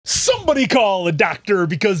Somebody call a doctor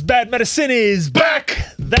because bad medicine is back.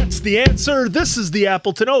 That's the answer. This is the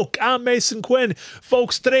Appleton Oak. I'm Mason Quinn.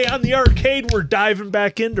 Folks, today on the arcade, we're diving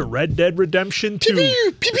back into Red Dead Redemption 2.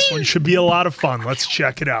 This one should be a lot of fun. Let's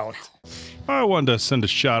check it out. I wanted to send a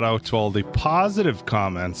shout out to all the positive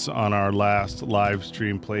comments on our last live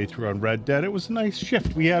stream playthrough on Red Dead. It was a nice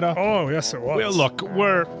shift. We had a Oh, yes, it was. well, look,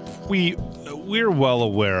 we're well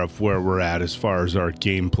aware of where we're at as far as our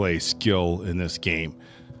gameplay skill in this game.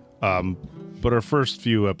 But our first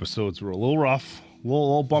few episodes were a little rough, a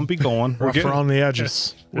little bumpy going. Rough around the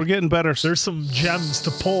edges. We're getting better. There's some gems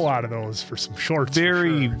to pull out of those for some shorts.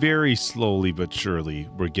 Very slowly but surely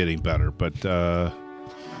we're getting better. But I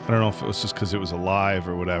don't know if it was just because it was alive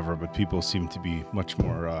or whatever, but people seem to be much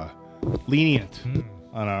more lenient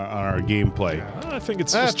on our gameplay. Yeah, I think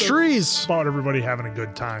it's just trees. about everybody having a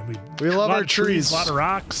good time. We love our trees. A lot of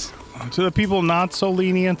rocks. To the people not so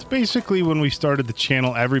lenient, basically when we started the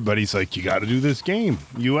channel, everybody's like, you got to do this game.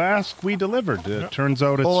 You ask, we delivered. It turns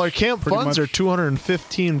out it's Well, our camp funds are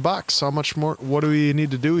 $215. How much more? What do we need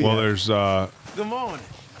to do yet? Well, there's Good morning.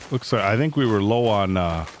 looks like I think we were low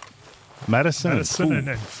on medicine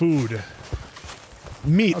and food.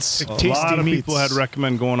 Meats. A Tasty lot of meats. people had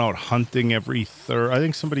recommend going out hunting every third. I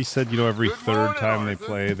think somebody said, every third time they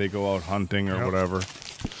play, they go out hunting or whatever.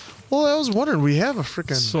 Well, I was wondering, we have a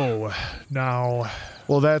freaking... So, now...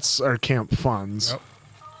 Well, that's our camp funds. Yep.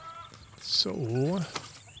 So...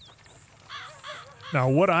 Now,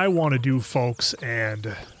 what I want to do, folks,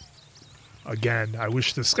 and... Again, I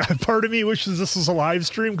wish this... Part of me wishes this was a live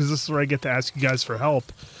stream, because this is where I get to ask you guys for help.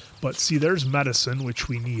 But see, there's medicine, which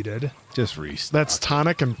we needed. Just restart. That's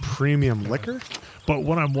tonic and premium liquor? But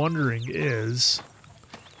what I'm wondering is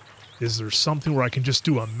there something where I can just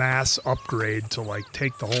do a mass upgrade to, like,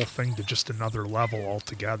 take the whole thing to just another level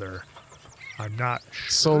altogether? I'm not sure.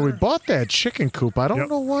 So we bought that chicken coop. I don't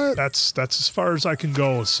know what... That's as far as I can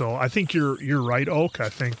go. So I think you're right, Oak. I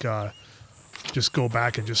think just go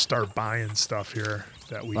back and just start buying stuff here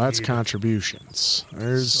that we That's need. Contributions.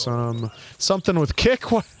 There's something with kick,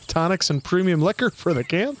 tonics and premium liquor for the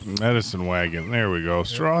camp. Medicine wagon. There we go.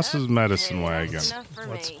 Strauss's medicine wagon.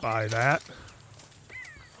 Let's buy that.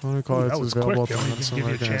 What do we call it? That It's was available quick. to I didn't medicine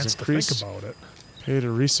even give you a wagon. chance to Increase think about it. pay to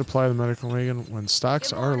resupply the medical wagon when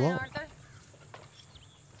stocks are low.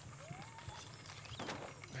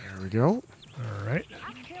 There we go. All right.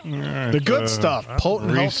 The good stuff.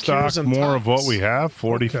 Potent health cures Restock and more of what tonics. we have.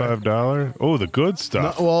 $45. Oh, the good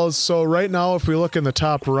stuff. No, well, so right now, if we look in the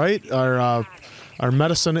top right, our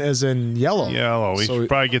medicine is in yellow. Yellow. We should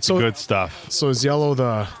probably get the good stuff. So is yellow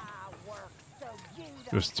the...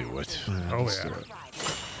 Just do it. Oh, yeah.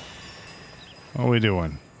 What are we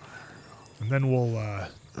doing? And then we'll...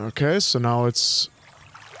 Okay, so now it's...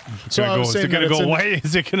 So I was is it saying going to that it's go in- white?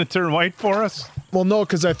 Is it going to turn white for us? Well, no,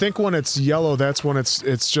 because I think when it's yellow, that's when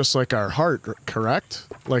it's just like our heart, correct?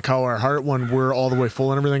 Like how our heart, when we're all the way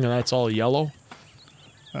full and everything, and that's all yellow?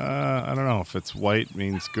 I don't know if it's white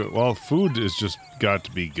means good. Well, food is just got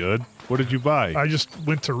to be good. What did you buy? I just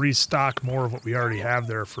went to restock more of what we already have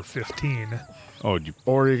there for 15. Oh,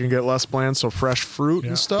 Or you can get less bland, so fresh fruit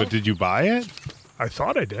and stuff. but did you buy it? I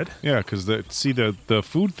thought I did. Yeah, because the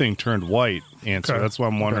food thing turned white, and so Okay. that's why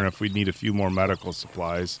I'm wondering if we need a few more medical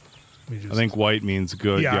supplies. Let me just- I think white means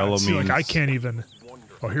good, yeah, yellow see, means... like I can't even...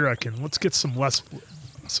 Oh, here I can. Let's get some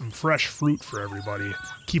fresh fruit for everybody.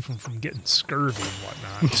 Keep them from getting scurvy and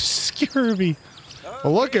whatnot. Scurvy.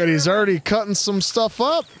 Well, look at he's already cutting some stuff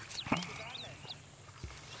up.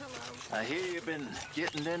 I hear you've been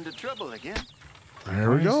getting into trouble again.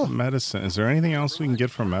 There we go. Medicine. Is there anything else we can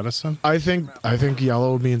get from medicine? I think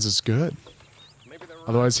yellow means it's good.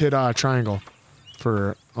 Otherwise, hit triangle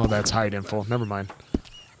for... Oh, that's hide info. Never mind.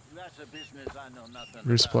 That's a business I know nothing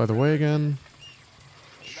Resupply the wagon.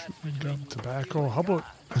 Gum, tobacco. How about...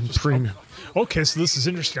 And premium. Okay, so this is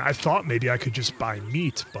interesting. I thought maybe I could just buy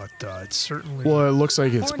meat, but it's certainly... Well, it looks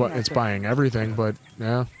like it's buying everything, but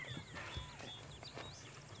yeah.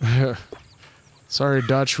 Sorry,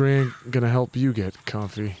 Dutch, we ain't gonna help you get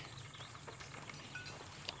comfy.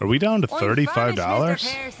 Are we down to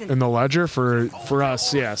 $35? In the ledger for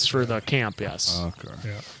us, yes. For the camp, yes. Okay.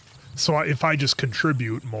 Yeah. So if I just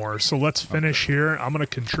contribute more, so let's finish here. I'm going to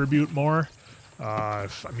contribute more. I'm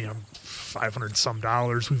 $500 some.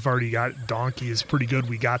 We've already got donkey is pretty good.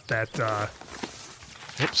 We got that.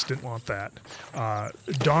 Oops, didn't want that.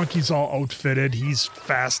 Donkey's all outfitted. He's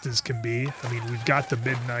fast as can be. I mean, we've got the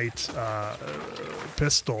midnight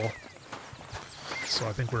pistol, so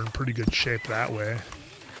I think we're in pretty good shape that way.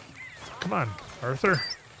 Come on, Arthur.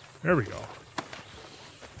 There we go.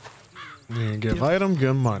 You give item,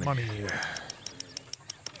 give money. Money.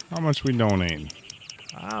 How much we donating?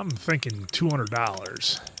 I'm thinking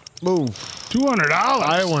 $200. Move. $200.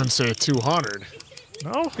 I wouldn't say 200.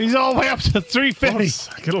 No? He's all the way up to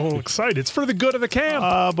 350. I get a little excited. It's for the good of the camp.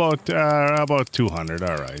 About 200.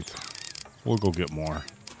 All right. We'll go get more.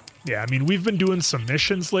 Yeah, I mean, we've been doing some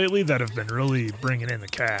missions lately that have been really bringing in the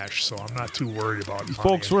cash, so I'm not too worried about money.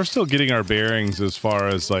 Folks, we're still getting our bearings as far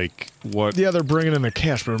as like what. Yeah, they're bringing in the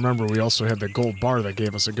cash, but remember, we also had the gold bar that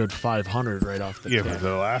gave us a good 500 right off the Yeah, bat. but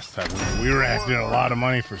the last time we were asking a lot of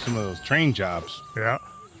money for some of those train jobs. Yeah.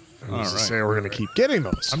 All right. say we're going to keep getting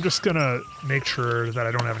those. I'm just going to make sure that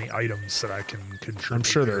I don't have any items that I can contribute. I'm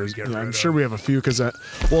sure here there's. to get Yeah, rid I'm of. sure we have a few because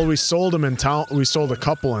well, we sold them in town. We sold a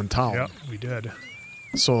couple in town. Yep, we did.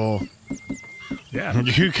 So Yeah. I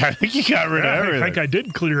think you got rid of I everything. think I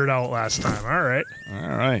did clear it out last time. All right. All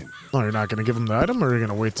right. no, you're not going to give them the item, or you're going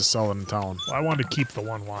to wait to sell it in town. Well, I wanted to keep the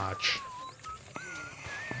one watch.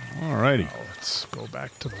 All righty. Let's go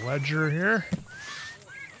back to the ledger here.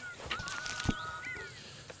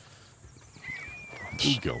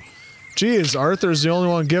 Here you go. Geez, Arthur's the only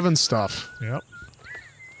one giving stuff. Yep.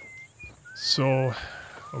 So,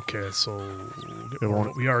 okay, so we'll get It more of won't-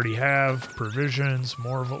 what we already have. Provisions,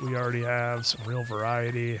 more of what we already have. Some real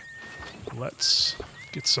variety. Let's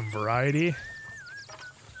get some variety.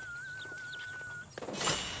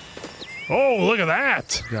 Oh, look at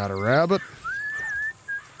that! Got a rabbit.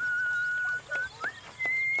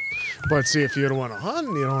 But see, if you don't want to hunt,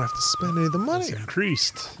 you don't have to spend any of the money. It's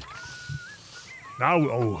increased. Now,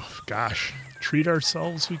 oh gosh, treat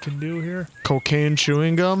ourselves. We can do here. Cocaine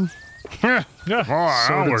chewing gum. Yeah. Yeah. Oh,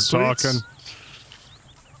 now we're sweets. talking.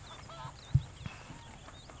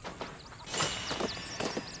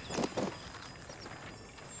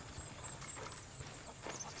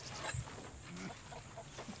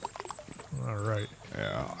 All right.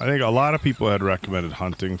 Yeah, I think a lot of people had recommended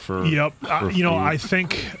hunting for. Yep. for You know, food. I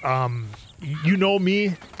think, you know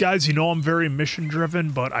me, guys, you know I'm very mission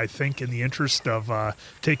driven, but I think in the interest of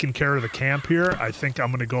taking care of the camp here, I think I'm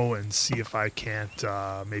going to go and see if I can't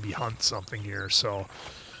maybe hunt something here. So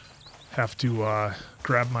have to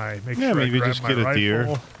grab my, make Yeah, sure I maybe grab just my get a rifle.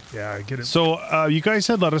 deer. Yeah, get it. So you guys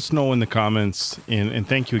had let us know in the comments, and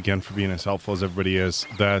thank you again for being as helpful as everybody is,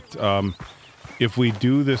 that if we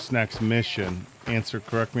do this next mission,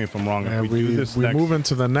 correct me if I'm wrong, And if we do this we next move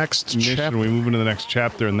into the next mission, chapter. we move into the next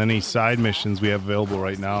chapter, and then any side missions we have available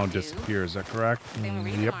right now disappear. Is that correct?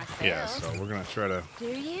 Yep. Yeah, so we're going to try to... Do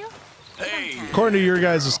you? According to your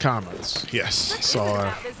guys' comments. Yes.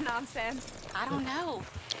 So, This nonsense. I don't know.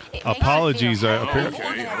 Apologies, It apparently-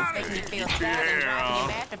 makes me feel bad and drives me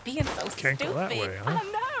mad for being so Can't go that stupid. way, huh? I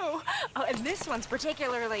know. Oh, and this one's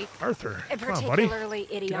particularly Arthur, come on, buddy. particularly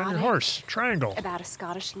Get on idiotic. your horse. Triangle. About a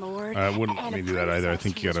Scottish lord. I wouldn't and let a me do that either. I princess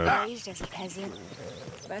think you who was gotta- raised as a peasant,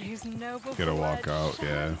 but whose noble Gotta walk blood out,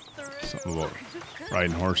 yeah. shines through. Something about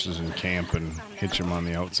riding horses in camp and hitch them on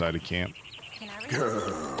the outside of camp. Can I read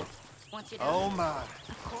it? Once you do, Oh my,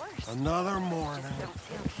 of course. another morning. Don't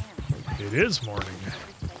tell him. It is morning.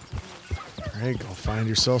 there you go. Find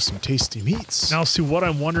yourself some tasty meats. Now, see, what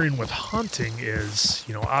I'm wondering with hunting is,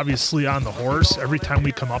 you know, obviously on the horse, every time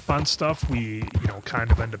we come up on stuff, we, you know,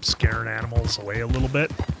 kind of end up scaring animals away a little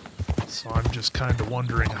bit. So I'm just kind of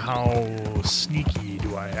wondering how sneaky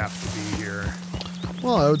do I have to be here?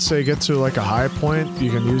 Well, I would say get to like a high point.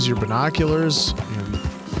 You can use your binoculars and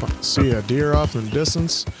see a deer off in the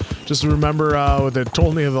distance. Just remember what they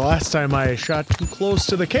told me the last time I shot too close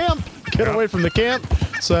to the camp. Get Yeah. away from the camp,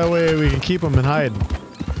 so that way we can keep them in hiding.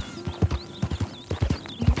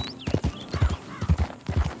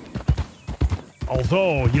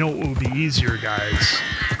 Although, you know what would be easier, guys,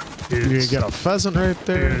 You can is, get a pheasant right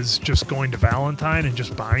there. is just going to Valentine and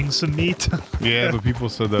just buying some meat. Yeah, but people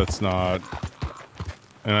said that's not...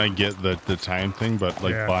 And I get the time thing, but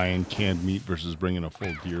like Yeah. buying canned meat versus bringing a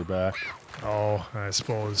full deer back. Oh, I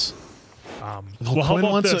suppose. Well, well, how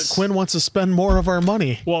about this? Quinn wants to spend more of our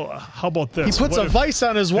money. Well, how about He this? puts What a if- vice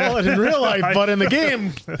on his wallet in real life, but in the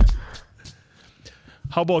game,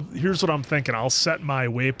 How about, here's what I'm thinking. I'll set my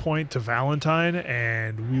waypoint to Valentine,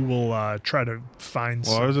 and we will try to find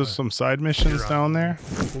Well, some, there's just some side missions deer down on- there.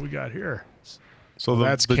 What we got here? So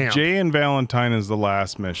that's the camp. Jay and Valentine is the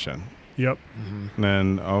last mission. Yep. And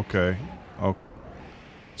then, okay. Oh,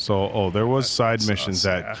 so, there was side that's missions us,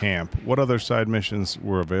 at yeah. camp. What other side missions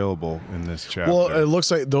were available in this chapter? well, it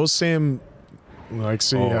looks like those same, like,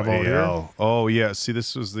 see, you have out here. AL. Oh, yeah. See,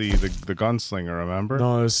 this was the gunslinger, remember?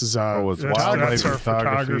 No, this is Oh, it's That's, wildlife that's our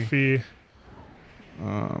photography.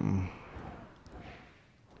 photography.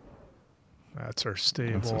 That's our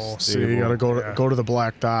stable. See, you gotta Yeah. go to the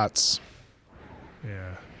black dots.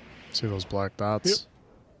 Yeah. See those black dots?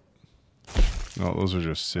 No, those are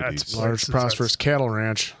just cities. That's- Large, Places, prosperous cattle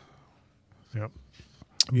ranch. Yep.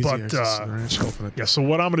 Easy But, access to the ranch. Open it. Yeah, so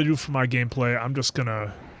what I'm going to do for my gameplay, I'm just going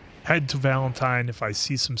to head to Valentine. If I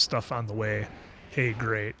see some stuff on the way, hey,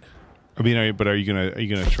 great. I mean, are you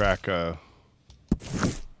gonna track?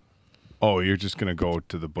 Oh, you're just gonna go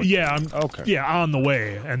to the book. Yeah, I'm Okay. Yeah, on the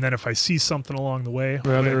way. And then if I see something along the way,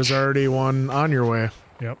 Yeah, there's which- already one on your way.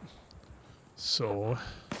 Yep. So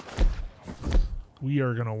we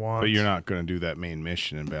are going to want... But you're not gonna do that main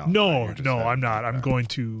mission in Valentine. No, You're just no, heading- I'm not. I'm okay. going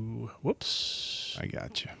to... Whoops. I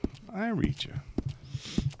got you. I read you.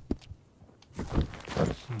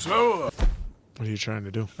 So, What are you trying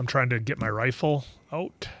to do? I'm trying to get my rifle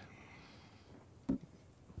out.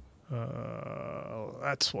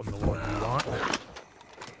 That's the one we want.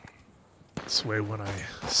 This way when I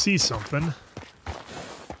see something...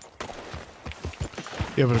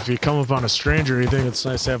 Yeah, but if you come upon a stranger, you think it's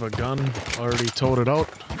nice to have a gun already toted out?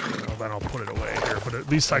 Well, then I'll put it away here, but at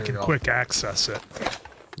least I There can you go. quick access it.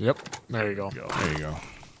 Yep. There you go. There you go.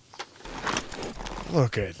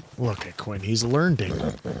 Look at Quinn. He's learning.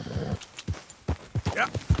 Yeah.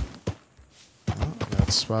 Oh,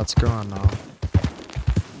 that spot's gone now.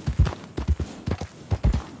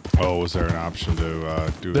 Oh, was there an option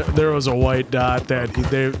to do? There was a white dot that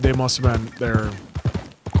they must have been there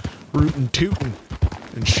rootin' tootin'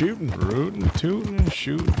 and shooting. Rootin', tootin', and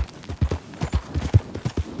shooting.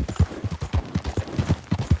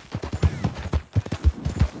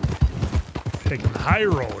 Taking the high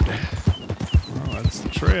road. Oh, that's the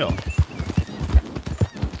trail.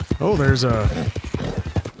 Oh, there's a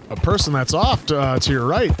person that's off to your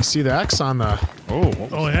right. You see the X on the... Oh, what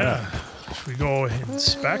was Oh, that? yeah. Should we go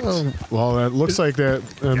inspect? Well, that looks like that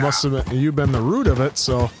must have been you've been the root of it.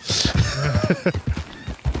 So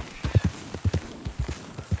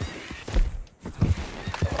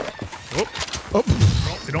No,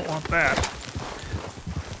 we don't want that.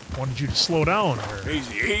 Wanted you to slow down. Or...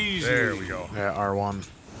 easy, easy. There we go. yeah, R1.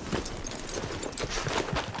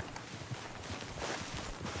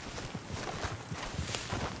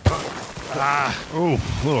 Oh,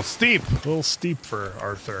 a little steep. A little steep for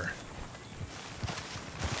Arthur.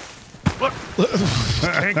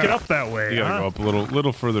 Can't get up that way. You gotta huh? go up a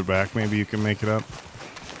little further back. Maybe you can make it up.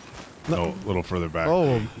 No, a little further back.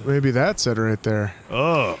 Oh, maybe that's it right there.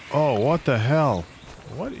 Oh, what the hell?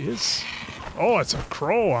 What is? Oh, it's a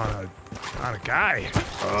crow on a guy.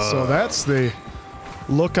 So that's the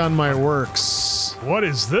look on my works. What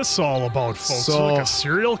is this all about, folks? So- Like a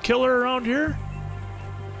serial killer around here?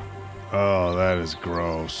 Oh, that is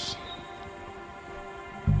gross.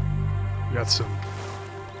 We got some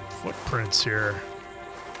footprints here.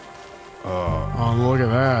 Oh, look at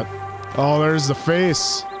that. Oh, there's the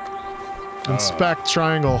face. Inspect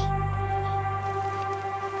triangle.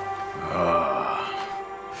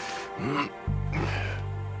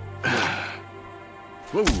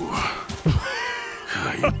 Whoa.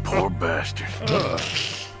 You poor bastard.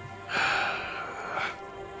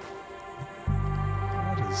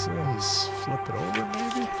 What is this? Flip it over,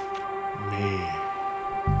 maybe?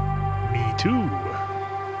 Me too.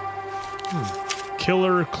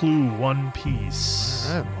 Killer clue, one piece.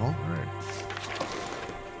 All right, well,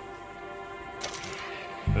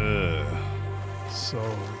 So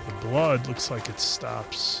the blood looks like it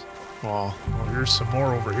stops. well, Well, here's some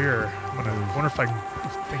more over here. I'm gonna wonder if I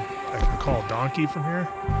can call a donkey from here.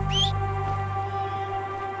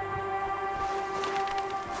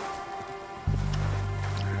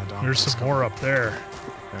 There's some more up there.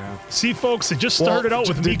 yeah. See, folks, it just started out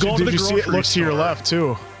with me going to the Did you see it? grocery Look to your store. left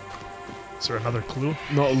too. Is there another clue?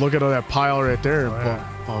 No, look at all that pile right there. Oh,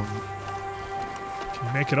 yeah. Of- Can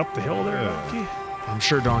you make it up the hill there, Yeah. donkey? I'm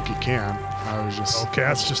sure Donkey can. I was just Okay,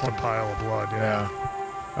 that's just a pile of blood. Yeah. yeah.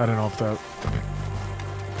 I don't know if that.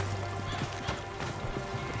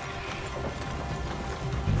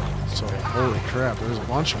 So holy crap, there's a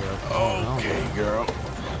bunch of it. Okay, girl.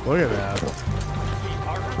 Look at that.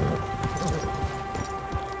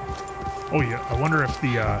 Oh yeah. I wonder if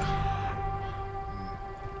the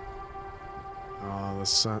The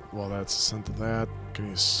scent. Well, that's the scent of that. Can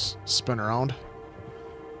you spin around?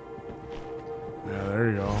 Yeah, there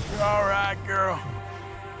you go. You all right, girl?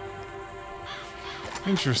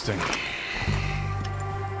 Interesting.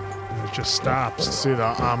 it just stops. See the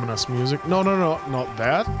ominous music? No.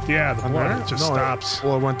 That. Yeah, the On blood there? it just No, stops.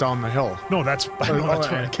 Well, it went down the hill. No, that's I know that's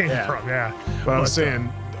where it came yeah. from. Yeah. But I was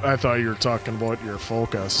saying, I thought you were talking about your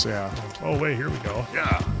focus. Yeah. Oh wait, here we go.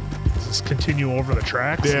 Yeah. Does this continue over the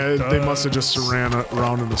tracks? Yeah, It they must have just does. ran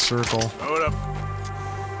around in a circle. Hold up.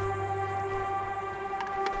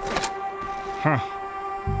 Huh.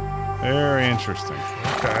 Very interesting.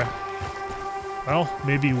 Okay. Well,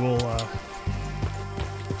 maybe we'll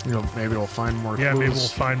You know, maybe we'll find more Yeah, clues. maybe we'll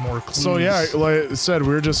find more clues. So yeah, like I said, we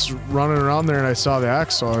were just running around there, and I saw the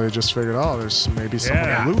axe, so I just figured, oh, there's maybe someone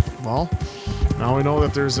Yeah. to loot. Well, now we know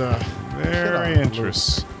that there's a Very kid on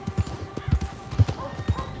interesting.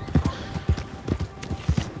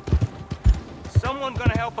 Someone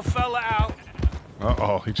gonna help a fella out.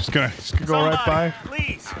 Uh-oh, he's just gonna go right by.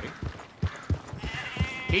 Please.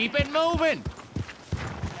 Keep it moving.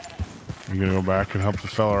 You gonna go back and help the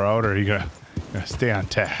fella out, or are you gonna stay on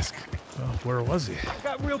task? Oh, where was he? I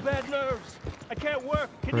got real bad nerves. I can't work.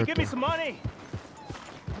 Can you give me some money?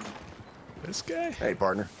 This guy? Hey,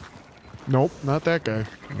 partner. Nope, not that guy.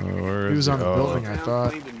 Where He is was on the Oh. building, I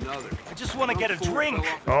thought. I just want to get a drink.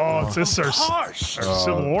 Oh, it's this our Harsh.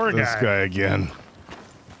 Civil War This guy. guy again.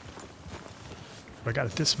 I got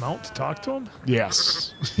to dismount to talk to him?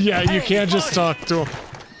 Yes. Yeah, you can't just talk to him.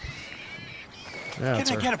 Yeah, Can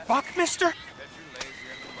it's I our- get a buck, mister?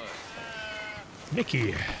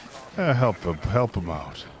 Nicky. Help him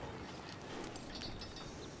out.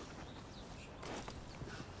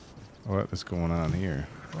 What is going on here?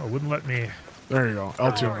 Oh, wouldn't let me. There you go.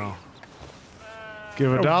 L2 now.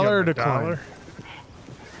 Give a Oh, dollar or give him a decline? dollar.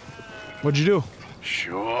 What'd you do?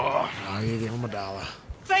 Sure. Oh, you gave him a dollar.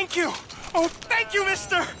 Thank you. Oh, thank you,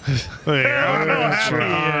 mister. There. Oh, That's happy your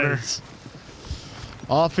he honor. is.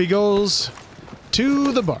 Off he goes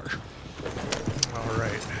to the bar. All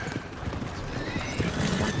right.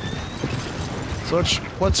 So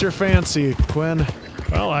what's your fancy, Quinn?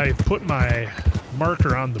 Well, I put my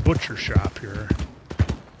marker on the butcher shop here.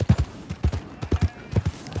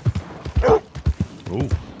 Ooh.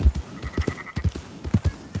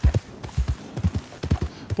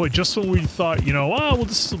 Boy, just when we thought, you know, oh, well,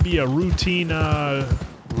 this will be a routine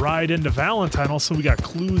ride into Valentine, also we got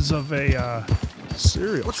clues of a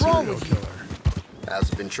Cereal. serial killer.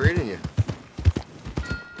 How's it been treating you?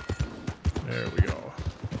 There we go.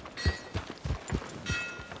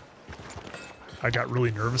 I got really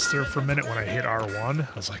nervous there for a minute when I hit R1.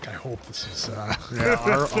 I was like, I hope this is Yeah,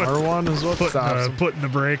 R1 is what stops him. putting the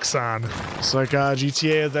brakes on. It's like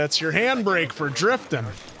GTA, that's your handbrake for drifting.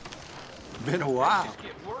 Been a while.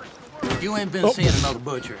 You ain't been seeing another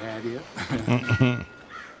butcher, have you?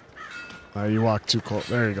 You walk too close.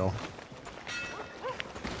 There you go.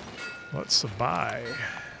 What's the buy?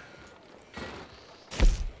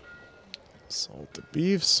 Salted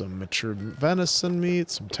beef, some mature venison meat,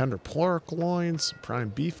 some tender pork loins, some prime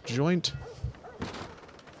beef joint.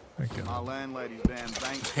 Thank you. My landlady's damn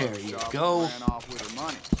bank There you shop go. ran off with her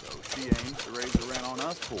money, so she aims to raise the rent on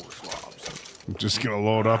us poor slobs. I'm just gonna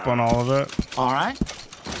load up on all of it. All right.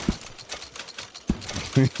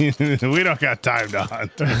 We don't got time to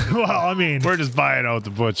hunt. Well, I mean, We're just buying out the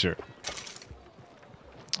butcher.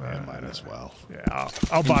 Might as well. yeah,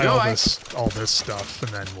 I'll buy all this stuff,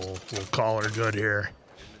 and then we'll call her good here.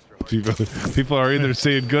 People are either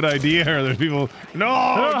saying good idea or there's people no,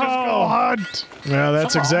 just go hunt. Yeah,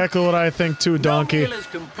 that's exactly what I think too, Donkey. No meal is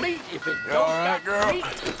complete if it don't got meat.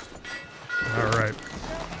 All right.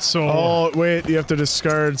 So, Oh, wait, you have to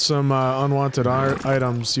discard some unwanted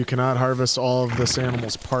items. You cannot harvest all of this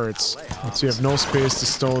animal's parts. So you have no space to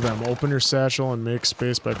stow them. Open your satchel and make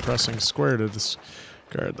space by pressing square to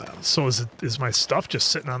discard them. so is my stuff just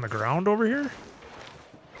sitting on the ground over here?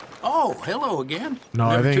 Oh, hello again. No,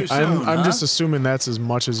 Never I think too soon, I'm huh? just assuming that's as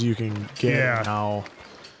much as you can get Yeah. now.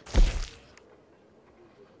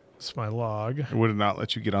 It's my log. Would it not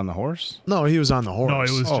let you get on the horse? No, he was on the horse. No, it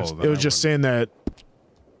was Oh, just then It was I just wouldn't. saying that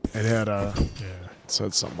it had yeah.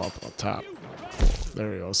 said something up on top.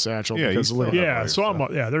 There you go, satchel. Yeah, because you Linde- still- Yeah,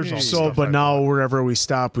 so there's all So, stuff but I now bought. wherever we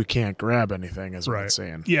stop, we can't grab anything. Is what I'm Right.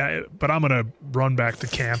 saying. Yeah, but I'm gonna run back to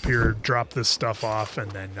camp here, drop this stuff off,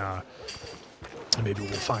 and then maybe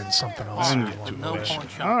we'll find something else. And here along the No way.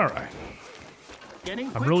 point shot. All right. Getting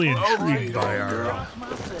I'm quick really for intrigued by overload. our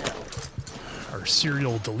our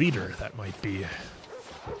serial deleter that might be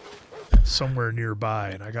somewhere nearby,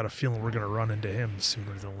 and I got a feeling we're gonna run into him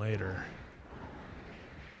sooner than later.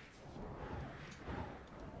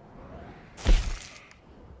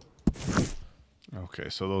 Okay,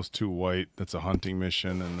 so those two white, that's a hunting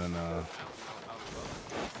mission, and then a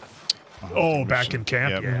Oh, hunting back mission. in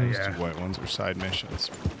camp? Yep, Yeah, those yeah. two white ones are side missions.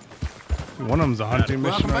 One of them's a hunting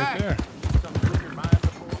mission right there.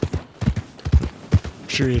 Make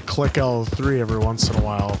sure you click L3 every once in a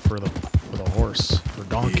while for the horse or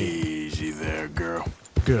donkey. Easy there, girl.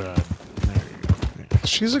 Good. There you go.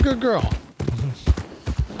 She's a good girl.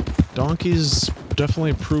 Donkey's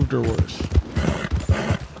definitely proved her worth.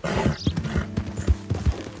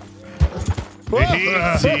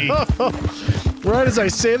 Easy. Right as I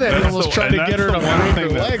say that, I almost tried to get her to break her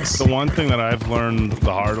legs. The one thing that I've learned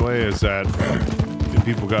the hard way is that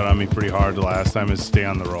reason people got on me pretty hard the last time is stay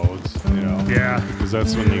on the roads. You know. Yeah. Because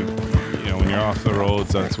that's when when you're off the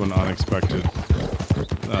roads, that's when unexpected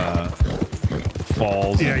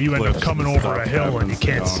falls. Yeah, you end up coming over a hill and you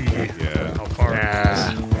can't see how far.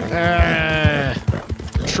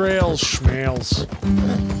 Trails, schmales.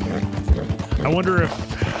 I wonder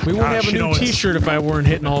if we wouldn't have a new T-shirt if I weren't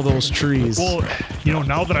hitting all those trees. Well,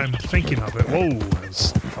 now that I'm thinking of it, I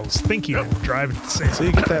was thinking of driving at the same So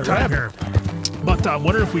you get that time rabbit. here. But I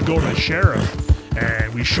wonder if we go to the sheriff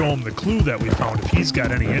and we show him the clue that we found, if he's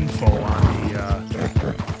got any info on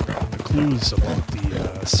the clues about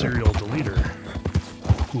the serial deleter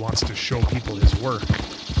who wants to show people his work.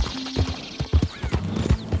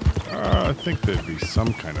 I think there'd be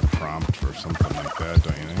some kind of prompt for something like that,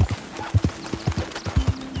 don't you think?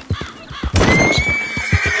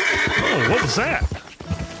 Oh, what was that?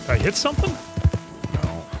 Did I hit something?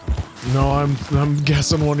 No. No, I'm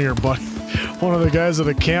guessing one of the guys at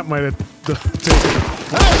the camp might have taken.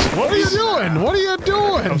 Hey, what are you doing? What are you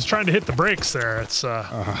doing? I was trying to hit the brakes there. It's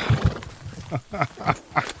Why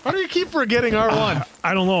do you keep forgetting R1?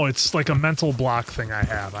 I don't know. It's like a mental block thing I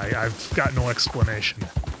have. I've got no explanation.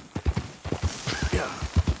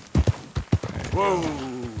 Whoa,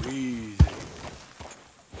 easy.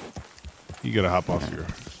 You gotta hop off your...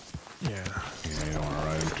 Yeah. Yeah, you don't want to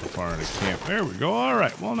ride him too far into camp. There we go. All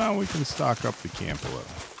right. Well, now we can stock up the camp a little.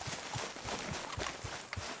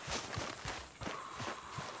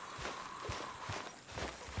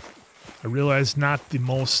 I realize not the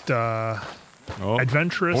most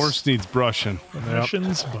adventurous Horse needs brushing.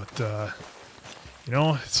 missions, but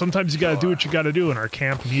sometimes you got to do what you got to do, and our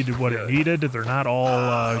camp needed what it needed. They're not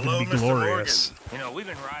all going to be glorious. Morgan. We've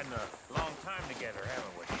been riding a long time together,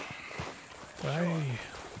 haven't we?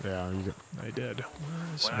 Yeah, I did.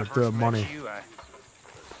 When I With first the met money. you,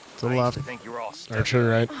 to the I used left. to think you were all stuck Archer,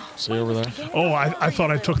 right? See over there? Oh, I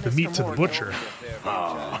thought I took the meat to the butcher.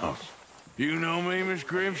 You know me, Miss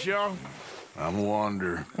Grimshaw? I'm a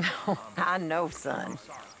wanderer. I know, son.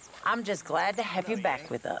 I'm just glad to have you back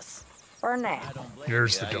with us. For now.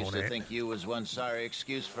 Here's the I used to donate. think you was one sorry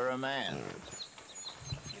excuse for a man.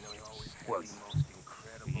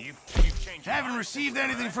 You've changed. Haven't received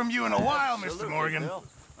anything from you in a while, Mr. Morgan.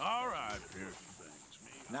 All right,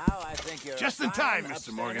 Now I think you're Just a in time, fine,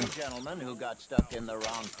 Mr. Morgan. upstanding gentleman who got stuck in the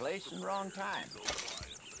wrong place and wrong time.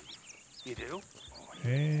 You do?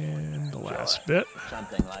 And the last bit.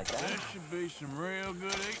 Something like that. That should be some real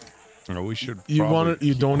good eating. Or we should.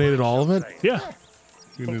 You donated all of it? Yeah.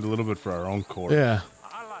 We need a little bit for our own core. Yeah.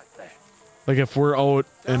 I like that. Like if we're out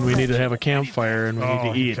and we need to have a campfire and we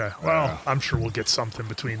need to eat. Okay. Well, I'm sure we'll get something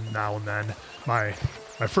between now and then. My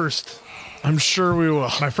first I'm sure we will.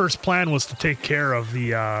 My first plan was to take care of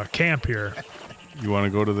the camp here. You want to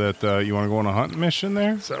go to that? You want to go on a hunting mission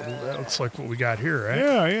there? So that looks like what we got here, right?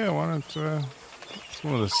 Yeah. Why don't? It's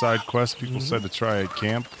one of the side quests people said to try at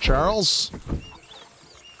camp. Charles?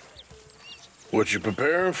 What you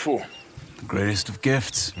preparing for? The greatest of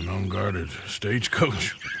gifts. An unguarded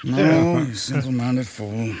stagecoach. No, you simple-minded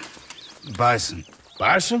fool. Bison.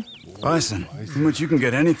 Bison? Bison. Pretty much you can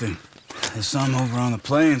get anything. There's some over on the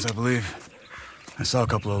plains, I believe. I saw a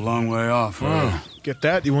couple a long way off. Get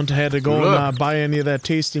that? You wouldn't have had to go and buy any of that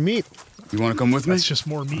tasty meat. You want to come with me? That's just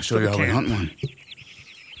more meat I'll show for you the how we camp. hunt one.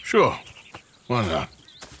 Sure. Why not?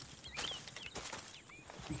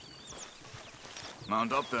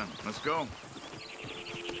 Mount up then. Let's go.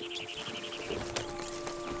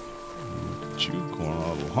 You going on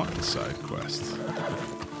a little hunting side quest.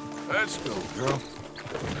 Let's go, girl.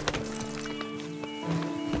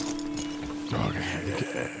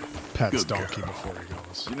 Pet's Good donkey girl. before he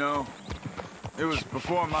goes. You know, it was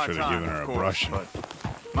before my Should've time, given her of a course, brushing.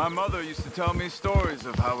 but my mother used to tell me stories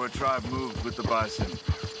of how her tribe moved with the bison.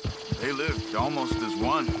 They lived almost as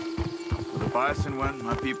one. Where the bison went,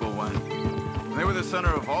 my people went. And they were the center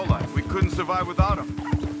of all life. We couldn't survive without them.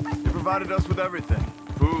 They provided us with everything.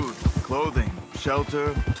 Food, clothing,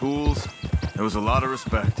 shelter, tools. There was a lot of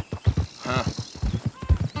respect. Huh.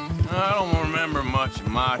 I don't remember much of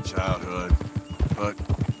my childhood, but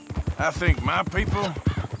I think my people,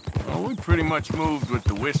 well, we pretty much moved with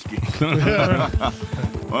the whiskey.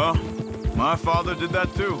 Well, my father did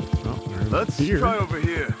that too. Let's try over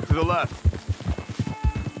here, to the left.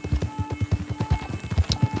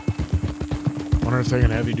 Wonder if they're going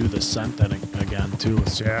to have you do the scent then again, too.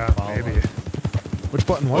 Yeah, maybe. Which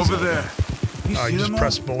button was Over it? there. You see You just them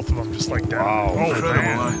press both of them just like that. Wow. Oh, Incredible,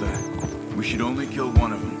 man. aren't they? We should only kill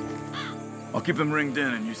one of them. I'll keep them ringed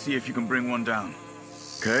in and you see if you can bring one down.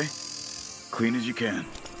 Okay? Clean as you can.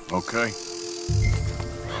 Okay.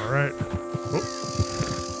 All right. Oh.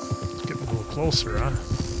 It's getting a little closer, huh?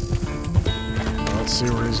 Let's see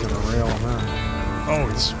where he's gonna rail him in. Oh,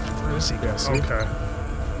 where is he? Yeah, see? Okay.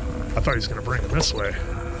 I thought he was gonna bring him this way.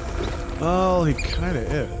 Well, he kind of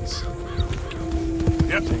is.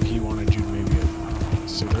 I think he wanted you to maybe.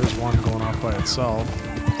 See, there's one going off by itself.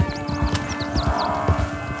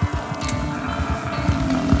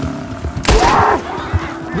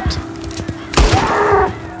 Whoops.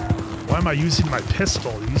 Why am I using my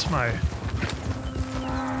pistol? Use my.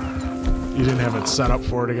 You didn't have it set up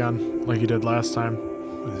for it again, like you did last time.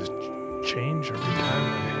 Does it change every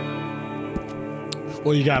time?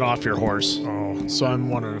 Well, you got off your horse. Oh. So I'm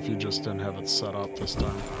wondering if you just didn't have it set up this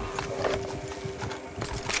time.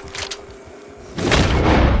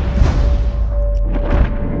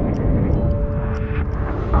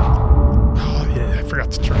 Oh, yeah, I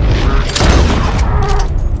forgot to turn the reverse.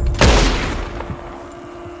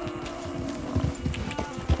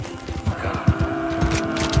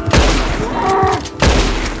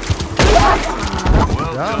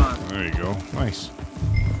 Well done. There you go. Nice.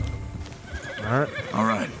 All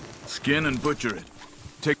right. Skin and butcher it.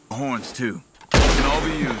 Take the horns, too. They can all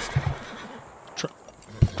be used.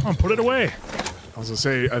 Come on, put it away. I was gonna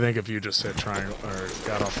say, I think if you just hit triangle or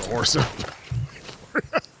got off the horse,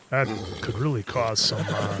 That could really cause some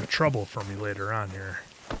trouble for me later on here.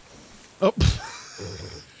 oh,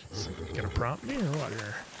 Gonna prompt me or what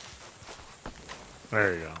here?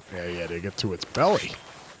 there you go. Yeah, you had to get to its belly.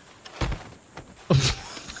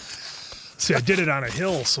 See, I did it on a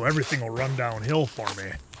hill, so everything will run downhill for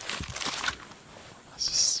me.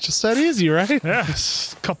 It's just that easy, right? Yeah,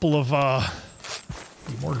 it's a couple of,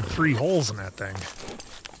 more than 3 holes in that thing.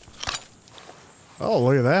 Oh,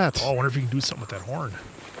 look at that. Oh, I wonder if you can do something with that horn.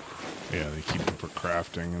 Yeah, they keep them for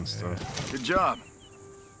crafting and stuff. Good job.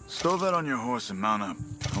 Stow that on your horse and mount up.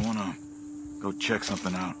 I want to go check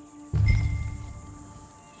something out.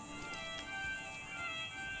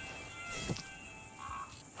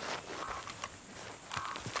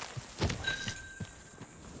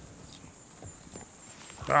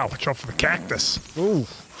 Ah, watch out for the cactus. Ooh.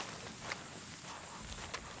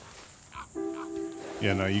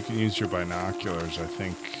 Yeah, no, you can use your binoculars, I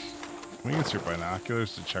think. I think it's your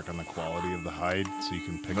binoculars to check on the quality of the hide so you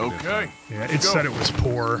can pick it. Okay. Yeah, it said it was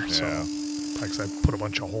poor, so Yeah. because I put a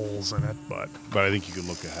bunch of holes in it, but But I think you can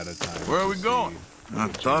look ahead of time. Where are we to going? see I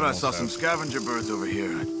what thought I animals saw some have. scavenger birds over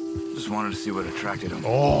here. Just wanted to see what attracted them.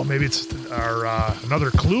 oh, maybe it's our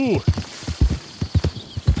another clue.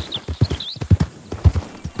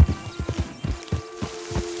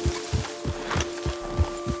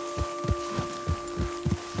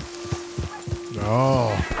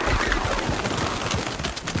 Oh.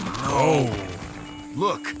 No.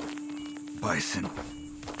 Look. Bison.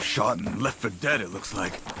 Shot and left for dead, it looks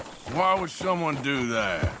like. Why would someone do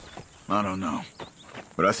that? I don't know.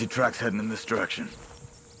 But I see tracks heading in this direction.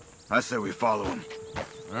 I say we follow them.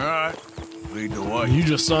 All right, lead the way. You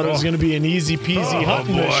just thought it was going to be an easy peasy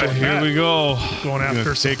hunting mission. Here we go. Going after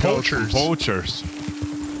Gonna some take out some poachers. poachers.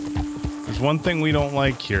 There's one thing we don't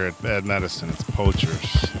like here at Bad Medicine. It's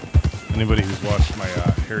poachers. Anybody who's watched my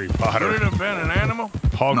Harry Could Potter it have been an animal?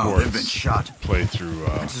 Hogwarts No, they've been shot. playthrough,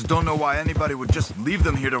 I just don't know why anybody would just leave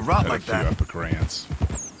them here to rot had like a few that. epic rants.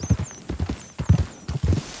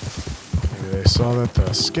 Maybe they saw that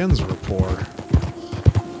the skins were poor.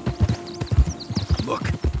 Look,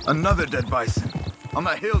 another dead bison. On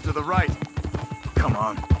the hill to the right. Come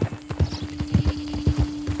on.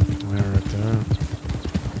 Yeah, right there.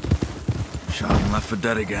 Shot and left for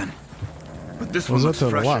dead again. But this Was one it looks to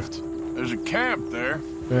the fresher. left? There's a camp there.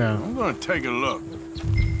 Yeah, I'm gonna take a look.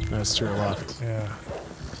 that's to your left. Yeah,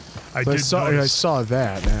 I saw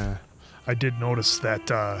that. Yeah. I did notice that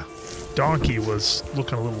donkey was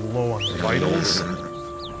looking a little low on the vitals.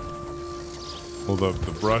 Well,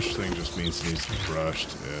 the brush thing just means it needs to be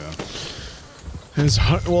brushed. Yeah. His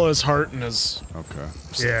heart and his Okay.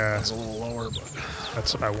 Yeah, is a little lower, but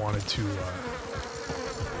that's what I wanted to.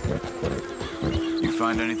 You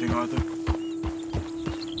find anything, Arthur?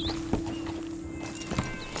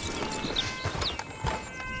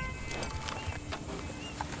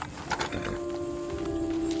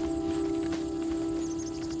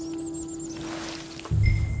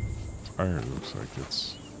 Fire looks like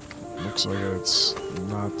it's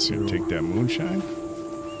not too. take that moonshine.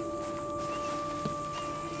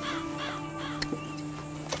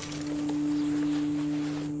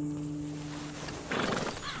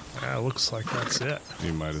 Yeah, looks like that's it.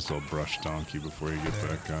 You might as well brush donkey before you get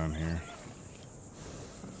back on here.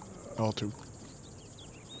 All two.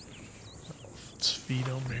 Let's feed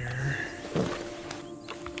him here.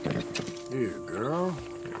 Here, girl.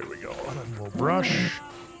 There we go. And we'll brush.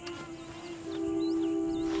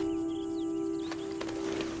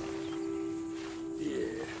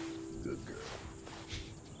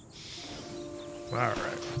 All right.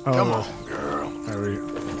 Oh, Come on, girl.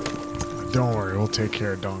 don't worry, we'll take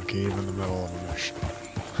care of Donkey even in the middle of a mission.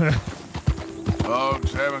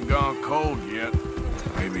 Dogs haven't gone cold yet.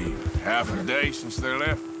 Maybe half a day since they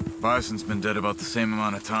left. Bison's been dead about the same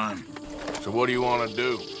amount of time. So what do you want to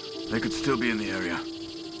do? They could still be in the area.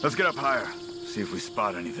 Let's get up higher, see if we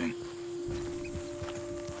spot anything.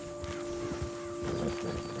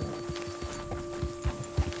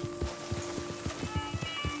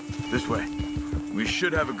 This way. We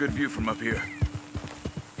should have a good view from up here.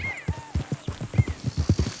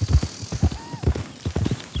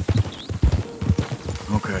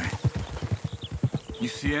 Okay. You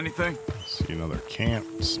see anything? See another camp,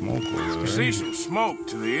 smoke over there. See some smoke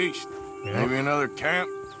to the east. Maybe another camp.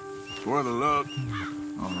 It's worth a look.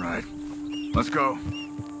 All right. Let's go.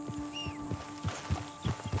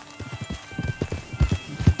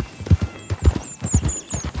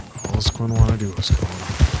 All Squin want to do is go.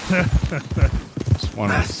 Just one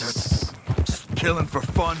Bastards. Killing for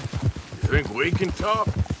fun. You think we can talk?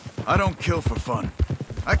 I don't kill for fun.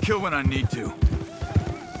 I kill when I need to.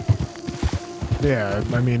 Yeah,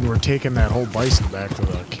 I mean, we're taking that whole bison back to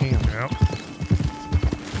the camp. Yep.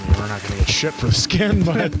 I mean, we're not going to get shit for the skin,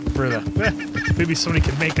 but for the... Maybe somebody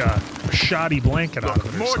can make a shoddy blanket out of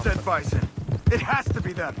it or More something. dead bison. It has to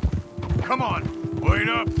be them. Come on. Wait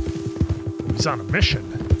up. He's on a mission.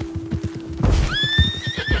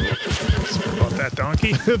 Sorry about that,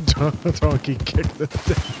 Donkey. Donkey kicked the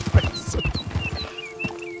dead bison.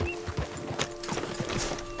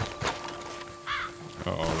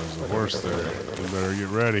 Uh-oh, there's a horse there. You better get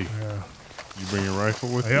ready. Yeah. You bring your rifle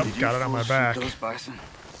with you? Yep, got it on my back. Those bison?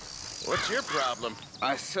 What's your problem?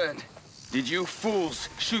 I said, did you fools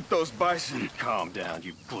shoot those bison? Calm down,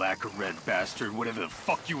 you black or red bastard, whatever the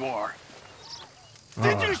fuck you are.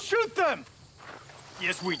 Did you shoot them?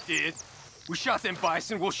 Yes, we did. We shot them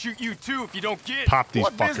bison, we'll shoot you too if you don't get... Pop these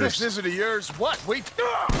What fuckers. business is it of yours? What? We...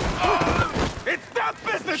 It's not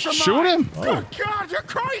business of Shoot mine. him! Oh, God, you're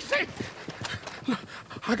crazy!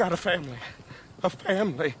 I got a family. A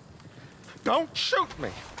family. Don't shoot me.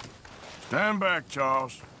 Stand back,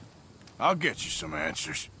 Charles. I'll get you some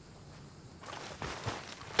answers.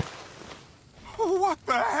 What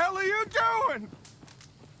the hell are you doing?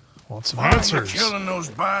 Want some Why are you answers? killing those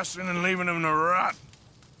bison and leaving them to rot?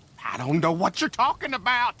 I don't know what you're talking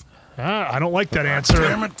about. I don't like that answer.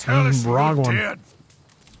 Damn it, tell us wrong you're one. dead.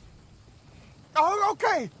 Oh,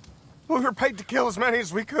 okay. We were paid to kill as many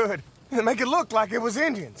as we could and make it look like it was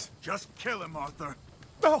Indians. Just kill him, Arthur.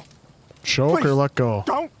 No, Choke Please. or let go?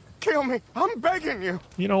 don't kill me. I'm begging you.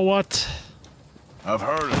 You know what? I've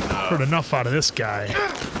heard enough. Heard enough out of this guy.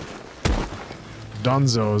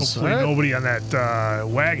 Dunzos. Hopefully nobody on that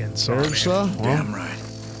wagon saw me. Well, Damn right.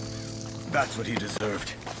 That's what he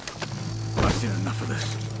deserved. I've seen enough of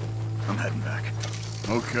this. I'm heading back.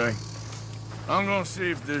 Okay. I'm gonna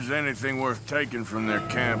see if there's anything worth taking from their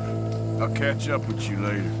camp. I'll catch up with you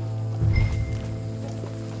later.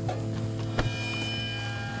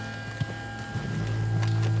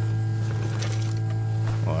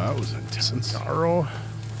 Well, that was intense. Darrow.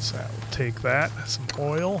 So we'll take that. Some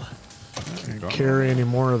oil. can't carry any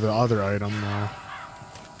more of the other item now.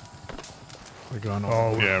 The gun oil.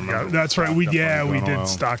 Oh, Yeah, I yeah, remember that's right. we stocked up on We gun did oil.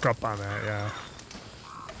 stock up on that. Yeah.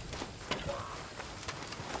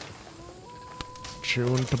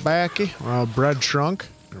 Chewing tobacco. Bread trunk.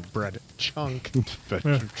 Or bread chunk.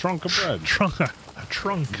 Trunk of bread. A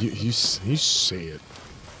trunk. You say it.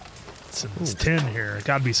 It's in this tin here.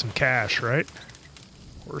 Got to be some cash, right?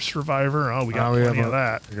 Horse survivor. Oh, we got we plenty have of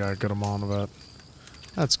that. We got a good amount of that.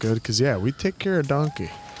 That's good, because, yeah, we take care of Donkey.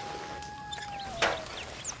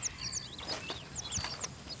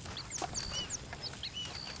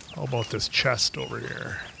 How about this chest over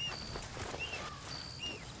here?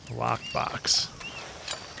 Lockbox.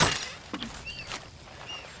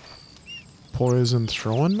 Poison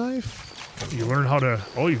throwing knife? You learn how to.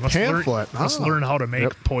 Oh, you must Pamphlet. must Oh. learn how to make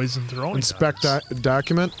Yep. poison throwing. Inspect knives.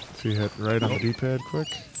 document. If you hit right on the D-pad quick.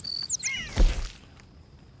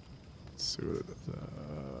 Let's see what it is.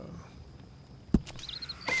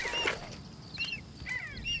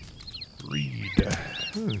 Read.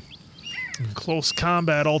 In close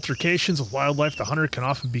combat altercations with wildlife, the hunter can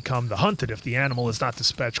often become the hunted if the animal is not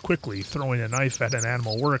dispatched quickly. Throwing a knife at an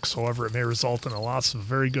animal works, however, it may result in a loss of a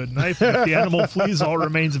very good knife. And if the animal flees, all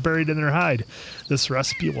remains buried in their hide. This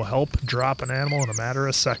recipe will help drop an animal in a matter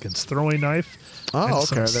of seconds. Throwing knife and Oh,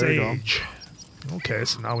 some okay, there you go. sage. Okay,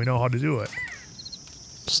 so now we know how to do it.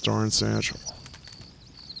 Store and satchel.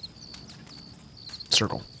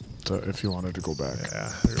 Circle. If you wanted to go back.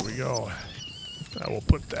 Yeah, there we go. I will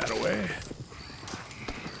put that away.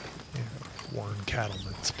 Yeah. Warren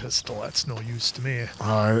Cattleman's pistol. That's no use to me.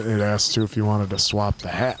 It asked too if you wanted to swap the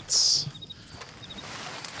hats.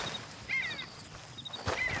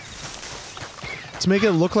 To make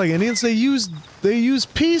it look like Indians, they use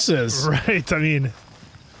pieces. Right. I mean,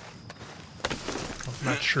 I'm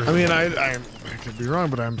not sure. I mean, I could be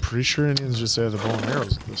wrong, but I'm pretty sure Indians just had the bow and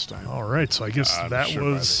arrows this time. All right. So I guess that sure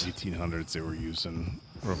was by the 1800s. They were using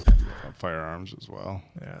firearms as well.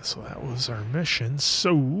 Yeah. So that was our mission.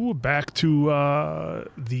 So back to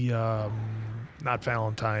the not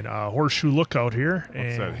Valentine Horseshoe Lookout here.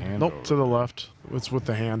 What's that hand? Nope, over to the left. It's with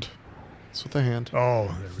the hand. It's with the hand.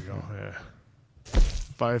 Oh, there we go. Yeah.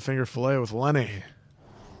 5-finger fillet with Lenny.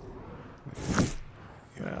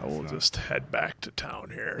 Yeah, we'll just head back to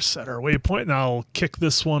town here, set our waypoint, and I'll kick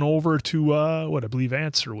this one over to what I believe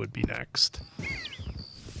Answer would be next.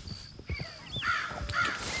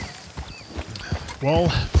 Well,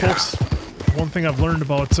 folks, one thing I've learned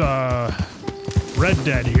about Red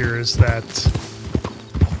Dead here is that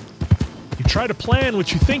you try to plan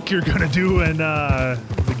what you think you're going to do, and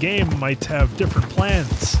the game might have different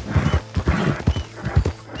plans.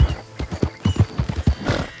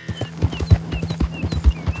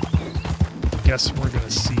 Guess we're gonna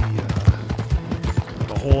see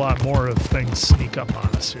a whole lot more of things sneak up on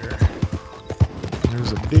us here.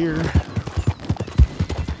 There's a deer.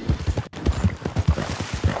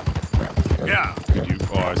 Yeah. Could you?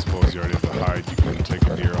 Oh, I suppose you already have the hide. You can take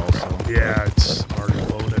a deer also. Yeah, it's already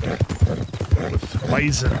loaded with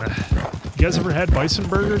bison. You guys ever had bison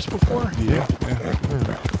burgers before? Yeah.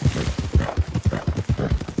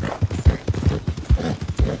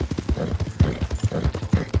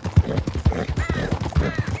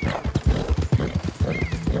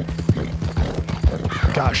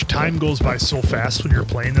 Gosh, time goes by so fast when you're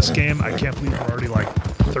playing this game. I can't believe we're already like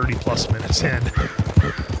 30 plus minutes in.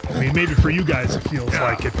 I mean, maybe for you guys it feels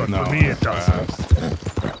like it, but for me it doesn't.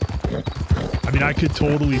 I mean, I could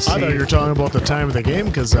totally see. I thought you were talking about the time of the game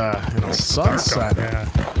because, sunset. Yeah.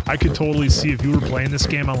 I could totally see if you were playing this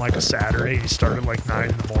game on like a Saturday and you started at like 9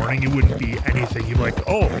 in the morning, it wouldn't be anything. You'd be like,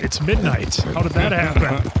 oh, it's midnight. How did that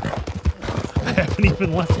happen? I haven't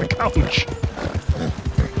even left the couch.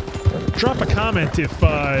 Drop a comment if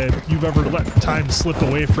you've ever let time slip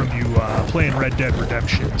away from you playing Red Dead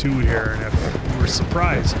Redemption 2 here, and if you were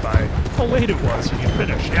surprised by how late it was when you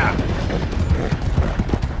finished. Yeah.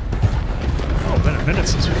 Oh, been a minute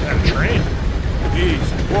since we've had a train.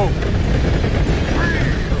 Easy. Whoa.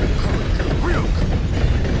 Real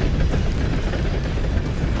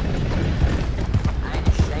I ain't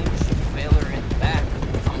ashamed to shoot a feller in the back.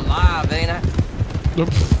 I'm alive, ain't I?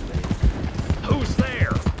 Nope. Who's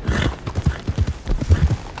there?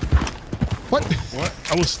 What? What?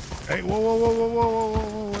 I was. Hey, whoa.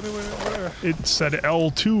 What? It said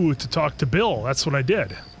L2 to talk to Bill. That's what I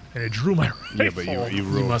did. And it drew my rifle. Yeah,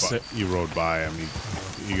 but you rode by. I mean,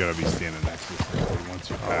 you gotta be standing next to somebody once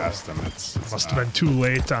you pass them. It's must have been too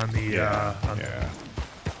late on the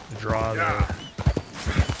the draw there.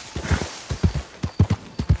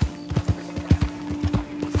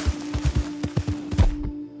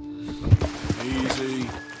 easy.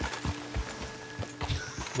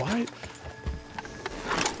 Why?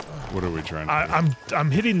 What are we trying to do?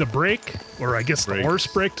 I'm hitting the brake, or I guess the horse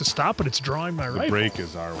brake to stop, but it's drawing my rifle. The brake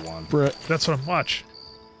is R1. That's what I'm watching.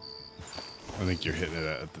 I think you're hitting it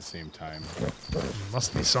at the same time.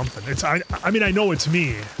 Must be something. It's I mean I know it's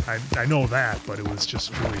me. I know that, but it was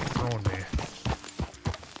just really throwing me.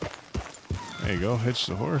 There you go. Hitch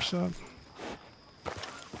the horse up.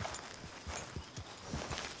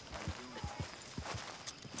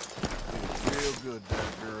 Real good,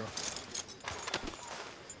 that girl.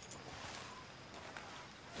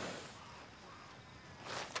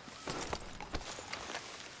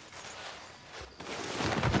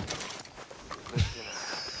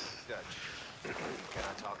 Can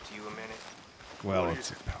I talk to you a minute? Well,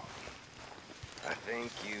 it's. I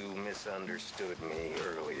think you misunderstood me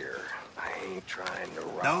earlier. I ain't trying to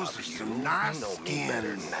rob Those are you. some nice You know me better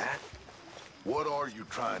than skins. that. What are you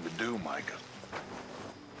trying to do, Micah?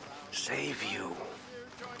 Save you.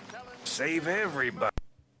 Save everybody.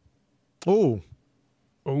 Oh.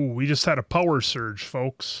 Oh, we just had a power surge,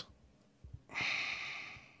 folks.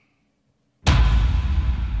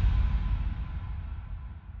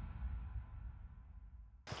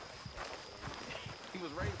 He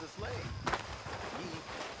was raised a slave.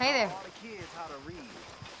 Hey there. All the kids how to read.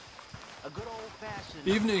 A good old-fashioned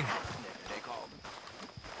Evening. they called him.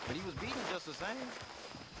 But he was beaten just the same.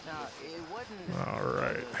 Now, it wasn't... All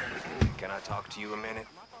right. Can I talk to you a minute?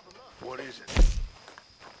 What is it?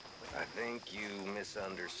 I think you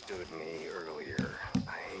misunderstood me earlier.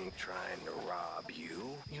 I ain't trying to rob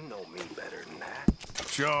you. You know me better than that.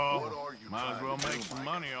 Sure. Might as well make some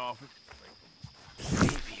money off it.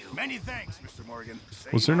 Many thanks, Mr. Morgan.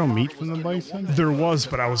 Was there no meat from the bison? There was,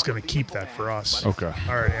 but I was going to keep that for us. Okay.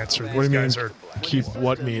 All right, answer. What do you mean? Keep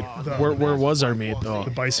what meat? Where was our meat though?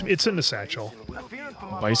 The bison. It's in the satchel.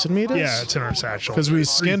 Bison meat is? Yeah, it's in our satchel. Because we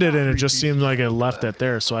skinned it and it just seemed like it left it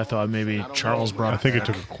there, so I thought maybe Charles brought it. I think back.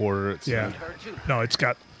 it took a quarter. Yeah. No, it's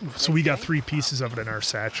got. So we got 3 pieces of it in our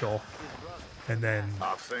satchel, and then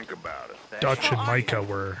I'll think about it. Dutch and Micah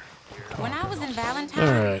were. When I was in Valentine,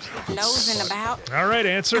 All right. nosing about, All right,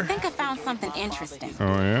 answer. I think I found something interesting. Oh,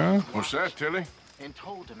 yeah? What's that, Tilly?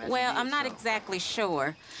 Well, I'm not exactly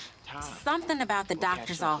sure. Something about the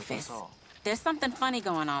doctor's office. There's something funny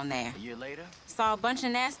going on there. Saw a bunch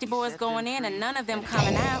of nasty boys going in and none of them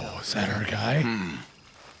coming out. Oh, is that our guy?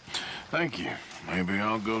 Thank you. Maybe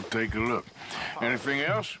I'll go take a look. Anything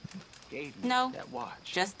else? No,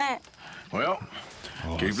 just that. Well,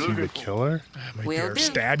 Oh, keep is he looking. the killer? Might be Will our do.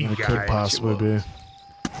 stabby It guy. could possibly be.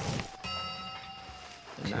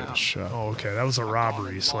 Shut. Oh, okay. That was a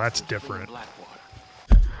robbery, so that's different.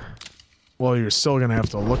 Well, you're still gonna have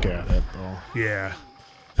to look at it though. Yeah.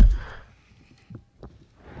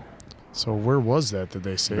 So where was that? Did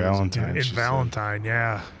they say? Valentine. In she said. Valentine,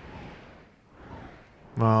 yeah.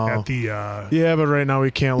 Well, At the. yeah, but right now we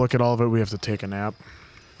can't look at all of it. We have to take a nap.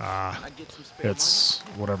 Ah. It's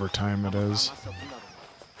whatever time it is.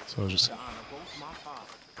 So just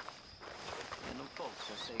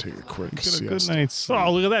take a quick Get a good siesta. night's sleep.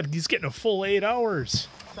 Oh, look at that. He's getting a full 8 hours.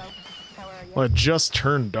 Well, it just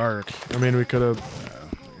turned dark. I mean, we could have.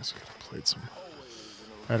 I guess we could have played some.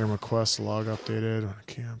 Item request log updated on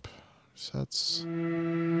camp sets.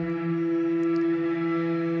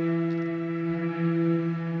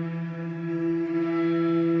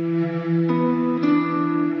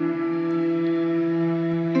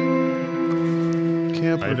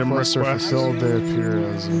 Camp Item requests are request? fulfilled. They appear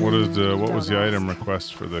as What was the item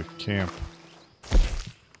request for the camp?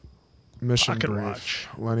 mission Pocket brief. watch.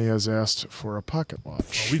 Lenny has asked for a pocket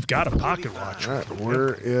watch. We've got a pocket watch. All right,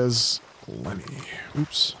 where is Lenny?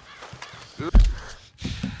 Oops.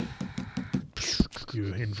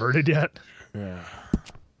 You inverted yet? Yeah.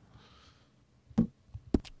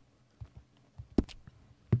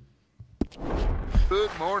 Good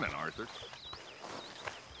morning, Arthur.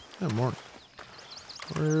 Yeah, morning.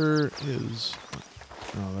 Where is?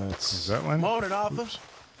 Oh, that's. Is that Lenny? Morning, Arthur.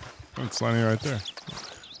 That's Lenny right there.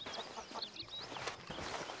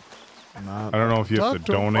 Not I don't know if you have to Talk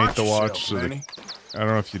to him. donate the Watch watch to yourself, the. Lenny. I don't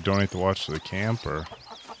know if you donate the watch to the camp or.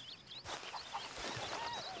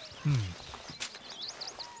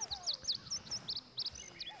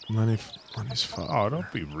 Lenny's father. Oh,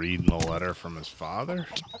 don't be reading the letter from his father.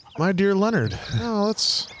 My dear Leonard. No,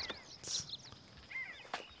 let's.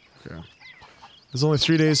 Okay. It's only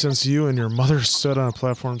 3 days since you and your mother stood on a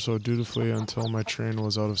platform so dutifully until my train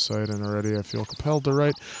was out of sight, and already I feel compelled to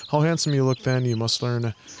write. How handsome you look then. You must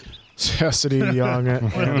learn chastity young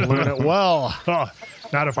and learn it well. Oh,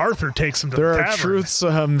 not if Arthur takes him to There the are tavern. truths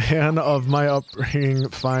a man of my upbringing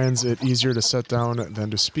finds it easier to set down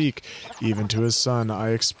than to speak, even to his son. I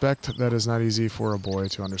expect that is not easy for a boy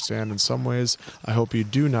to understand. In some ways, I hope you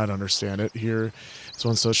do not understand it. Here is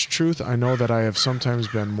one such truth. I know that I have sometimes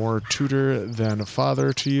been more tutor than a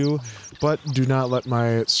father to you, but do not let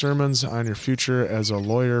my sermons on your future as a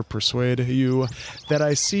lawyer persuade you that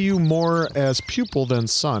I see you more as pupil than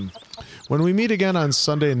son. When we meet again on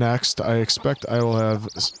Sunday next, I expect I will have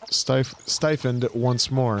stiffened once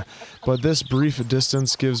more, but this brief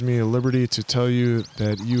distance gives me liberty to tell you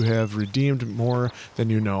that you have redeemed more than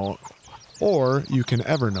you know, or you can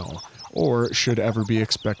ever know, or should ever be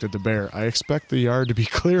expected to bear. I expect the yard to be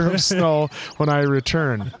clear of snow when I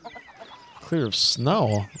return. Clear of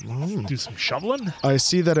snow? Do some shoveling? I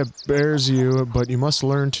see that it bears you, but you must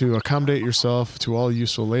learn to accommodate yourself to all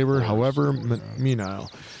useful labor, however menial.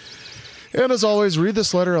 And as always, read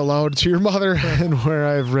this letter aloud to your mother, and where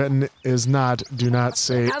I have written is not, do not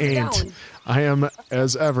say How's it ain't. going? I am,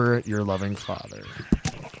 as ever, your loving father.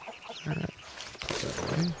 All right.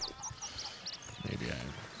 Maybe I...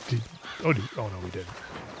 Oh, no, we didn't.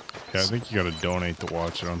 Yeah, I think you got to donate the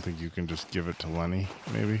watch. I don't think you can just give it to Lenny.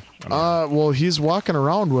 Maybe. I don't know. Well, he's walking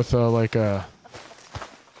around with like a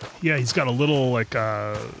Yeah, he's got a little, like,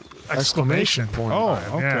 exclamation point. Oh, on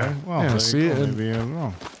him. okay. Yeah. Well, Yeah, there see, you go. and- Maybe I don't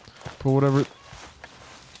know. but whatever.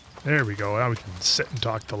 There we go. Now we can sit and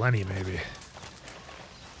talk to Lenny, maybe.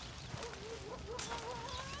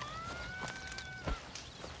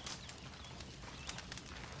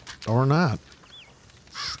 Or not.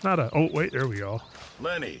 It's not a... Oh, wait, there we go.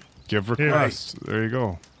 Lenny. Give request. There you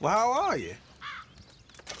go. Well, how are you?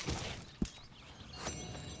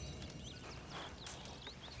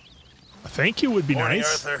 Thank you would be Morning,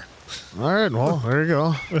 nice. Arthur. All right, well, there you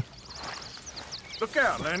go. Look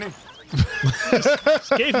out, Lenny.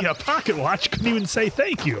 Just gave you a pocket watch. Couldn't even say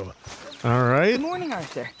thank you. All right. Good morning,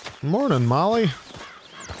 Arthur. Morning, Molly.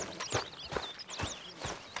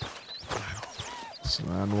 So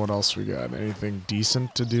then what else we got? Anything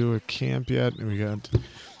decent to do at camp yet? We got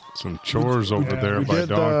some chores over there by did,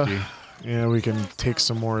 Donkey. Yeah, we can take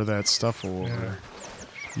some more of that stuff over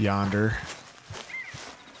yonder.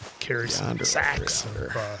 Carry some sacks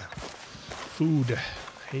of food,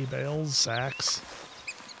 hay bales, sacks.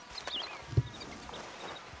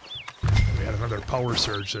 We had another power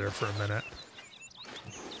surge there for a minute.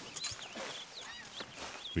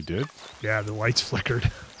 We did? Yeah, the lights flickered.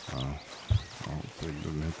 Oh. Hopefully it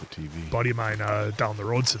didn't hit the TV. Buddy of mine down the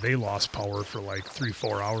road said they lost power for like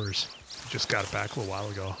 3-4 hours. Just got it back a little while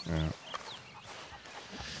ago. Yeah.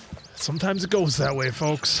 Sometimes it goes that way,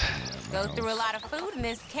 folks. Go through a lot of food in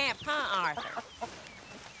this camp, huh, Arthur?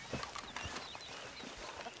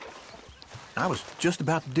 I was just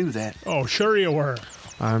about to do that. Oh, sure you were.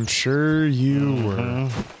 I'm sure you were.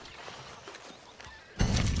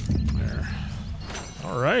 There.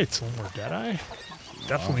 All right, a little more Deadeye.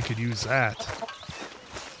 Definitely could use that.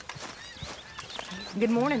 Good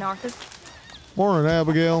morning, Arthur. Morning,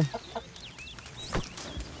 Abigail.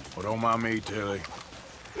 Well, don't mind me, Tilly.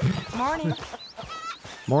 Morning.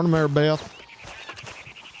 Morning, Mary Beth.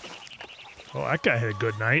 Oh, that guy had a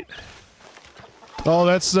good night. Oh,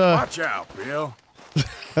 that's Watch out, Bill.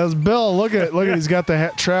 that's Bill. Look at he's got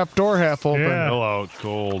the trap door half open. Yeah. Bill out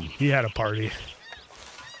cold. He had a party.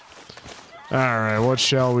 All right, what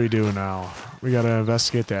shall we do now? We got to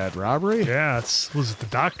investigate that robbery? Yeah, was it the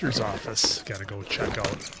doctor's office? Got to go check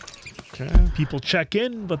out. Okay. People check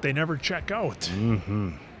in, but they never check out.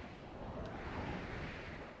 Mm-hmm.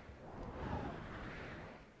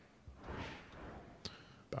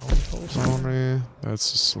 Bounty post. Bounty.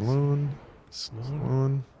 That's the saloon.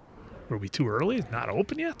 Saloon. Were we too early? Not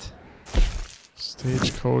open yet?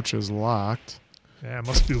 Stagecoach is locked. Yeah, it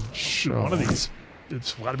must be one of these.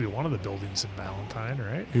 It's got to be one of the buildings in Valentine,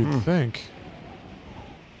 right? You'd think.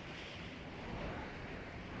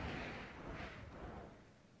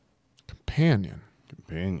 Companion.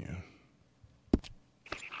 Maybe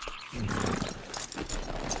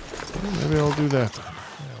I'll do that then.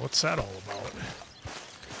 Yeah, what's that all about?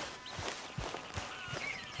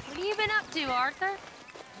 What have you been up to, Arthur?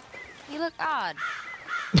 You look odd.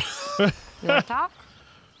 You want to talk?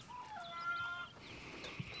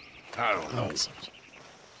 I don't know.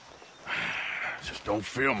 Just don't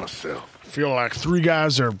feel myself. Feel like three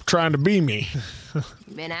guys are trying to be me.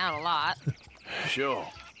 Been out a lot. Sure.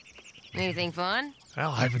 Anything fun?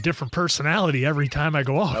 Well, I have a different personality every time I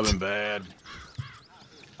go out. Nothing bad.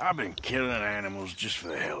 I've been killing animals just for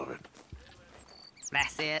the hell of it.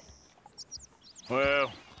 That's it.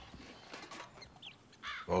 Well,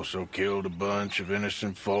 also killed a bunch of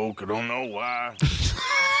innocent folk. I don't know why.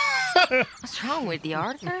 What's wrong with you,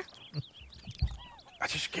 Arthur? I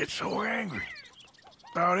just get so angry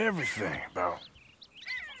about everything, about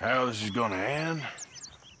how this is gonna end.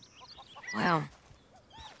 Well,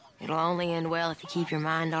 it'll only end well if you keep your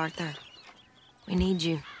mind, Arthur. We need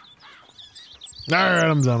you. All right,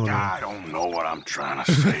 I'm done with it. I don't know what I'm trying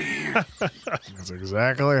to say here. That's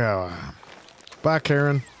exactly how I am. Bye,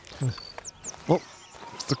 Karen. Well,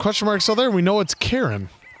 the question mark's still there. We know it's Karen.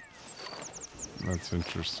 That's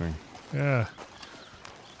interesting. Yeah.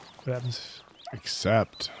 What happens?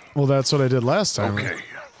 Except. Well, that's what I did last time. Okay.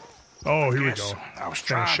 Oh, here we go. I was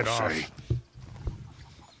trying to say.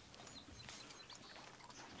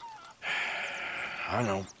 I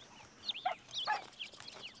know.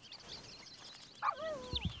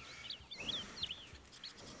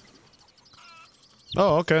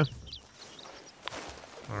 Oh, okay.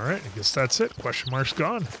 All right, I guess that's it. Question mark's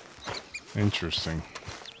gone. Interesting.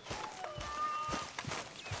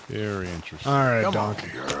 Very interesting. All right, Come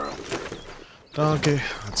Donkey. on, girl. Donkey,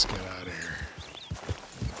 let's get out of here.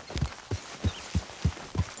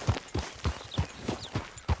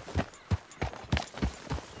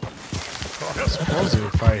 Supposedly,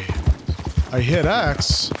 if I hit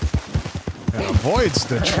X, it avoids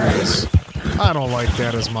the trees. I don't like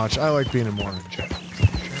that as much. I like being in more.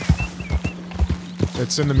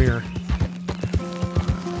 It's in the mirror.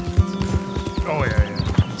 Oh,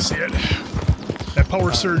 yeah. See it. That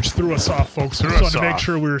power surge threw us off, folks. We just wanted to make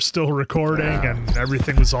sure we were still recording and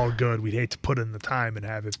everything was all good. We'd hate to put in the time and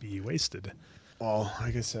have it be wasted. Well,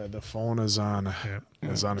 like I said, the phone is on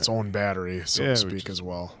its own battery, so to speak, as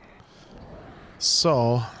well.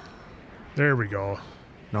 So, there we go.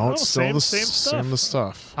 No, it's still the same stuff. Same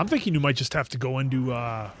stuff. I'm thinking you might just have to go into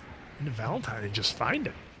Valentine and just find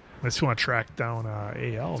it. Unless you want to track down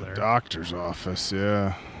AL there. Doctor's office,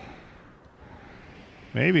 yeah.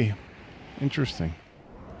 Maybe. Interesting.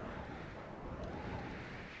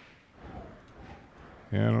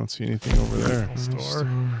 Yeah, I don't see anything over there. Store.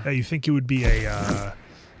 Yeah, you think it would be a,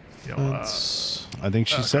 you know, I think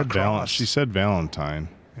she said She said Valentine.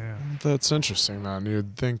 Yeah. That's interesting, man.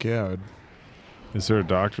 You'd think, yeah. Is there a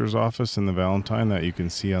doctor's office in the Valentine that you can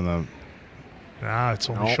see on the... Nah, it's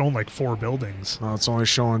only showing like 4 buildings. No, it's only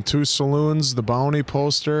showing 2 saloons, the bounty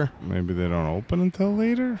poster. Maybe they don't open until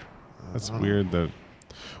later? That's weird that...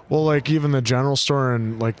 Well, like even the general store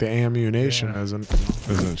and like the ammunition isn't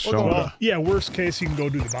showing. Well, yeah, worst case, you can go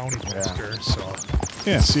do the bounty poster. So,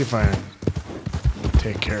 yeah, see if I can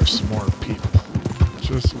take care of some more people.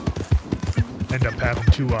 Just end up having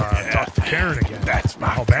to talk to Karen again. That's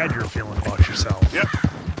how bad you're feeling about yourself. Yep.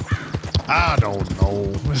 I don't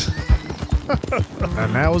know.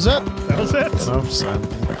 And that was it. That was it. Enough said.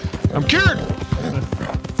 I'm cured.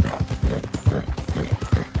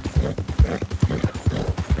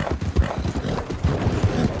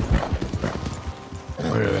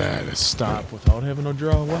 Look at that. It stopped without having to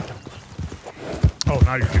draw a weapon. Oh,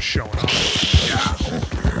 now you're just showing up.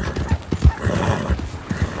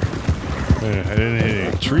 I didn't hit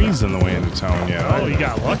any trees on the way into town yet. Oh, you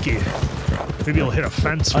got lucky. Maybe you'll hit a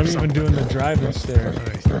fence or I'm something. even doing the driving stair.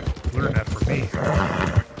 Learn that from me.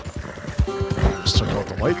 Just took out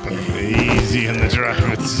the light bulb. Easy in the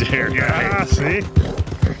driving stair. Yeah, see?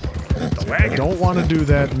 The wagon. I don't want to do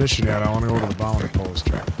that mission yet. I want to go to the bounty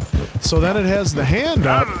poster. So then it has the hand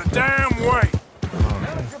up. Out of the damn way.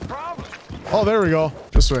 Oh, there we go.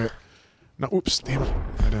 This way. No, oops, damn it.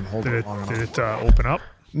 I didn't hold it long enough. Did it open up?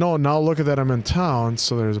 No, now look at that. I'm in town,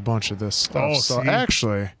 so there's a bunch of this stuff. Oh, so see?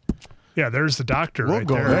 actually, yeah, there's the doctor we'll right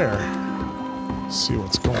go there. there. See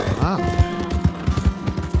what's going on.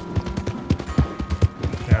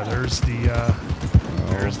 Yeah, there's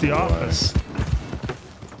the office.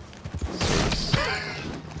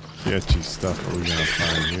 Sketchy stuff we're gonna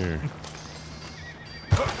find here.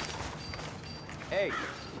 Hey,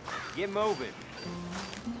 get moving.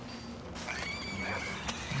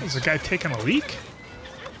 Is the guy taking a leak?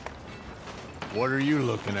 What are you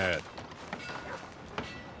looking at?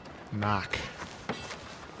 Knock.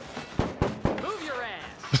 Move your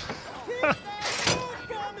ass.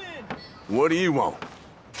 What do you want?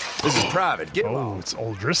 This is private. Get Oh, it's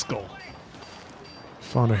old Driscoll.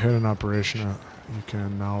 Found a hidden operation. You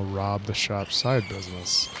can now rob the shop's side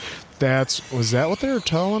business. Was that what they were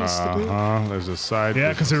telling us to do? There's a side.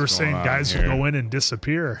 Yeah, because they were saying going on guys here. will go in and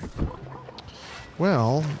disappear.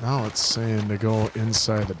 Well, now it's saying to go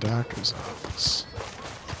inside the doctor's office.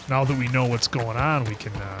 Now that we know what's going on, we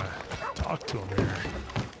can talk to him here.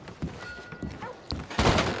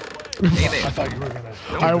 Hey there. I thought you were gonna.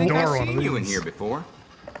 Don't think I've seen you in here before.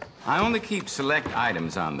 I only keep select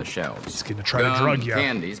items on the shelves. He's gonna try to drug you.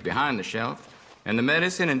 Candies behind the shelf, and the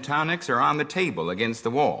medicine and tonics are on the table against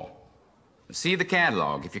the wall. See the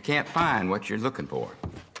catalog if you can't find what you're looking for.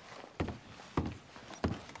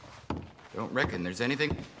 Don't reckon there's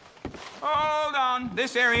anything. Hold on,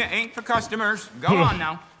 this area ain't for customers. Go on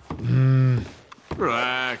now.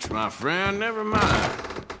 Relax, my friend. Never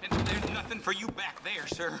mind. There's nothing for you back there,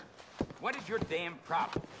 sir. What is your damn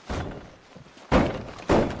problem? What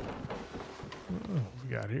we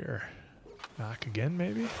got here? Knock again,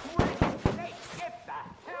 maybe? Hey, get the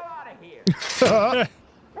hell out of here.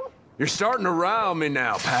 You're starting to rile me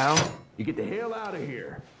now, pal. You get the hell out of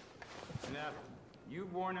here. Enough.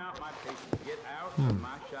 You've worn out my patience. Get out of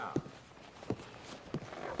my shop.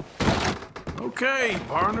 Okay,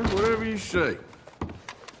 partner, whatever you say.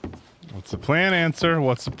 What's the plan, Answer?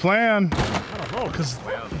 What's the plan? I don't know, because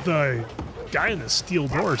the guy in the steel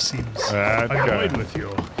door seems That annoyed guy. with you.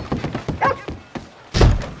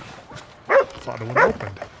 Thought it would have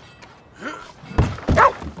opened.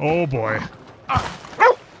 Oh boy.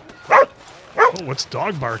 Oh, what's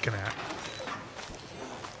dog barking at?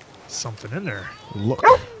 Something in there. Look.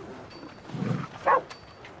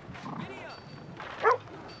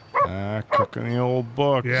 Cooking the old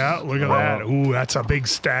book. Yeah, look at that. Ooh, that's a big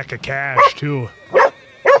stack of cash, too.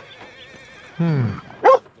 Can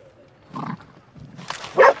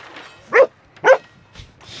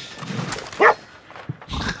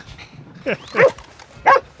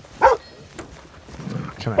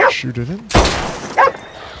I shoot it in?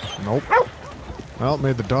 Nope. Well, it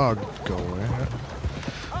made the dog go away.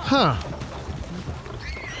 Huh.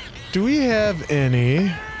 Do we have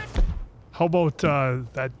any... How about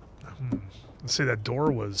that? Let's say that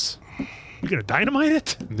door was. You gonna dynamite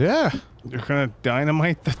it? Yeah. You're gonna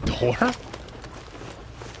dynamite the door?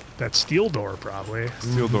 That steel door, probably.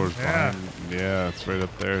 Steel door's Yeah. behind. Yeah, it's right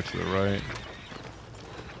up there to the right.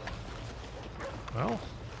 Well,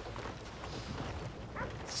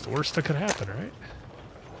 it's the worst that could happen, right?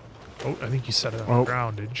 Oh, I think you set it on the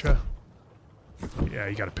ground, didn't you? Yeah,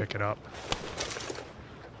 you got to pick it up.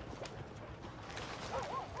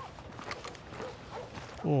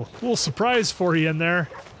 Oh, little surprise for you in there.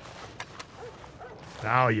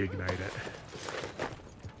 Now you ignite it.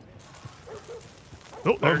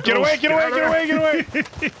 Oh, there it Get goes. away, get away, get away, get away!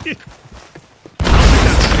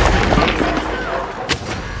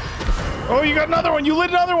 Oh, you got another one. You lit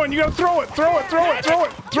another one. You got to throw it, throw it, throw it, throw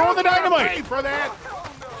it. Throw the dynamite. For that.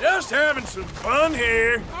 Just having some fun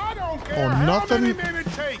here. I don't care nothing. how many minutes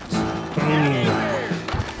it takes.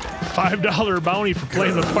 $5 bounty for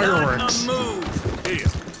playing the fireworks. Move. Here.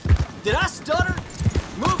 Did I stutter?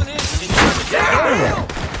 Moving in.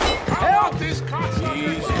 How about this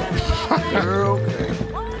costume? You're okay.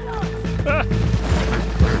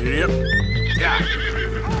 Yep. Yeah.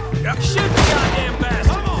 Yep. Shoot the goddamn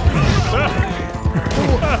bastard!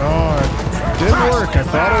 Oh, it didn't work. I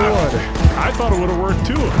thought it would. I thought it would have worked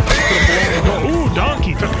too. Ooh,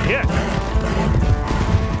 donkey took a hit.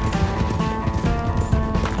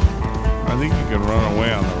 I think you can run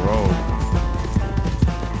away on the road.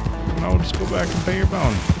 No, just go back and pay your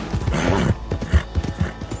bounty.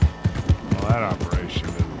 Well, that operation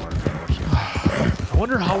didn't work. I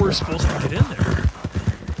wonder how we're supposed to get in there.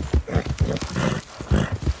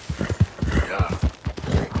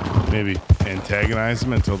 Maybe antagonize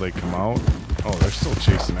them until they come out. Oh, they're still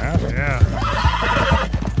chasing after. Yeah.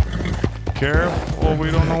 Careful, we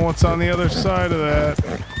don't know what's on the other side of that.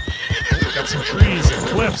 Got some trees and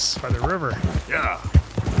cliffs by the river. Yeah.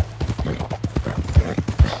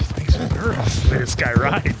 Makes me nervous the way this guy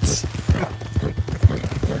rides.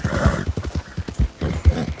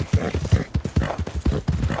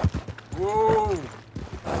 Whoa.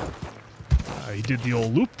 He did the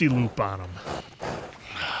old loop-de-loop on him.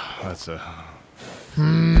 That's a...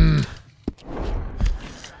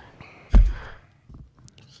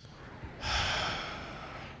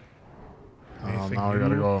 Anything now we gotta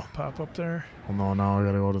new go. pop up there. Well, no, now we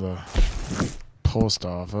gotta go to the post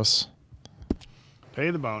office.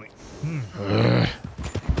 Pay the bounty. Ugh.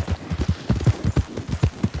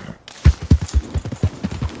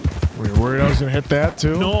 Were you worried I was gonna hit that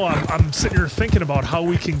too? No, I'm sitting here thinking about how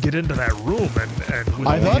we can get into that room and with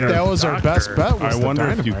I thought that was our best bet. Was I the wonder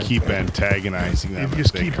if you dynamite. keep antagonizing them If you if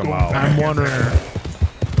just they keep come going out. back I'm in wondering. there.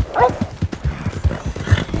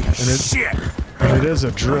 And Shit. it is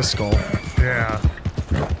a Driscoll. Yeah.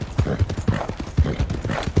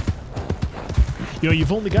 You know,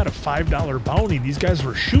 you've only got a $5 bounty. These guys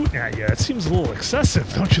were shooting at you. It seems a little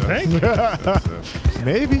excessive, don't you think?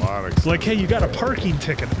 Maybe. It's like, hey, you got a parking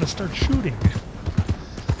ticket. I'm gonna start shooting.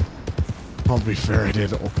 I'll be fair, I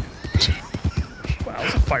did. Wow,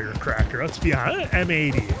 it's a firecracker. Let's be honest.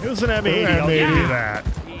 M80. It was an M80. I'll give you that.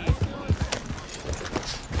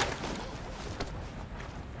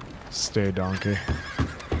 Stay, donkey.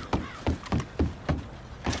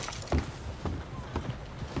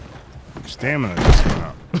 Stamina just went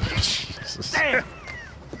up. Jesus. Damn!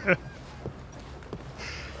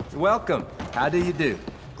 Welcome. How do you do?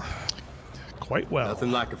 Quite well.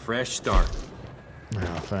 Nothing like a fresh start.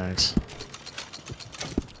 Yeah, thanks.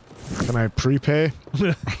 Can I prepay?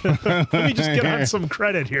 Let me just get on some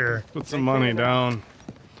credit here. Put some money down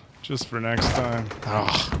just for next time.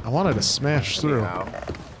 Oh, I wanted to smash through.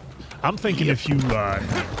 I'm thinking if you, like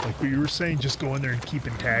what you were saying, just go in there and keep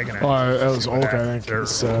antagonizing. Oh, that was See what Oak, I happens. think he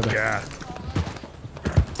said. Yeah.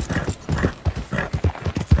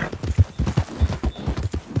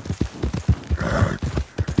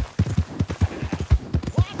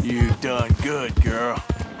 You done good, girl.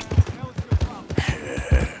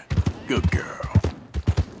 Good girl.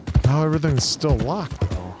 Now everything's still locked,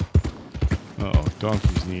 though. Uh-oh,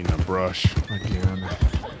 donkey's needing a brush. Again.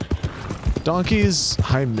 Donkeys,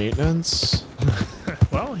 high maintenance.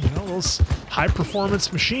 Well, you know, those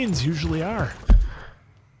high-performance machines usually are.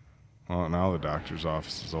 Well, now the doctor's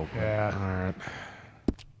office is open. Yeah. All right.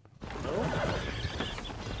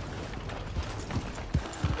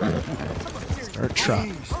 Start trot.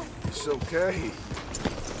 It's okay.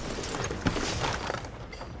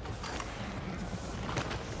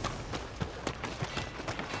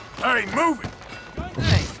 Hey, move it.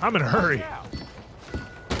 I'm in a hurry.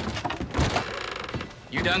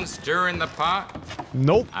 You done stirring the pot?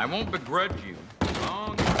 Nope. I won't begrudge you.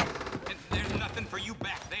 Long. There's nothing for you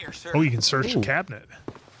back there, sir. Oh, you can search the cabinet.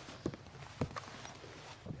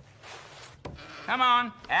 Come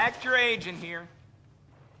on, act your age in here.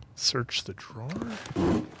 Search the drawer.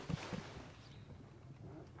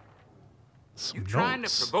 You trying to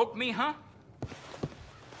notes. provoke me, huh?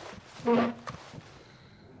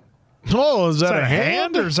 Oh, is that a a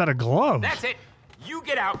hand? or is that a glove? That's it. You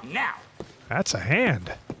get out now. That's a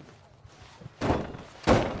hand.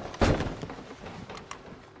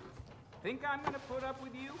 Think I'm gonna put up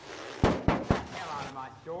with you? Hell out of my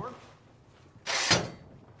store.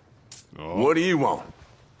 What do you want?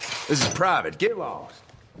 This is private. Get lost.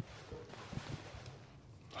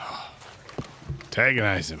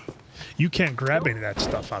 Antagonize him. You can't grab any of that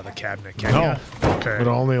stuff out of the cabinet, can No. you? Okay. Would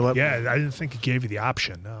only let. Yeah, I didn't think it gave you the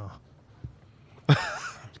option. No.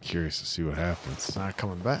 Curious to see what happens. It's not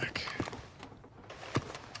coming back.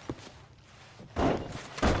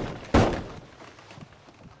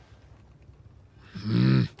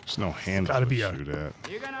 There's no hand Gotta to be shoot at.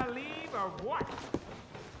 You gonna leave or what?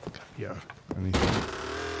 Yeah. Anything?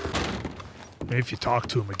 Maybe if you talk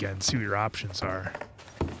to him again, see what your options are.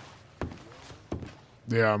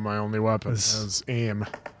 Yeah, my only weapon This- is aim.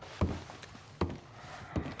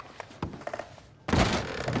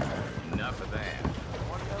 Enough of that.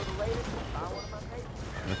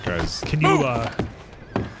 That guy's. Can you,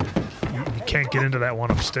 you can't get into that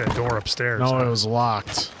one upstairs, door upstairs. No, huh? it was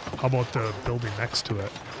locked. How about the building next to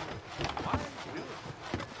it?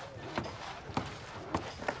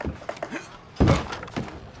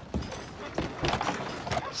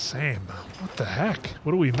 Same. What the heck?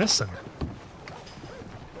 What are we missing?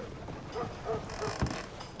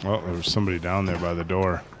 Oh, there was somebody down there by the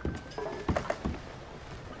door.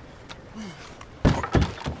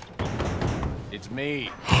 It's me.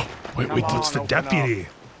 Wait, it's the deputy.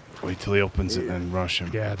 Wait till he opens it and then rush him.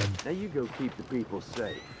 Yeah, then. Now you go keep the people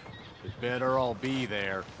safe. It better all be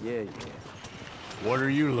there. Yeah. What are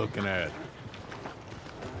you looking at?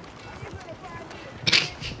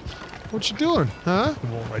 What you doing, huh?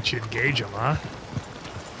 Won't let you engage him, huh?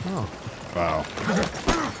 Oh. Wow.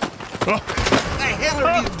 What the hell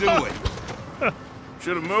are you doing?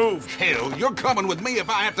 Should have moved. Hell, you're coming with me if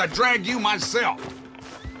I have to drag you myself.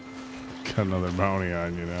 Got another bounty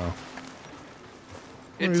on you now.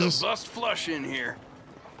 It's a bust flush in here.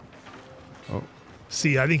 Oh.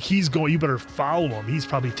 See, I think he's going. You better follow him. He's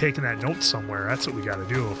probably taking that note somewhere. That's what we got to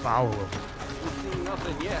do. Follow him.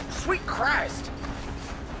 Nothing yet. Sweet Christ!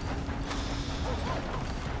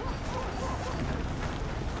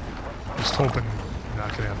 Just hoping you're not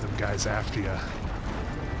going to have them guys after you.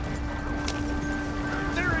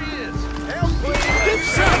 There he is.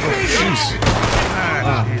 Jeez.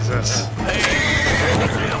 Ah, Jesus.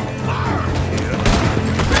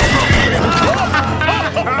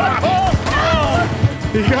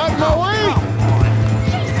 He got in my way!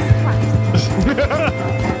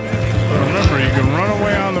 Remember, you can run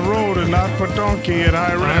away on the road and not put donkey at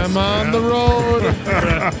high risk. I'm on the road.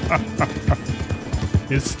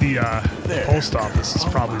 It's the post office is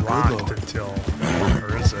probably locked until,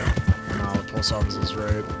 or is it? No, the post office is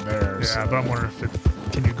right there. Yeah, so. but I'm wondering if it.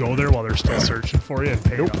 Can you go there while they're still searching for you and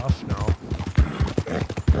pay it off? No.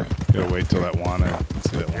 You gotta wait till that wanted.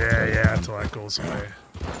 Yeah, until that goes away.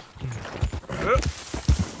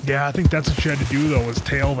 Yeah, I think that's what you had to do though, was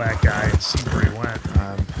tail that guy and see where he went.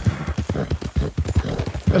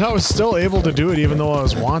 And I was still able to do it even though I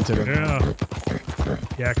was wanted. Yeah.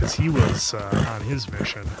 Yeah, because he was on his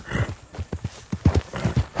mission.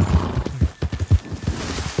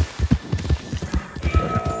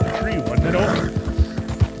 Tree, wasn't it, Oak?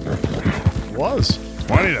 Was.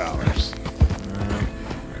 $20.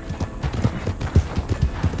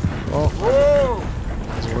 Oh, whoa!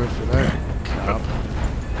 Let's wait for that cop.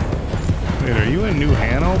 Wait, are you in New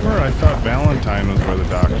Hanover? I thought Valentine was where the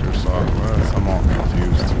doctor saw it. I'm all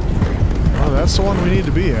confused. Oh, that's the one we need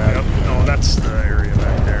to be at. Yep. No, that's the area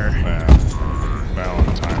back there. Yeah.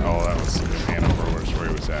 Valentine. Oh, that was New Hanover. Where's where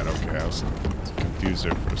he was at? Okay, I was confused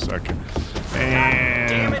there for a second. And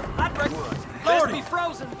Damn it! I'd Lord, be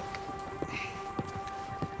frozen.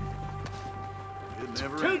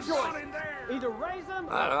 Two joints. Either raise them.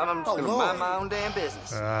 I'm just gonna mind my own damn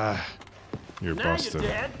business. you're Now busted.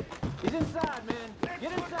 you're dead. He's inside, man.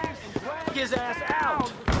 Get inside and drag his ass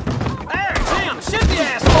out. There, Tim, shoot the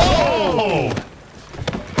asshole.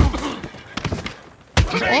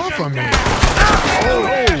 Get off of me.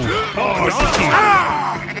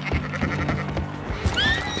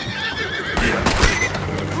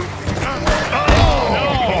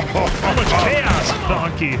 How much chaos,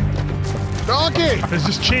 Donkey? Donkey! Let's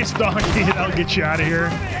just chase Donkey and I'll get you out of here.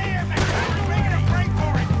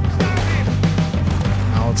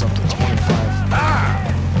 Now it's up to 25.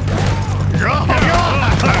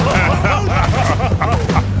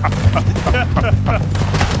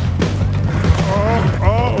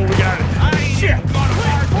 Oh, we got it.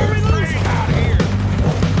 Shit!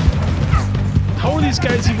 these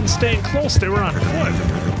guys even staying close? They were on foot.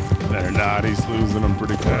 They're not. He's losing them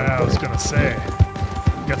pretty quick. Yeah, I was gonna say.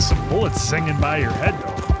 Got some bullets singing by your head, though.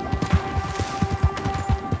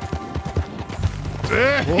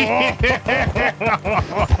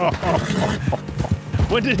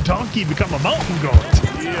 When did Donkey become a mountain goat?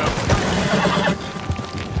 Yeah.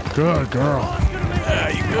 Good girl.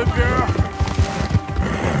 Yeah, you good girl?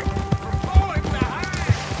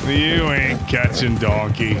 You ain't catching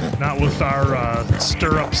Donkey. Not with our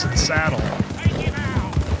stirrups and saddle.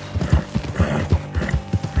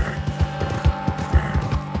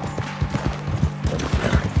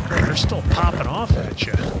 They're still popping off at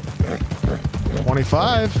you.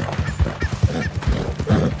 25.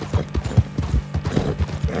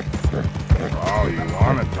 Oh, you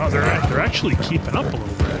on it? Oh, they're actually keeping up a little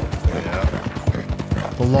bit. Yeah.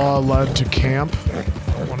 The law led to camp.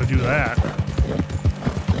 Don't want to do that.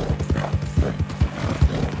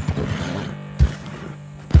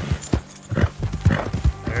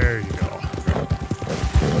 There you go.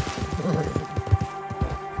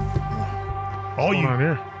 Oh,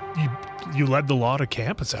 you led the law to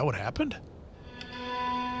camp? Is that what happened?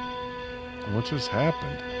 What just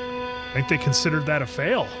happened? I think they considered that a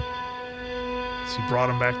fail. So he brought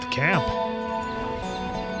him back to camp.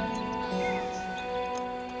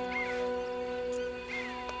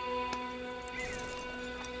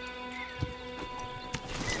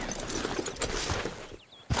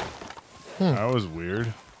 That was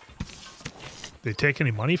weird. They take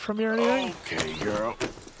any money from you or anything? Okay, girl.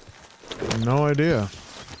 No idea.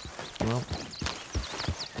 Well,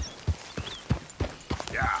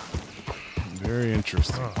 yeah. Very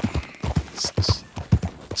interesting. Oh.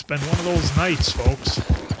 It's been one of those nights, folks.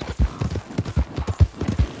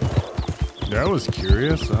 That was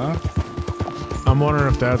curious, huh? I'm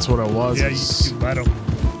wondering if that's what it was. Yeah, you let them.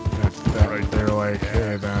 Right. They're like,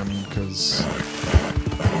 hey, then, because.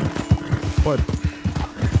 What?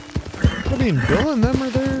 I mean, Bill and them are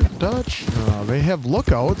there, Dutch? No, they have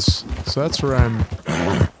lookouts, so that's where I'm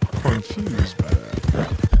confused by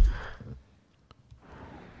that.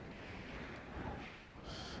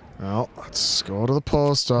 Well, let's go to the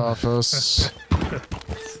post office.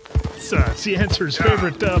 It's the answer's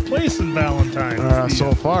favorite place in Valentine.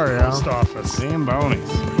 So far, yeah. Post office. Damn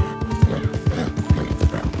bounties.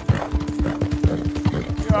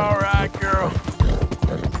 You all right, girl?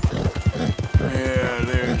 Yeah,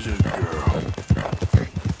 there's a girl.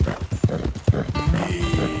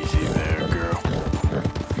 Easy there, girl.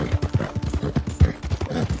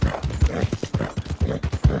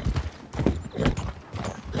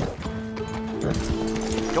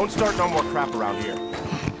 Don't start no more crap around here.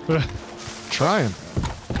 Trying.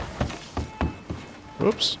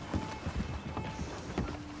 Oops.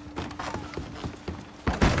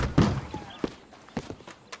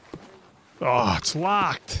 Oh, it's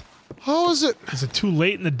locked. How is it? Is it too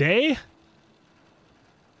late in the day?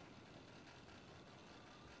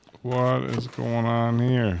 What is going on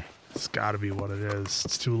here? It's got to be what it is.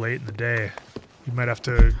 It's too late in the day. You might have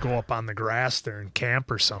to go up on the grass there and camp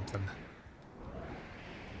or something.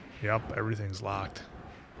 Yep, everything's locked.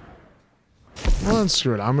 Well, then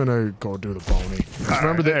screw it. I'm gonna go do the bony.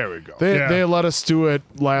 Remember, there we go. They let us do it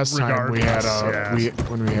last time we had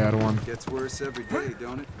when we had one. Gets worse every day,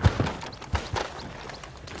 don't it?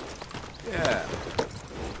 Yeah.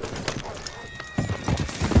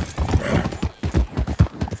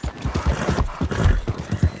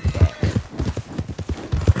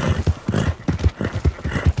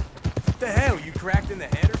 What the hell? You cracked in the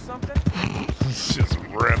head or something? It's just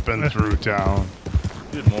ripping through town.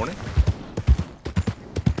 Good morning.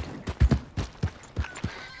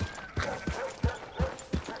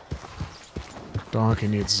 Donkey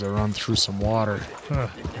needs to run through some water.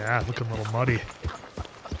 Yeah, looking a little muddy.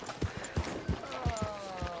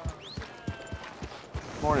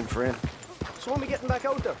 Morning, friend. So when we getting back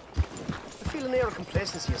out there? I feel an air of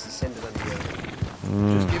complacency as descended on the air.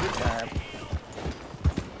 Just give it time.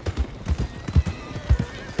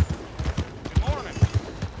 Morning.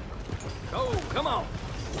 Go, come on.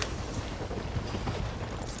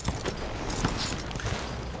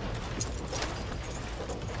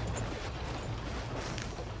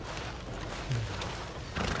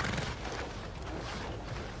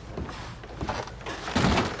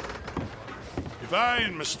 If I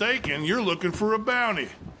ain't mistaken, you're looking for a bounty.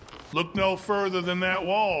 Look no further than that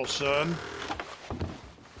wall, son.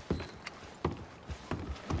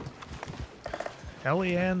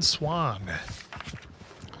 Eliane Swan.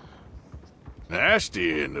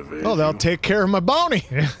 Nasty individual. Oh, they'll take care of my bounty.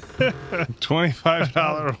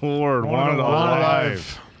 $25 reward. Wanted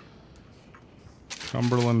alive.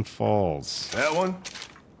 Cumberland Falls. That one?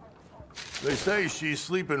 They say she's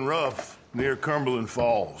sleeping rough near Cumberland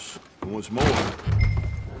Falls. And what's more,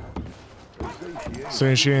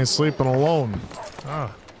 saying she ain't sleeping alone.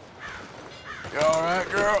 Oh. You all right,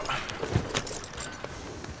 girl?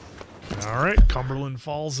 All right, Cumberland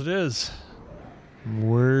Falls it is.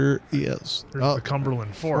 Where is? There's the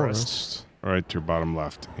Cumberland Forest. All right, to your bottom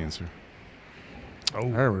left. Answer. Oh,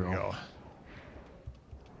 there we go.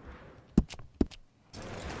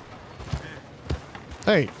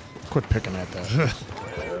 Hey, quit picking at that.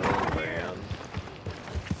 Oh, man.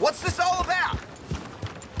 What's this all about?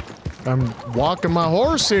 I'm walking my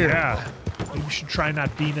horse here. Yeah. Maybe you should try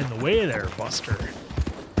not being in the way there, Buster.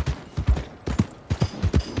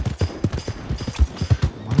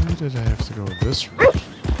 Why did I have to go this route?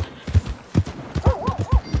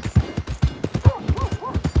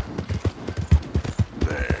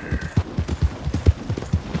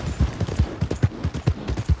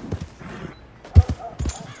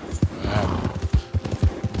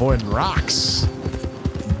 Avoiding rocks.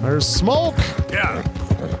 There's smoke. Yeah.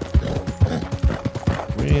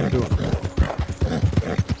 We ain't doing that.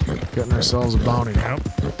 Getting ourselves a bounty. Yep.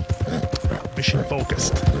 Mission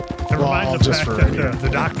focused. Never Well, mind the just fact for that the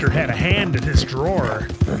doctor had a hand in his drawer.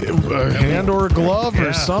 A hand or a glove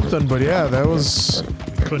or something, but yeah, that was...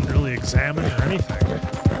 Couldn't really examine or anything.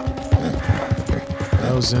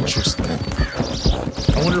 That was interesting.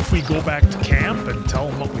 I wonder if we go back to camp and tell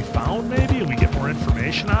them what we found, maybe, and we get more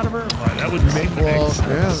information out of her. Well, that would make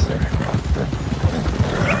sense.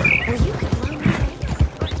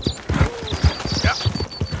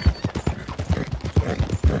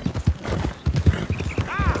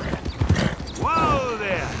 Whoa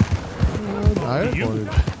there!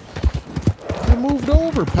 I moved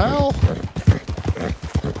over, pal.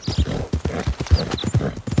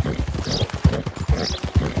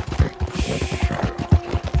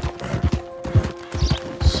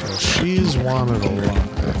 She's wanted alone.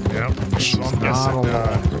 Yep. She's So I'm not guessing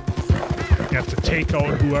alone. you have to take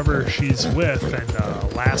out whoever she's with and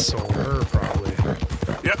lasso her, probably.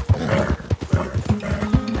 Yep.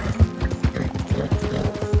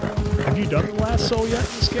 Have you done the lasso yet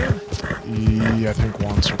in this game? Yeah, I think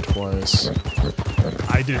once or twice.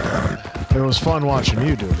 I did. It was fun watching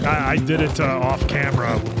you do it. I did it off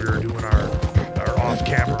camera when we were doing our off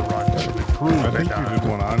camera run through the crew. I think you did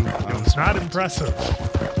one on. It was not impressive.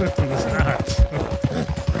 It was not.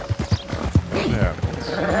 Yeah.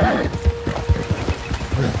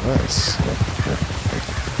 Look at this.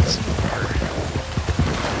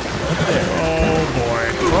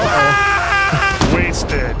 Oh boy.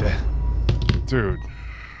 Wasted. Dude.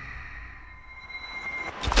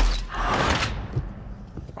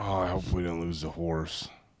 Oh, I hope we didn't lose the horse.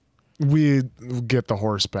 We get the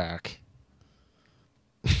horse back.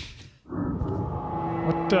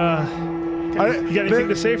 What, you got anything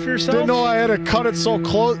to say for yourself? Didn't know I had to cut it so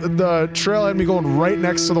close. The trail had me going right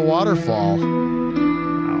next to the waterfall. Well,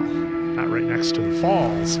 not right next to the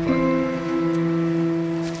falls, but...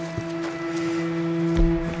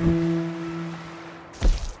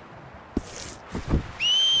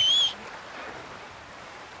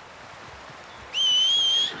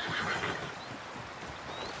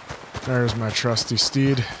 There's my trusty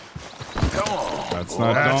steed. That's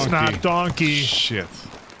not That's donkey. not donkey. Shit.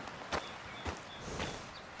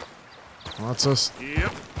 What's this?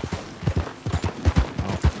 Yep.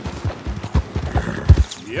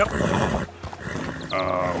 Yep.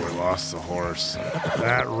 Oh, we lost the horse.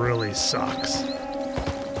 That really sucks.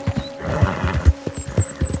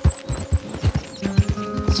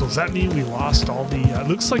 So does that mean we lost all the... it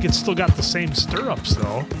looks like it's still got the same stirrups,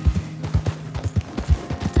 though.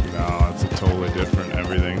 No, it's a totally different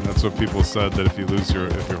everything. That's what people said, that if you lose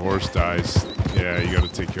if your horse dies, yeah, you got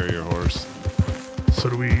to take care of your horse. So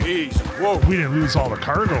do we... Whoa, we didn't lose all the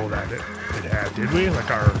cargo that it had, did we? Like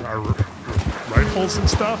our rifles and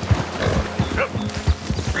stuff?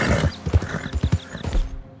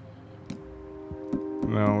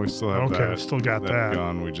 No, we still have that. Okay, we still got that.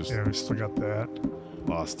 gun. We just... Yeah, we still got that.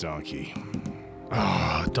 Lost donkey.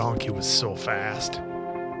 Oh, donkey was so fast.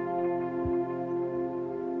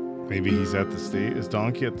 Maybe he's at the Is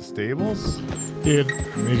donkey at the stables? He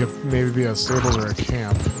could maybe be at stables or a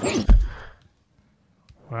camp.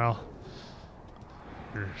 Well,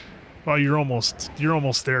 you're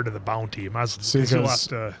almost there to the bounty. You might as well, See, you'll have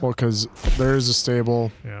to, because there is a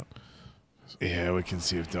stable. yeah. Yeah, we can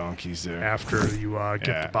see if donkey's there. After you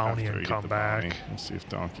get the bounty after and we come get the back. bounty. We'll see if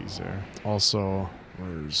donkey's there. Also,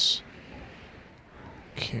 where's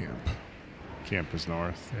camp? Camp is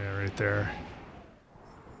north. Yeah, right there.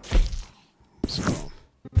 So.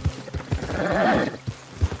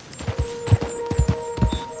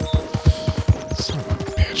 Son of a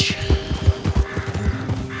bitch.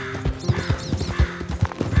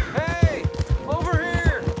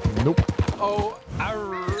 Nope. Oh, I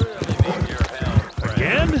really need your help, friend.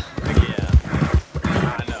 Again? Yeah.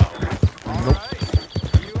 I know. Nope.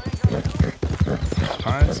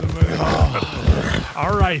 Find somebody.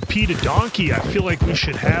 R.I.P. to Donkey. I feel like we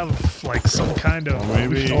should have like some kind of.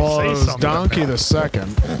 Maybe. Say It was something. Donkey the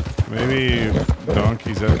second. Maybe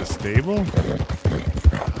Donkey's at the stable?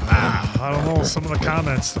 I don't know. Some of the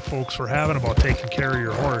comments the folks were having about taking care of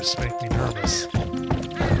your horse make me nervous.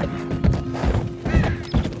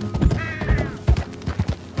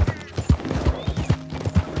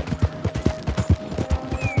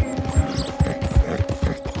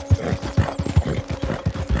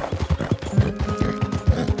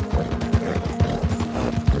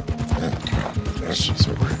 Jeez,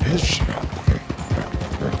 where is she?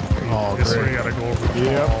 Oh, Guess we great. gotta go over the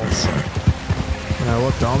Yep. falls. Can I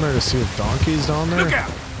look down there to see if Donkey's down there? Look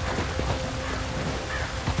out!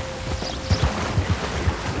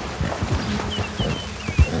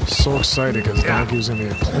 So excited because Donkey's gonna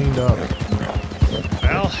get cleaned up.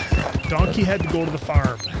 Well, Donkey had to go to the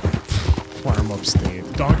farm. Farm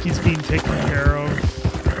upstate. Donkey's being taken care of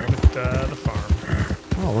at the farm.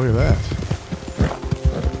 Oh, look at that.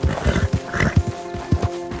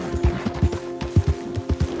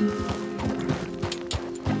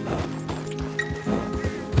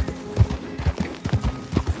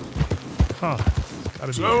 Huh.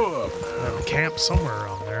 Gotta be have a camp somewhere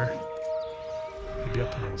around there. Maybe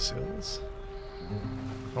up in those hills.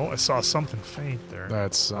 Oh, I saw something faint there.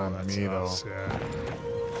 That's That's me, us, though.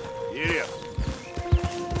 Yeah. Yeah.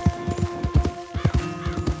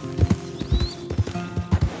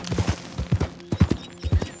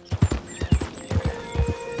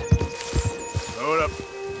 Load up.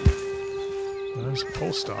 There's a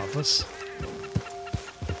post office.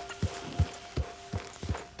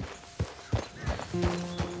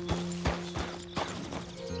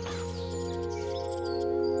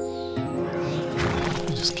 I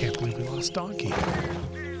just can't believe we lost Donkey.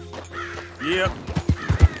 Yep.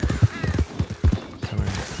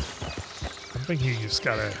 I'm thinking you just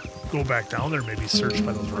gotta go back down there, maybe search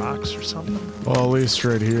by those rocks or something. Well, at least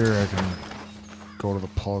right here I can go to the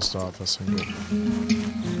post office and get...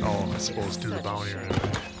 Oh, I suppose do the bounty right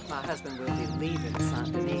away. My husband will be leaving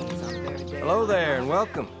Saint Denis on their day. Hello there and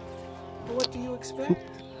welcome. What do you expect?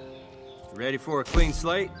 Ready for a clean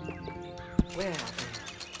slate? Well,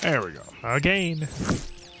 There we go. Again.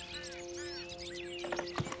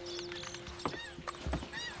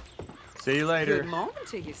 See you later. good morning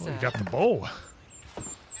to you, Oh, sir. you got the bow.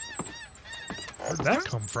 Where'd that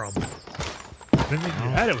come from? Didn't think you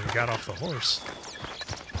had it when you got off the horse.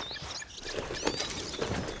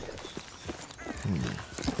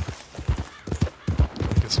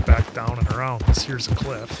 Gets back down and around. This here's a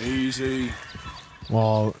cliff. Easy.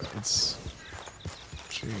 Well, it's...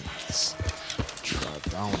 Jeez. Trot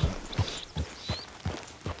down it.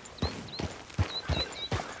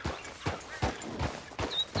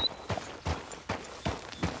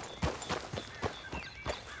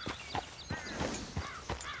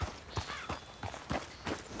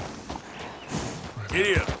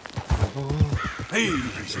 Giddy up.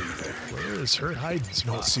 Easy there. Where is her hiding You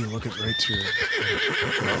spot? don't see, look at right here.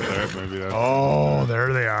 Maybe that's Oh,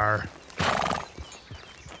 there they are.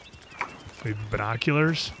 Maybe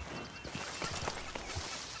binoculars?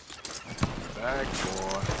 Back,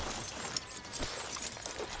 boy.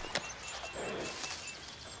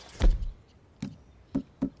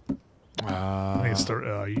 I think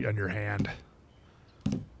it's on your hand.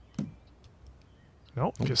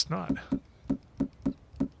 Nope, guess not.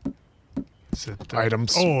 Is it,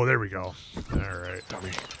 Items. Oh, there we go. All right.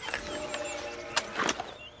 Dummy.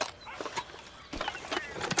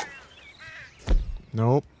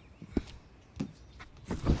 Nope.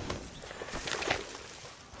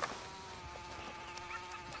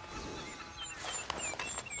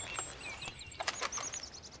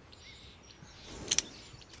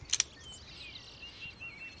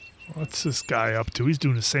 What's this guy up to? He's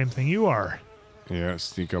doing the same thing you are. Yeah,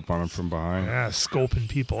 sneak up on him from behind. Yeah, scoping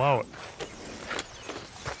people out.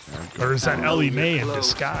 Or is that Ellie Mae in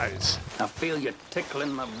disguise? I feel you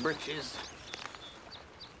tickling my britches.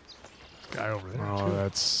 Guy over there. Oh, too.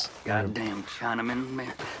 that's... Goddamn Chinaman,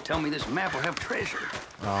 man. Tell me this map will have treasure.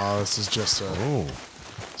 Oh, this is just a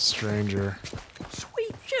stranger.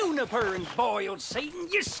 Sweet juniper and boiled Satan,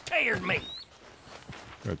 you scared me.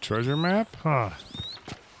 A treasure map? Huh.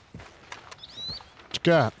 What you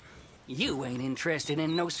got? You ain't interested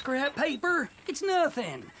in no scrap paper. It's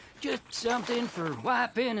nothing. Just something for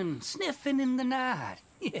wiping and sniffing in the night.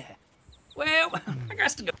 Yeah. Well, I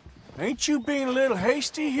got to go. Ain't you being a little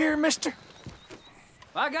hasty here, mister?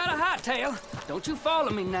 I got a hightail. Don't you follow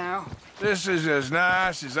me now. This is as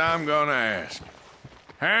nice as I'm gonna ask.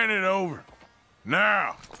 Hand it over.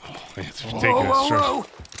 Now. It's Whoa, taking whoa, a stretch. whoa.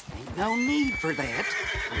 Ain't no need for that.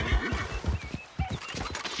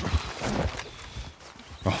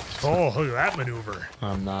 Oh, look at that maneuver.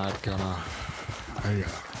 I'm not gonna.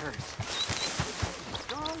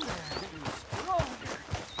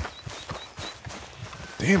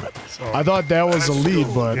 Damn it. So, I thought that was a lead,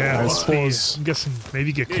 but yeah, I must be- suppose. I'm guessing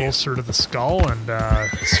maybe get closer to the skull and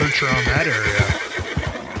search around that area.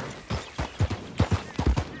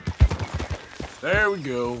 There we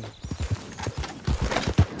go.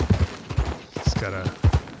 Just gotta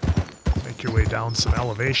make your way down some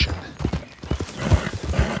elevation.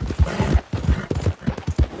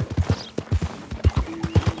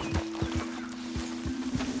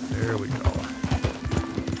 There we go.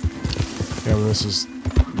 Yeah, but this is.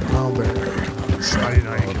 Oh, there. So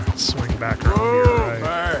now you can swing back around here, right?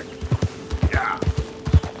 Back. Yeah.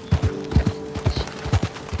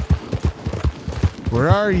 Where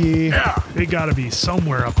are ye? Yeah. They gotta be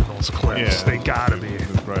somewhere up in those cliffs. Yeah. They gotta be.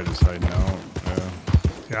 It's probably just hiding out. Yeah.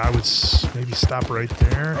 Yeah, I would maybe stop right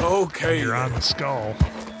there. Okay. You're on the skull.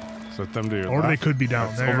 Set them to your Or left. they could be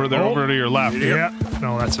down there. Over there, Oh, over to your left. Yeah.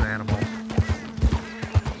 No, that's an animal. Oh,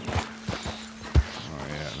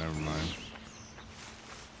 yeah, never mind.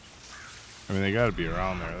 I mean, they got to be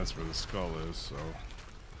around there. That's where the skull is, so.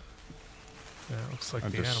 Yeah, it looks like I'll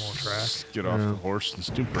the just animal track. Get off the horse and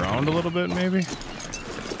stoop around a little bit, maybe.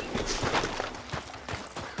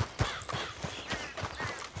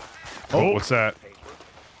 Oh, what's that?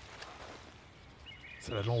 Is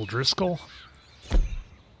that an old Driscoll?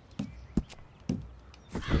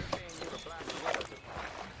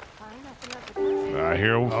 I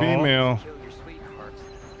hear a female.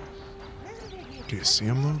 Do you see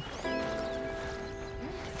him though?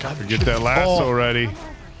 God, get that lasso ready.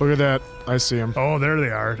 Look at that. I see him. Oh, there they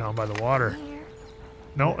are, down by the water.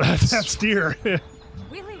 No, that's deer. Well,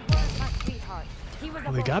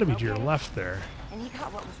 they got to be to your left there. And he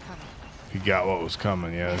got what was coming. He got what was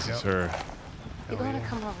coming. Yeah, this is her. You're going to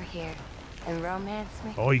come over here and romance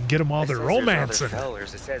me? Oh, you can get them while they're romancing. It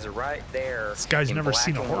says it right there. This guy's in never black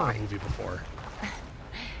seen a and horror white. movie before.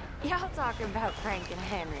 Y'all talking about Frank and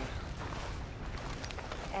Henry.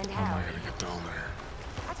 And how? How am I gonna get down there?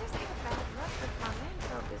 I just had bad luck with my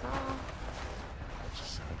menfolk is all.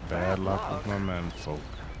 Bad luck with my men folk.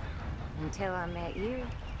 Until I met you.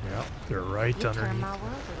 Yep, they're right You turned underneath. my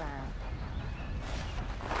world around.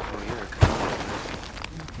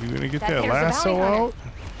 You gonna get That that there's a lasso bounty out?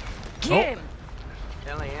 Get him!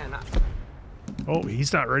 Eliane, Oh,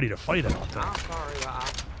 he's not ready to fight, I don't think. I'm sorry.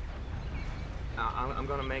 I'm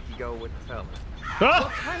gonna make you go with the fellas. Ah!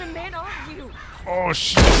 What kind of man are you? Oh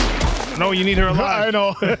shit! No, you need her alive. I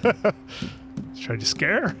know. Tried to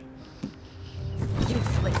scare her.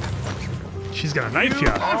 Useless. She's gonna knife you.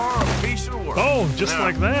 are a piece of work. Oh, just Now,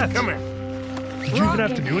 like that. Come here. Did you even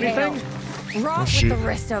have to do anything? Wrong she- with the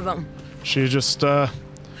rest of them. She just ran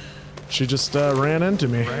into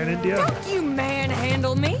me. Ran into you. Don't you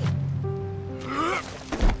manhandle me.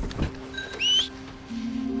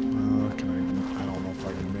 I don't know if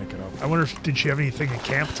I can make it up. I wonder if did she have anything in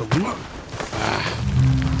camp to loot?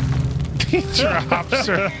 He drops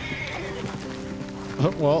her.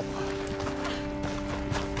 Well.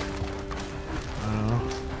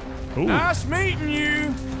 Ooh. Nice meeting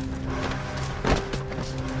you.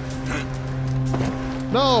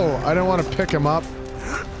 No, I didn't want to pick him up.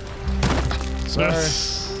 Sorry.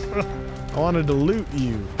 I wanted to loot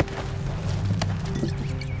you.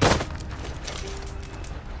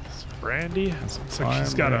 Brandy? Looks like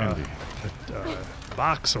she's got a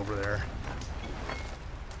box over there.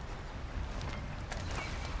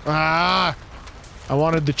 Ah! I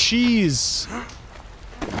wanted the cheese.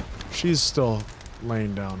 She's still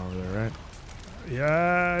laying down over there, right?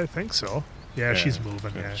 Yeah, I think so. Yeah, she's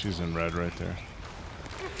moving. Yeah, She's in red right there.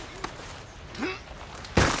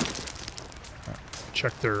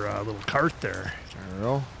 check their little cart there. There we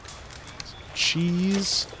go.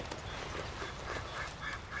 Cheese.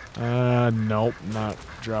 Nope, not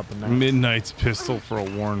dropping that. Midnight's pistol for a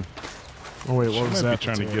warn. Oh wait, She what was might that? be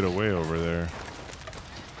trying to get away over there.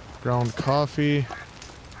 Ground coffee.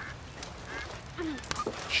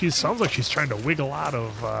 She sounds like she's trying to wiggle out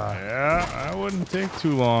of. Yeah, I wouldn't take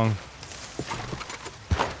too long.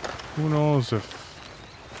 Who knows if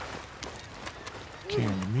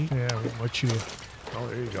Canned meat. Yeah, what you? Oh,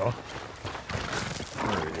 there you go.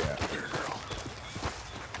 Where are you at, there, girl?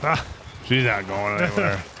 Ah, she's not going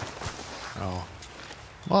anywhere. Oh.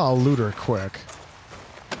 Well, I'll loot her quick.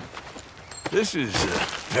 This is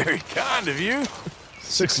very kind of you.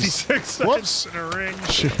 66 cents in a ring.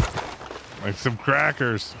 Like some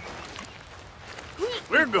crackers.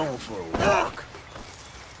 We're going for a walk.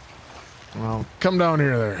 Well, come down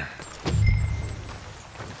here there.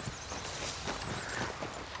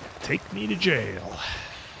 Take me to jail.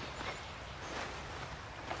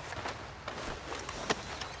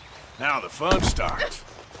 Now the fun starts.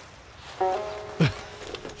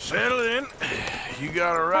 Settle in. You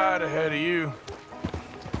got a ride ahead of you.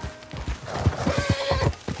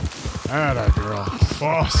 Atta girl.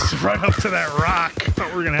 Oh, right up to that rock. Thought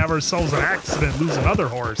we were going to have ourselves an accident, lose another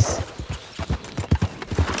horse.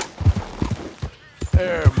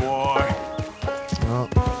 There, boy. Well.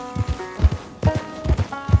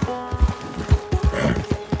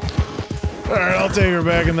 All right, I'll take her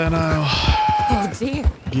back in that aisle. Oh, dear.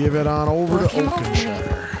 Give it on over What to came over me?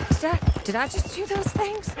 Oakenshatter. Did I just do those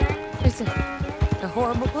things? It's a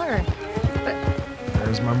horrible blur. But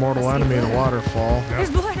There's my mortal enemy, the waterfall. there's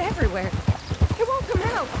blood everywhere. It won't come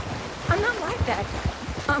out. I'm not like that.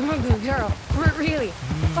 I'm a good girl. Really.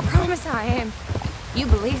 I promise I am. You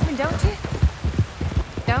believe me, don't you?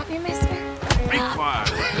 Don't you, mister? Be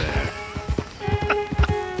quiet with that.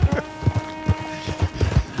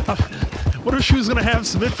 What if she was going to have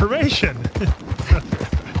some information?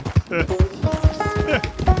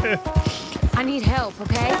 I need help,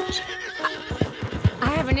 okay? I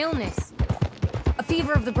have an illness. A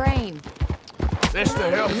fever of the brain. This the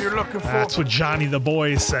help you're looking for? That's what Johnny the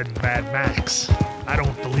Boy said in Mad Max. I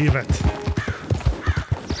don't believe it.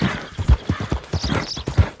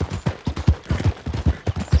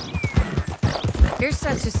 You're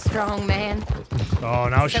such a strong man. Oh,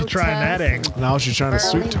 now So she's trying tough. that angle. Now she's trying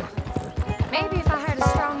to Burly. sweet talk. Maybe if I had a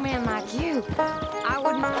strong man like you, I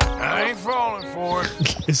wouldn't. I ain't falling for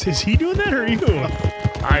it. Is he doing that or you?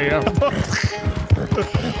 I am.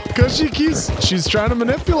 Because she's trying to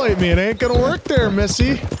manipulate me. It ain't gonna work there,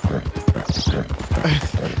 Missy.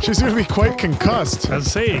 She's gonna be quite concussed. I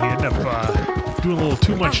was saying, you end up doing a little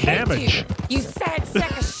too much I hate damage. You sad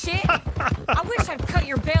sack of shit. I wish I'd cut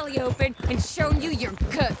your belly open and shown you your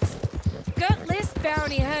guts. Gutless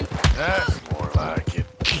bounty hunt. That's more like it.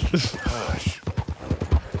 Hush.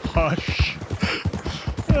 Hush.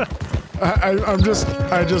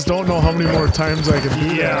 I just don't know how many more times I can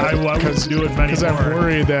do Yeah, that. I wouldn't do it many Because I'm more.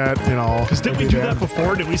 worried that, you know. Because didn't we do that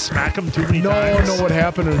before? Did we smack him too many No, times? no, what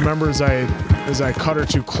happened, remember, is I cut her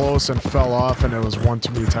too close and fell off, and it was one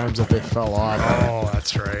too many times that they fell off. Oh,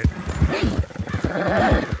 that's right.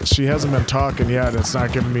 She hasn't been talking yet. It's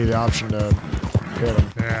not giving me the option to hit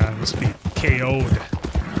him. Yeah, must be KO'd.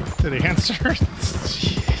 Did he answer?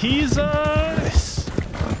 He's, it's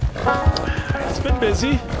been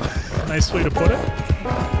busy. Nice way to put it.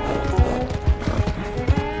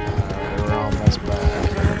 We're almost back.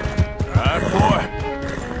 All right, boy.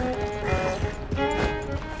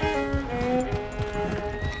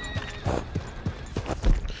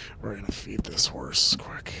 We're gonna feed this horse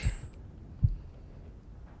quick.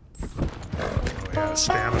 Oh, yeah,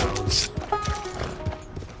 stamina.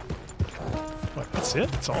 What, that's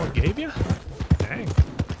it? That's all it gave you? Dang.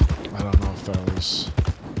 I don't know if that was...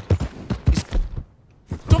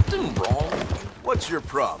 Something wrong? What's your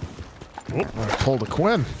problem? I pulled a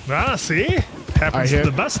Quinn. Ah, see? Happens to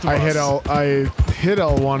the best of us. I hit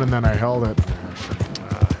L1 and then I held it.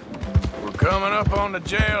 We're coming up on the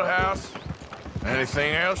jailhouse.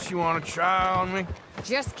 Anything else you want to try on me?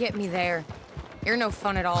 Just get me there. You're no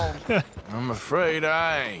fun at all. I'm afraid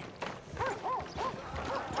I ain't.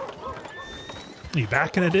 You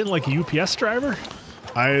backing it in like a UPS driver?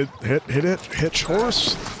 I hit it, hitch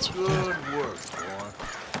horse. That's Good work, boy.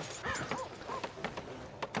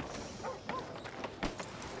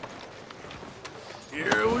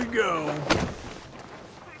 Here we go.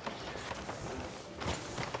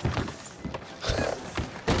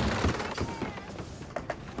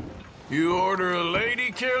 You order a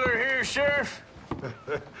lady killer here, Sheriff?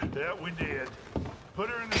 Yeah, we did. Put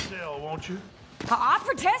her in the cell, won't you? I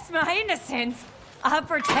protest my innocence. I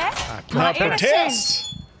protest my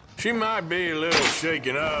innocence. She might be a little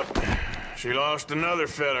shaken up. She lost another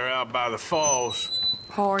feather out by the falls.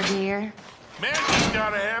 Poor dear. Men just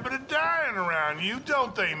got a habit of dying around you,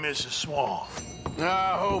 don't they, Mrs. Swan?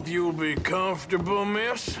 I hope you'll be comfortable,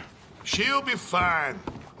 miss. She'll be fine.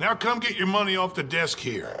 Now come get your money off the desk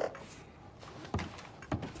here.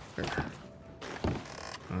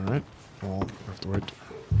 All right. Well, I have to wait.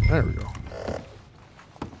 There we go.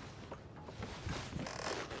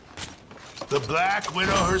 The Black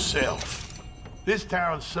Widow herself. This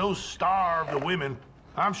town's so starved of women,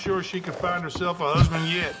 I'm sure she could find herself a husband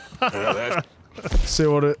yet. See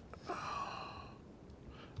what it...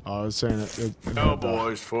 I was saying it No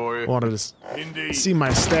boys for you. wanted to Indeed. see my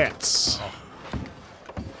stats.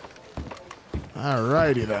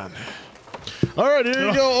 Alrighty then. Alright, here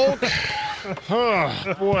you go, Oak.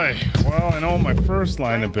 Oh, boy. Well, I know what my first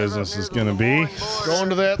line of business is going to be. Going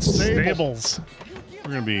to that Stables.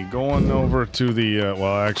 We're going to be going over to the,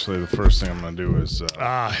 well, actually, the first thing I'm going to do is...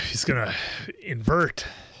 he's going to invert.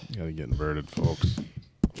 You got to get inverted, folks.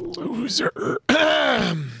 Loser.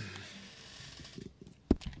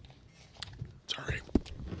 Sorry.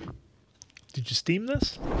 Did you steam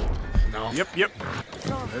this? No. Yep.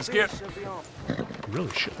 Let's get. You really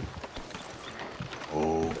should.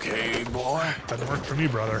 Okay, boy. Doesn't work for me,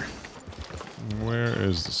 brother. Where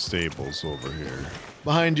is the stables over here?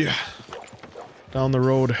 Behind you. Down the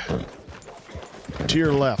road. To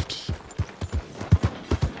your left.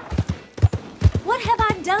 What have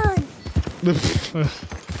I done? That's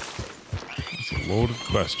a loaded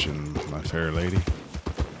question, my fair lady.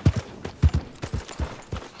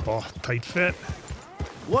 Oh, tight fit.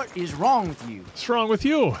 What is wrong with you? What's wrong with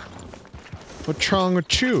you? What's wrong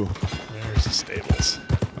with you? There's the stables.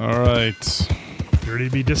 All right. You ready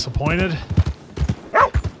to be disappointed?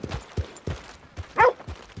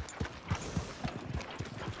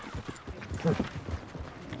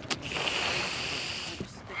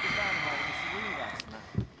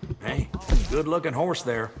 Hey, good-looking horse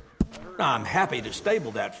there. I'm happy to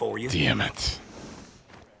stable that for you. Damn it.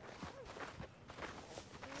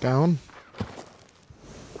 Down.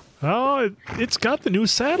 Oh, it's got the new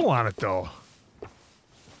saddle on it, though.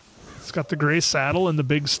 It's got the gray saddle and the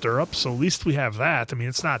big stirrups, so at least we have that. I mean,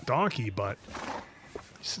 it's not donkey, but at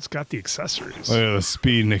least it's got the accessories. Look at the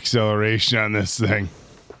speed and acceleration on this thing.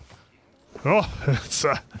 Oh, it's,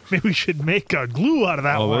 maybe we should make glue out of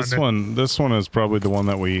that one. This one is probably the one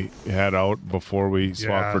that we had out before we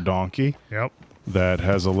swapped for donkey. Yep. That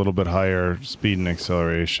has a little bit higher speed and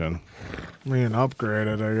acceleration. We can upgrade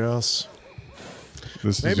it, I guess.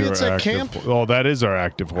 This Maybe is it's our at active, camp? Oh, that is our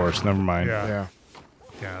active horse. Never mind. Yeah,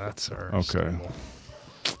 that's our Okay. stable.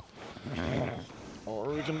 Or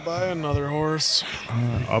we can buy another horse.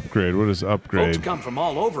 Upgrade. What is Folks upgrade? come from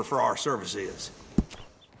all over for our services.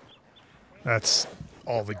 That's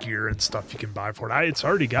all the gear and stuff you can buy for it. It's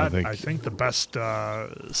already got, I think the best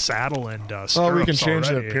saddle and stirrups. Oh, we can change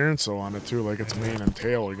already. the appearance though on it too, like its mane and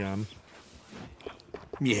tail again.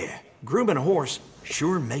 Yeah, grooming a horse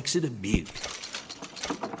sure makes it a beaut.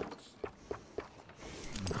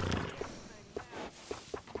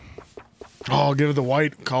 Oh, give it the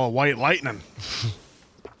white. Call it white lightning.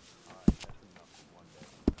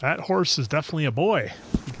 That horse is definitely a boy.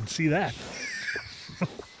 You can see that.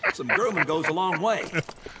 Some grooming goes a long way.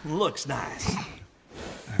 Looks nice.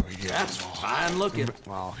 That's fine looking.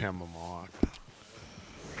 Well, him a mock.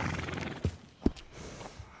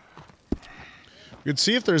 You could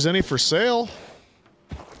see if there's any for sale.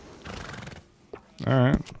 All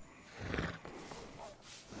right.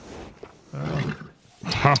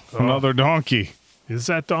 Another donkey. Is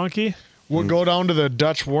that donkey? We'll go down to the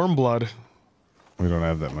Dutch warm blood. We don't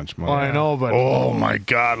have that much money. Oh, I know, but oh my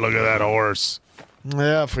God! Look at that horse.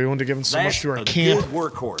 Yeah, if we want to give him so much That's to our a camp. good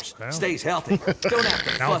workhorse. Stays healthy. Don't have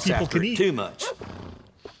to Now fuss people after can it eat. too much.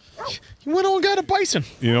 You went on and got a bison.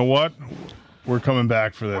 You know what? We're coming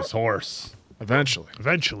back for this horse. Eventually.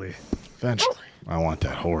 Eventually. I want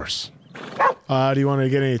that horse. Do you want to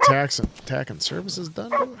get any tax and services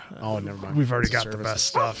done? Oh, never mind. We've already got Services. the best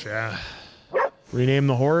stuff, yeah. Rename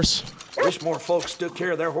the horse. Wish more folks took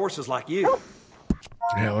care of their horses like you.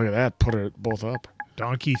 Yeah, look at that. Put it both up.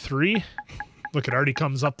 Donkey 3. Look, it already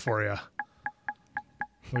comes up for you.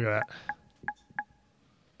 Look at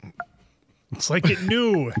that. It's like it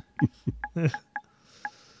knew.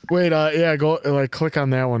 Wait, yeah, go click on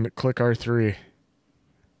that one. Click R3.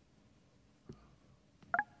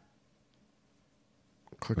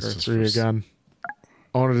 Click R3 again.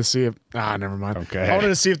 I wanted to see if never mind. Okay. I wanted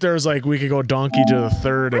to see if there was we could go donkey to the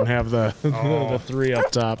third and have the the 3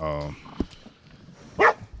 up top. Oh. All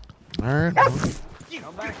right.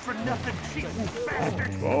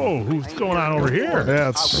 Whoa, who's going on over here? Yeah, I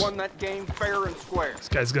it's won that game fair and square. This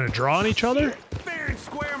guy's gonna draw on each other? Fair and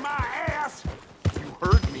square, my ass. You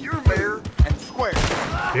heard me. You're fair and square.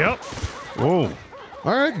 Yep. Whoa.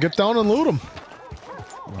 all right. Get down and loot them.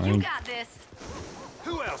 You got this.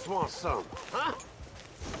 Who else wants some? Huh?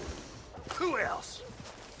 Who else?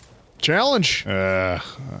 Challenge.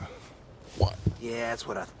 What? Yeah, that's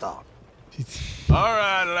what I thought. All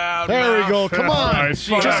right, loud. There we go. Come on. Nice.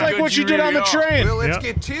 Just like what you did on the train. Well, let's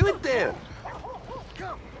Yep. get to it then. You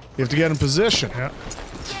have to get in position. Yeah.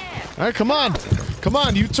 All right, come on. Come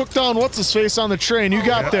on. You took down what's-his-face on the train. You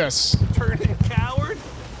got this. Turning coward.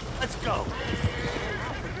 Let's go.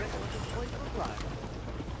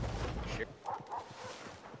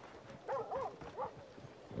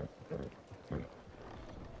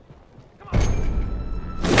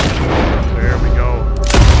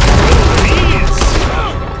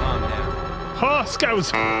 This guy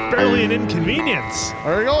was barely an inconvenience.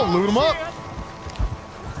 There you go. Loot him up.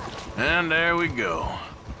 And there we go.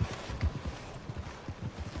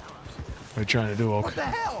 What are you trying to do, Oak? What the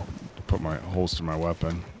hell? Put my holster my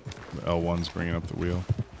weapon. The L1's bringing up the wheel.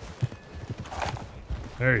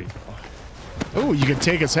 There you go. Oh, you can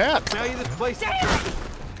take his hat. Tell you this place.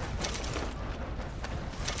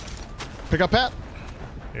 Pick up hat.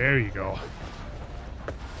 There you go.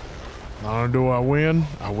 Not only do I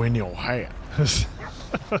win your hat.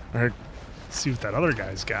 All right. See what that other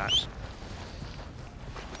guy's got.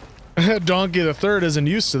 Donkey the Third isn't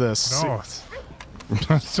used to this. No.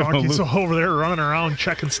 Donkey's over there running around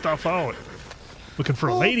checking stuff out. Looking for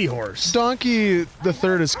a lady horse. Donkey the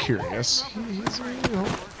Third is curious. He's, you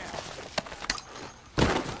know.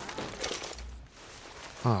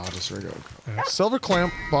 Oh, just regular. Silver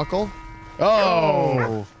clamp buckle.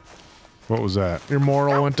 Oh. What was that? Your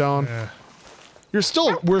mortal went down. Yeah.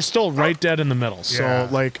 We're still right dead in the middle. So Yeah.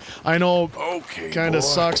 like, I know, Okay, kind of boy.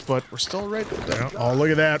 sucks, but we're still right there. Oh, look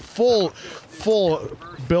at that full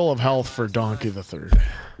bill of health for Donkey the Third.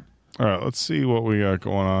 All right, let's see what we got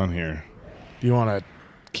going on here. Do you want to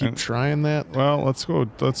keep trying that? Well, let's go.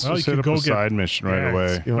 Let's Well, just you hit could up go a get- side mission right yeah,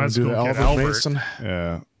 away. You want Let's to do the go get Albert Albert. Mason?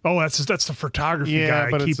 Yeah. Oh, that's the photography guy. Yeah,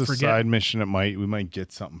 but I keep it's a forgetting. side mission. We might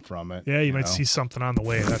get something from it. Yeah, you might know? see something on the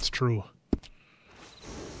way. That's true.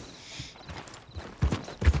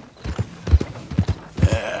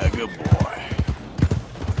 Yeah, good boy.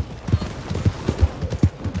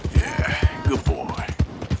 Yeah, good boy.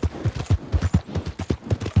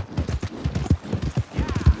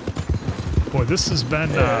 Boy, this has been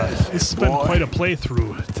quite a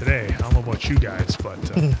playthrough today. I don't know about you guys, but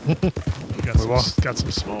we got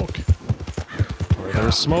some smoke. Where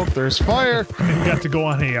there's smoke, there's fire. And we got to go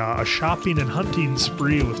on a shopping and hunting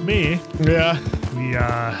spree with me. Yeah.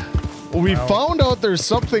 We found out there's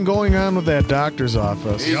something going on with that doctor's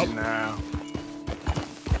office. Easy now.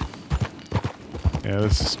 Yeah,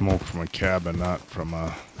 this is smoke from a cabin, not from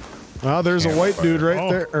a. Oh, there's a white dude right Oh,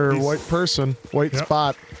 there, or white person, white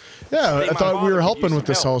spot. Yeah, I thought we were helping with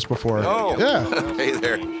this house before. Oh, Yeah, hey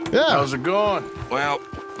there. yeah. How's it going? Well,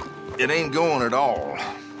 it ain't going at all.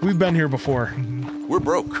 We've been here before. We're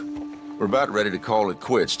broke. We're about ready to call it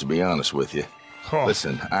quits, to be honest with you. Oh.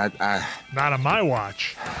 Listen, I Not on my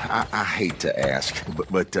watch. hate to ask,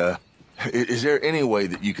 but is there any way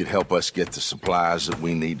that you could help us get the supplies that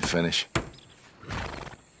we need to finish?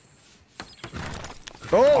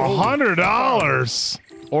 $100.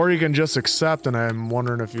 Or you can just accept, and I'm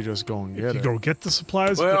wondering if you just go and get You it. go get the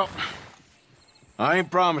supplies. Well, I ain't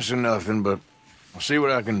promising nothing, but I'll see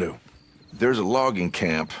what I can do. There's a logging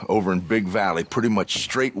camp over in Big Valley, pretty much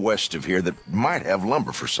straight west of here, that might have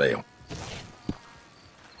lumber for sale.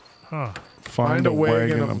 Huh. Find a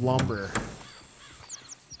wagon of lumber.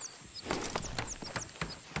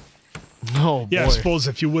 Oh, Yeah, I boy. suppose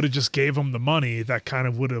if you would have just gave them the money, that kind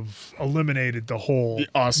of would have eliminated the whole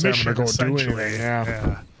Us having to mission, go do essentially. anything,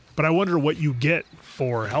 yeah. But I wonder what you get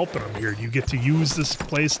for helping them here. Do you get to use this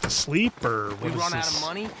place to sleep, or We what is run out this? of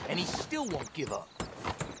money, and he still won't give up.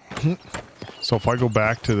 So if I go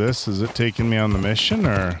back to this, is it taking me on the mission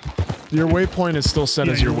or? Your waypoint is still set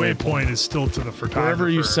Yeah, as your waypoint is still to the photographer. Wherever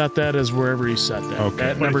you set that is wherever you set that. Okay.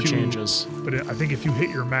 That But never if you- changes. But I think if you hit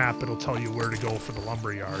your map, it'll tell you where to go for the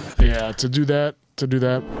lumber yard. Yeah, to do that.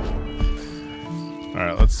 All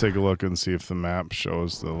right, let's take a look and see if the map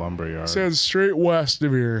shows the lumber yard. Says straight west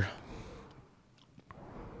of here.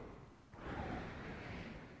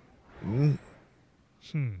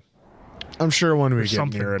 I'm sure when we There's get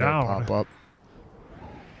something near it, it'll down. pop up.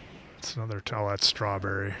 It's another tell. That's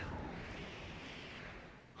strawberry.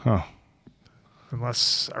 Huh.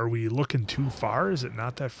 Unless, are we looking too far? Is it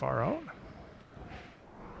not that far out?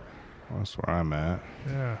 Well, that's where I'm at.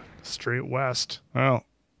 Yeah, straight west. Well,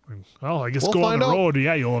 I guess We'll go on find the out. road.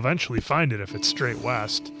 Yeah, you'll eventually find it if it's straight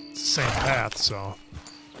west. It's the same path, so.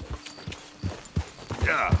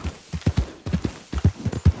 Yeah.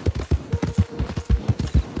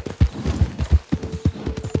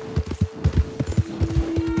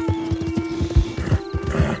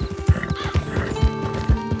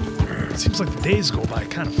 It seems like the days go by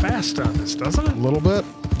kind of fast on this, doesn't it? Little bit.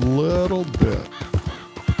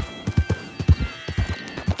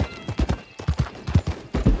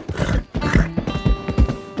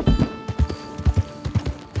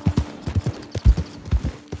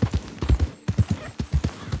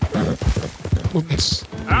 Oops.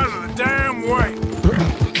 Out of the damn way.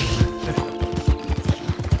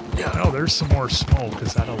 Oh, there's some more smoke.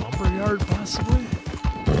 Is that a lumber yard, possibly?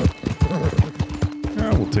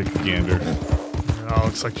 yeah, we'll take a gander. Oh,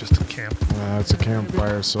 looks like just a camp. It's a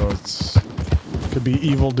campfire, so it's could be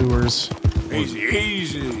evildoers. Easy,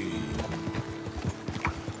 easy.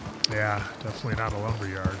 Yeah, definitely not a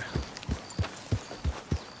lumberyard.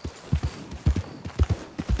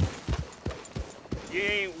 You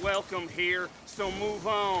ain't welcome here, so move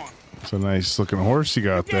on. It's a nice looking horse you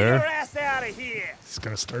got Get your there. ass out of here. He's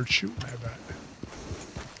gonna start shooting, I bet.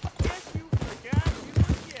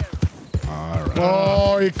 All right.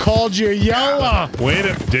 Oh, he called you Yella. Wait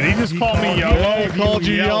a did he just call me Yella? Yeah, he called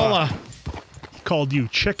you Yella. He called you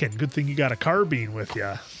chicken. Good thing you got a carbine with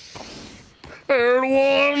you. There's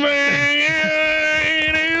one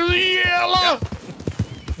man is Yella.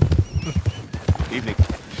 Evening.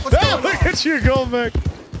 Oh, look at you go back.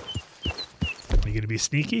 Are you gonna be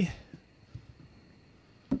sneaky?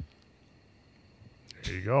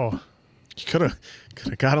 There you go. You could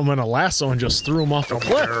have got him in a lasso and just threw him off a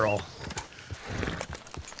cliff. Barrel.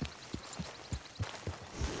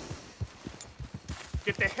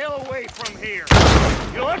 Get the hell away from here.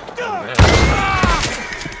 You're done.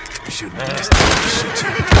 You should have missed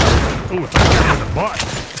that. Ooh, if I got him in the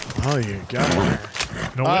butt. Oh, you got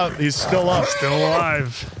him. No, He's still up. still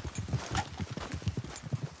alive.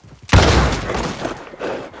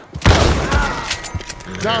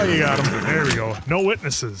 Now you got him. There we go. No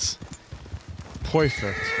witnesses.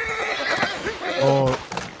 Perfect. Oh,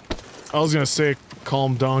 I was gonna say, call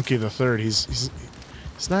him Donkey the Third. He's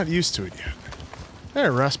not used to it yet. Hey,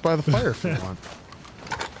 rest by the fire if you want.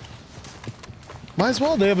 Might as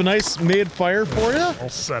well. They have a nice made fire for you. All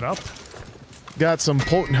set up. Got some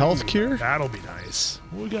potent health cure. That'll be nice.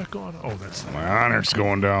 What we got going on? Oh, that's My honor's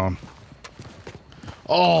going down.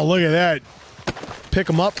 Oh, look at that. Pick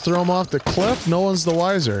him up, throw him off the cliff. No one's the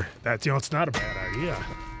wiser. that. You know, it's not a bad idea.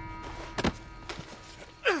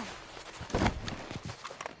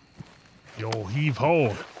 Yo, heave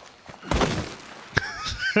ho.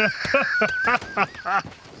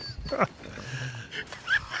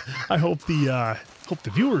 I hope the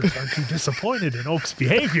viewers aren't too disappointed in Oak's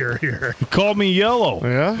behavior here. He called me Yellow.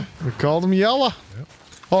 Yeah, we called him Yella. Yep.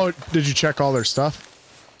 Oh, did you check all their stuff?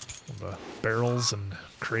 The barrels and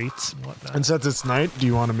crates and whatnot. And since it's night, do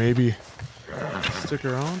you want to maybe stick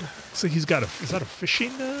around? So he's got is that a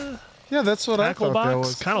fishing Yeah, that's what I tackle thought that box?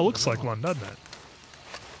 was. Kind of looks like one, doesn't it?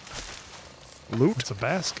 Loot? It's a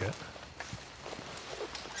basket.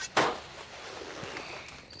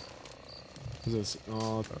 Is this,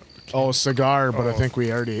 cigar, but I Oh. think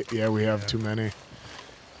we already, we have too many.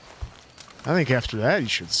 I think after that, you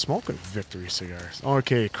should smoke a Victory cigars.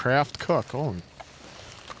 Okay, craft cook. Oh,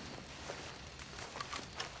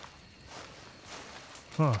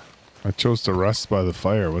 Huh. I chose to rest by the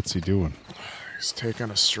fire. What's he doing? he's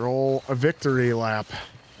taking a stroll, a victory lap.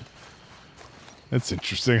 That's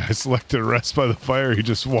interesting. I selected rest by the fire. He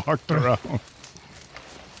just walked around. Oh,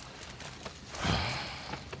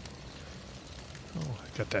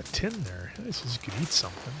 I got that tin there. This says you could eat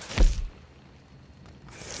something.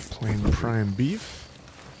 Plain prime beef.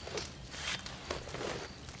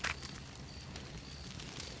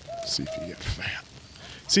 See if you get fat.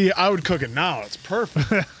 See, I would cook it now. It's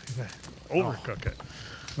perfect. Overcook it.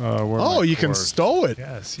 Oh, you can stow it.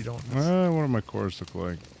 Yes, you don't. What do my cores look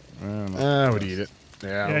like? I would eat it.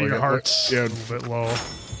 Yeah, Yeah, look your at- heart's yeah, a little bit low.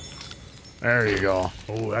 there you go.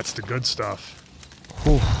 Oh, that's the good stuff.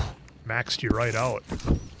 Whew. Maxed you right out.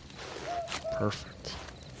 Perfect.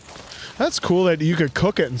 That's cool that you could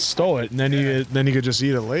cook it and stow it, and then you could just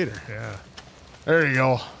eat it later. Yeah. There you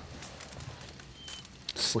go.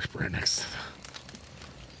 Sleep right next to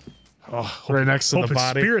right next to Hope the his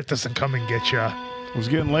body. spirit doesn't come and get you. It was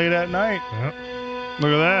getting late at night. Yep.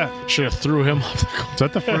 Look at that. Should have threw him off the Is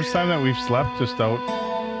that the first time that we've slept just out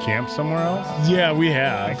camp somewhere else? Yeah, we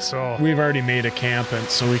have. I think so. We've already made a camp and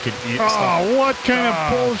so we could eat stuff. Oh, what kind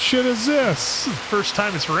of bullshit is this? This is the first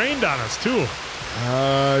time it's rained on us, too.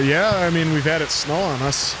 Yeah, I mean, we've had it snow on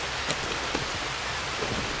us.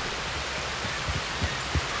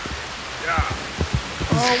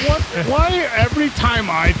 What? Why every time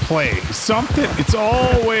I play something, it's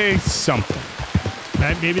always something.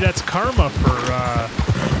 Maybe that's karma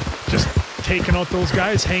for just taking out those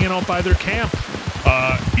guys hanging out by their camp.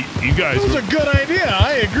 You guys. It was a good idea.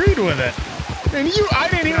 I agreed with it. And I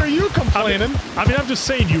didn't hear you complaining. I mean, I'm just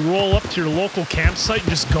saying, you roll up to your local campsite and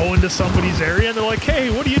just go into somebody's area, and they're like, "Hey,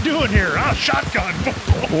 what are you doing here?" Ah, shotgun.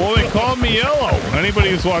 Well, they called me Yellow.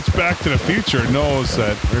 Anybody who's watched Back to the Future knows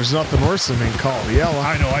that there's nothing worse than being called Yellow.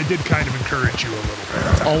 I know. I did kind of encourage you a little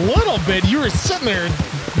bit. A little bit. You were sitting there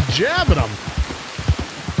jabbing them.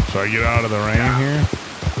 Should I get out of the rain here?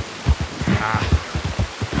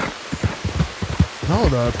 No,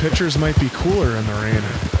 the pictures might be cooler in the rain.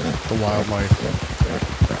 The wildlife.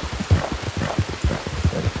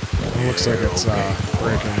 It looks like it's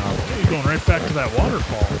breaking up. Hey, you're going right back to that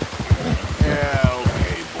waterfall. Yeah,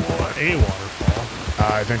 okay, boy. A waterfall.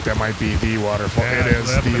 I think that might be the waterfall. Yeah, it is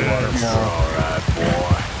yep, the it is. waterfall. All right,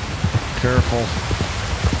 boy. Careful.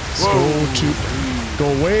 Go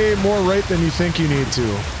way more right than you think you need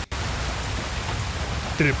to.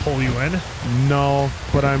 Did it pull you in? No,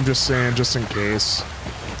 but I'm just saying, just in case.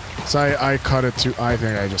 So I cut it too. I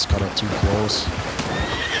think I just cut it too close.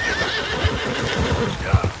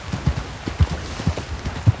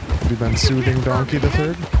 Have you been soothing Donkey the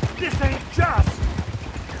Third? This ain't just.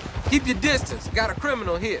 Keep your distance. Got a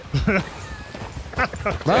criminal here.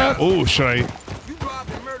 Oh, should I? You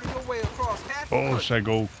robbed and murdered your way across half. Oh, should I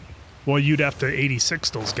go? Well, you'd have to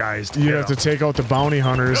 86 those guys. To You'd have to take out the bounty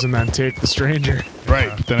hunters and then take the stranger.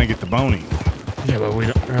 Right, but then I get the bounty. Yeah, but we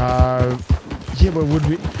don't. Yeah, but would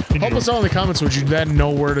we? Help us out in the comments. Would you then know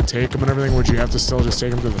where to take them and everything? Would you have to still just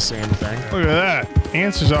take them to the same thing? Look at that.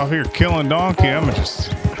 Answer's out here killing Donkey. I'm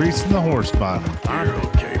just increasing the horse bottom. You're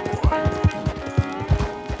okay, boy.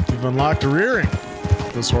 You've unlocked a rearing.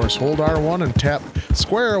 This horse, hold R1 and tap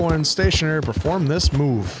square when stationary. Perform this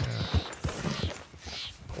move.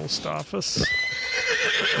 Post office.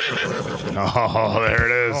 Oh, there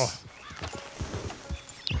it is. Oh.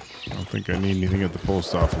 I don't think I need anything at the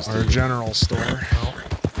post office. Or a general store.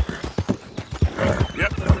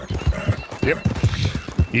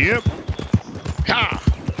 Yep. Ha!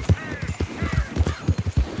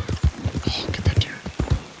 Oh, get that deer.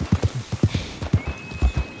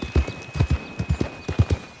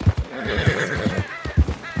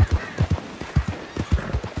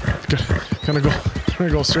 Gonna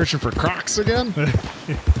go searching for Crocs again?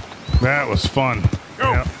 That was fun.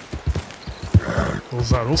 Yep.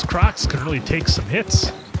 Those Crocs can really take some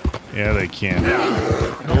hits. Yeah, they can.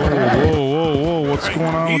 Whoa. What's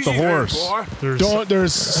going on with the horse?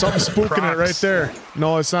 There's something spooking it right there.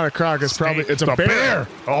 No, it's not a Croc. It's probably it's a bear.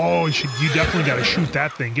 Oh, you definitely got to shoot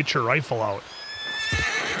that thing. Get your rifle out.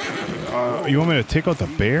 You want me to take out the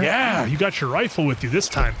bear? Yeah, you got your rifle with you this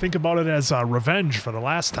time. Think about it as revenge for the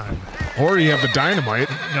last time. Or you have the dynamite.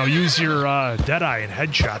 Now use your Deadeye and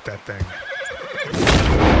headshot that thing.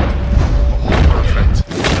 Perfect.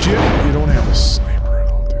 Jim, you don't have a sniper at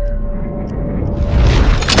all, dude.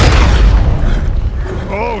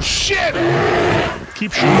 Oh, shit!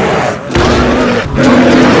 Keep shooting.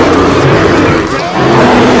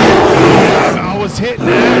 I was hitting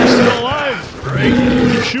it. You're still alive. Great.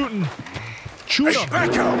 Keep shooting. Shoot him.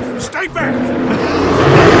 Back up. Stay back.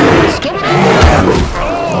 It's coming up.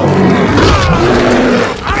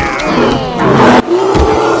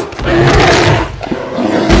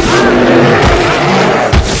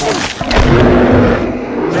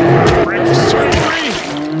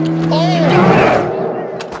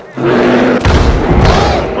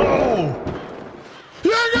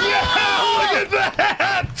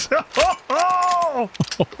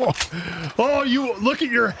 Oh, you look at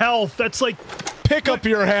your health. That's like pick up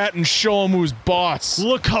your hat and show him who's boss.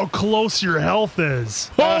 Look how close your health is.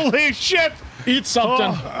 Holy shit! Eat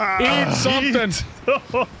something. Eat something.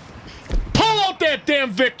 Pull out that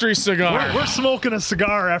damn victory cigar. We're smoking a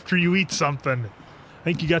cigar after you eat something. I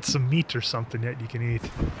think you got some meat or something that you can eat.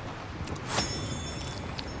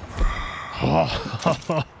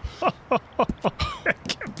 Oh. I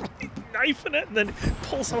can't believe knifing it and then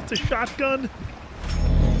pulls out the shotgun.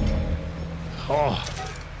 Oh.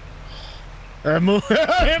 That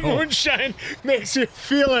moonshine makes you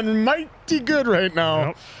feeling mighty good right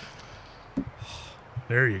now. Yep.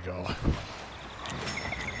 There you go.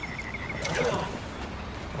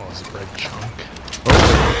 Oh, it's a red chunk.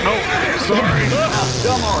 Oh, sorry. How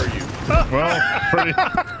dumb are you? Well,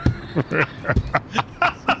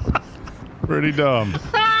 pretty dumb.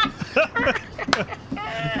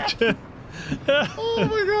 Oh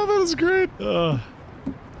my god, that was great.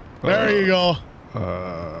 There you go.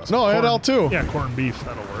 No, I had L2. Yeah, corned beef.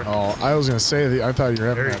 That'll work. Oh, I was gonna say I thought you were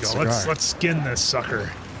having There you that go. cigar. Let's skin this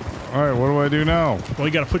sucker. All right, what do I do now? Well,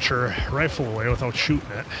 you got to put your rifle away without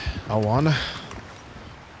shooting it. L1.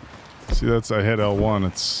 See, I hit L1.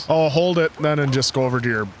 It's. Oh, hold it then and just go over to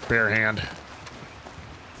your bare hand.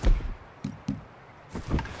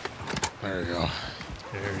 There you go.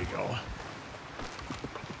 There you go.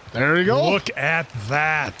 There you go. Look at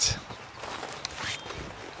that.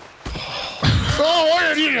 Oh, look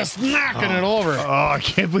at you just knocking it over. Oh, I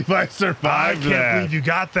can't believe I survived that. I can't believe you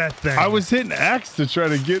got that thing. I was hitting X to try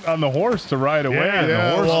to get on the horse to ride away. Yeah, and the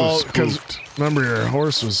horse was because spooked. remember your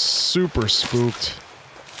horse was super spooked.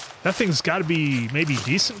 That thing's got to be maybe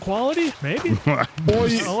decent quality, maybe. Boy,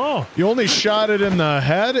 you only shot it in the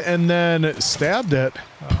head and then stabbed it.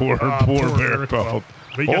 Poor bear Eric pelt.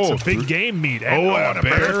 We got some big game meat. And a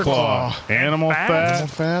bear claw. Animal fat. Animal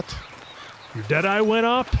fat. Your Deadeye went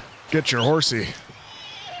up. Get your horsey.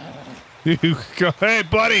 You go, hey,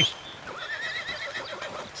 buddy.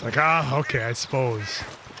 It's like, okay, I suppose.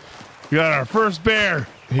 We got our first bear.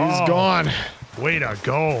 He's gone. Way to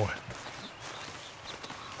go.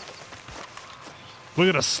 Look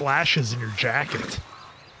at the slashes in your jacket.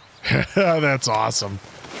 That's awesome.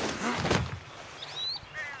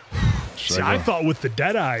 See, I thought with the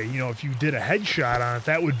Deadeye, you know, if you did a headshot on it,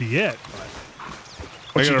 that would be it.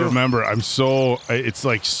 I gotta remember, it's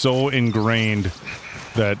like so ingrained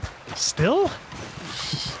that. Still?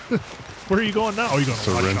 Where are you going now? Are you going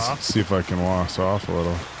to wash rinse, off? see if I can wash off a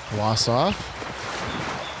little. Wash off?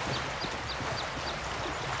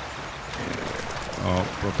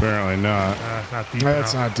 Oh, apparently not. Not deep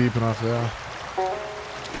That's enough. not deep enough, yeah.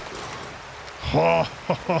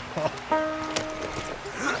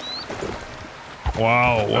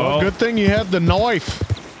 Wow. Well, good thing you had the knife.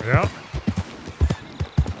 Yep.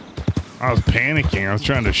 I was panicking. I was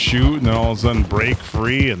trying to shoot, and then all of a sudden break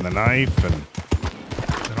free, and the knife, and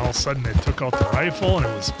then all of a sudden they took out the rifle, and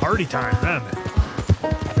it was party time then.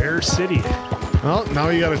 Bear City. Well, now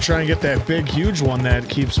you got to try and get that big, huge one that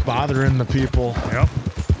keeps bothering the people. Yep.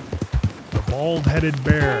 The bald-headed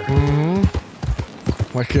bear.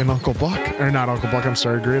 Mm-hmm. Like in Uncle Buck. Or not Uncle Buck, I'm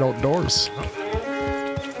sorry, Great Outdoors.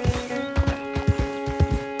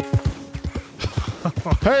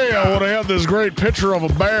 Hey, I would have had this great picture of a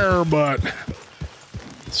bear, but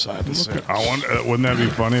decided to say. I wonder, wouldn't that be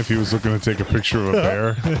funny if he was looking to take a picture of a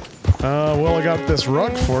bear? Well, I got this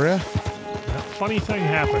rug for you. That funny thing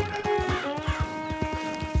happened.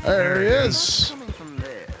 There he is. Coming from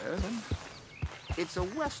there, then. It's a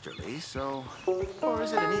westerly, so... Or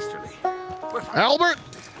is it an easterly? We're fine. Albert?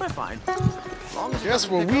 We're fine. As long as it Guess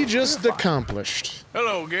doesn't what pick we up, just we're fine. accomplished.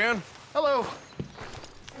 Hello again. Hello.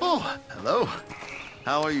 Oh, hello.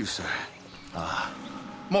 How are you, sir?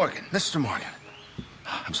 Morgan, Mr. Morgan.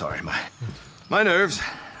 I'm sorry, my nerves.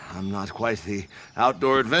 I'm not quite the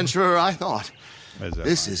outdoor adventurer I thought.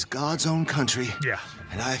 This is God's own country. Yeah.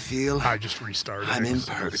 And I feel I just restarted. I'm in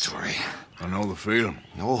purgatory. I know the feeling.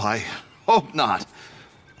 Oh, I hope not.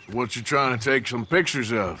 What you trying to take some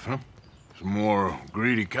pictures of, huh? Some more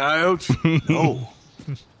greedy coyotes? No.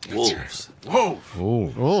 Wolves. Whoa! Oh.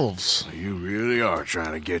 Wolves. You really are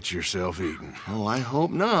trying to get yourself eaten. Oh, I hope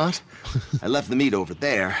not. I left the meat over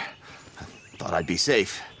there. I thought I'd be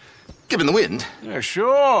safe. Given the wind. Yeah,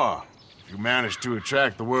 sure. If you managed to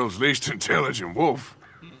attract the world's least intelligent wolf.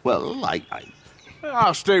 Well,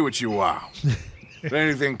 I'll stay with you a while. If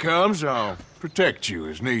anything comes, I'll protect you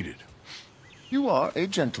as needed. You are a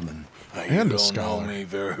gentleman. And you a don't scholar. know me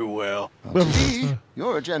very well. To me,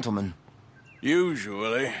 you're a gentleman.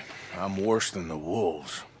 Usually, I'm worse than the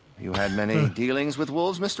wolves. You had many dealings with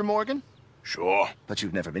wolves, Mr. Morgan? Sure. But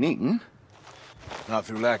you've never been eaten. Not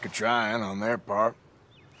through lack of trying on their part.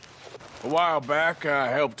 A while back, I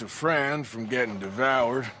helped a friend from getting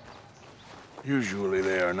devoured. Usually,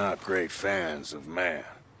 they are not great fans of man.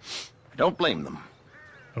 I don't blame them.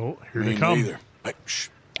 Oh, here Me they come. neither. Hey, shh.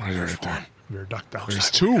 There's one. We're ducked out.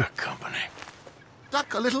 There's two. Company.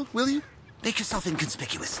 Duck a little, will you? Make yourself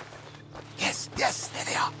inconspicuous. Yes, there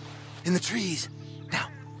they are. In the trees. Now,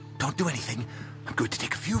 don't do anything. I'm going to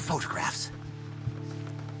take a few photographs.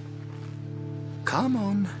 Come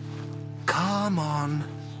on. Come on.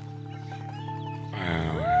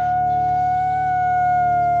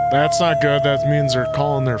 That's not good. That means they're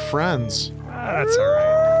calling their friends. That's all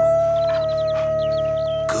right.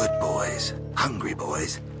 Good boys. Hungry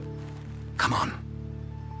boys. Come on.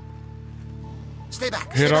 Stay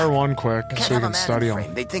back. Hit stay back. R1 quick Can't so we have a can man study in them.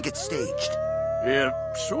 frame. They'd think it's staged. It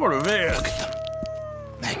sort of is. Look at them.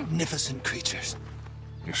 Magnificent creatures.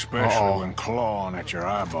 Especially when clawing at your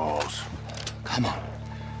eyeballs. Come on.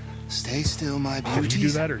 Stay still, my Did beauties. you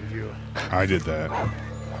do that or did you? I did that.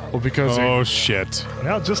 Well, because Oh, shit.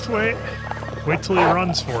 Yeah, just wait. Wait till he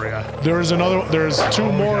runs for you. there's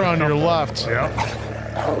two more on your left. Yep.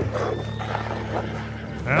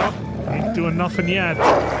 Well, ain't doing nothing yet.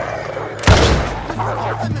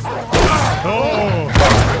 Oh!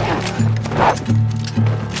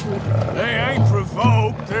 They ain't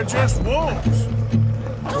provoked, they're just wolves.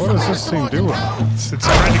 What is this thing doing? It's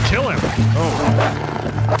trying to kill him.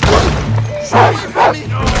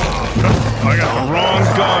 I got the wrong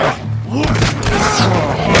gun.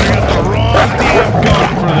 I got the wrong damn gun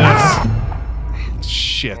for this.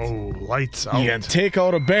 Shit. Oh, lights out. You can take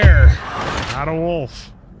out a bear. Not a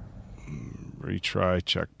wolf. Retry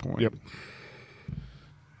checkpoint. Yep.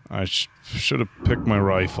 I should have picked my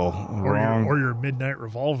rifle. Or your midnight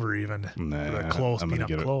revolver even. Nah, Close, I'm being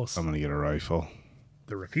gonna up get close. I'm gonna get a rifle.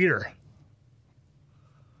 The repeater.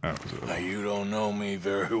 Now, you don't know me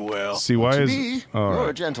very well. See, why is... Me? all You're a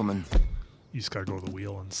right. gentleman. You just gotta go to the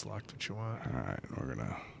wheel and select what you want. All right, we're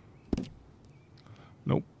gonna...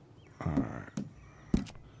 Nope. All right.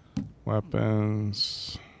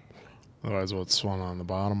 Weapons. Otherwise, what's one on the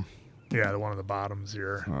bottom? Yeah, the one on the bottom's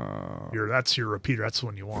your that's your repeater. That's the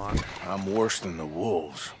one you want. I'm worse than the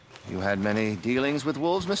wolves. You had many dealings with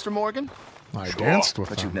wolves, Mr. Morgan? I danced with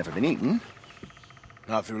but them. you've never been eaten.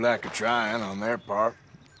 Not through lack of trying on their part.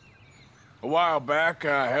 A while back,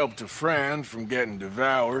 I helped a friend from getting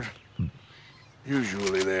devoured.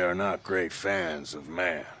 Usually they are not great fans of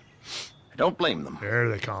man. I don't blame them. There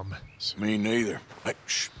they come. Me neither. Hey,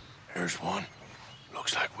 shh. There's one.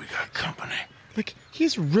 Looks like we got company. Like,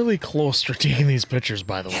 he's really close to taking these pictures,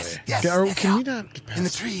 by the way. Yes, Can we not... in the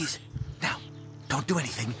trees. Now, don't do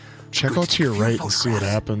anything. Check out to your right and see what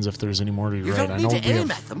happens if there's any more to your You right. don't I need know to we aim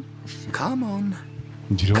have... at them. Come on.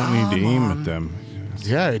 You don't need to aim at them.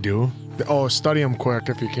 Yeah, I do. Oh, study them quick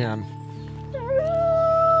if you can.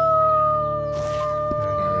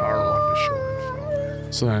 R1 to show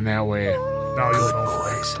info. So then that way... Now you'll know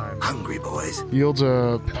for next time. Hungry boys. Yields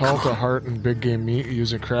a pelt of heart and big game meat.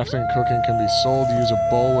 Use it crafting and cooking. Can be sold. Use a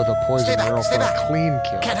bow with a poison arrow for a clean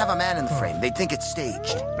kill. Can't have a man in the frame. They'd think it's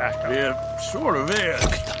staged. Back up. Yeah, sort of is.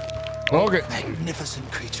 Okay.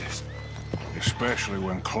 Magnificent creatures. Especially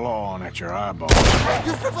when clawing at your eyeballs.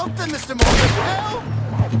 You provoked them, Mr. Morgan. Hell!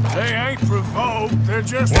 They ain't provoked. They're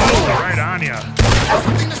just... Whoa, right on ya.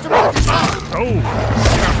 Everything, Mr. Morgan. Oh.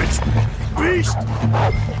 Savage beast.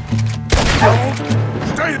 Don't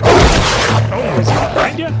stay there. Oh, is he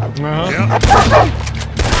behind you? Uh-huh.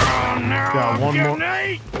 Oh, no. Got one I'm more. getting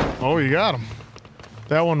ate. Oh, you got him.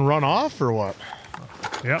 That one run off or what?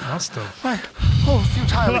 Yeah, must have. My whole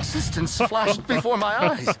futile existence flashed before my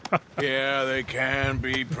eyes. Yeah, they can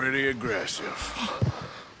be pretty aggressive.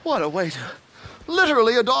 What a way to...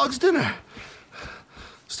 Literally a dog's dinner.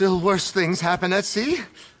 Still worse things happen at sea?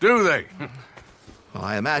 Do they? Well,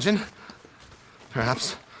 I imagine.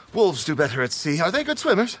 Perhaps wolves do better at sea. Are they good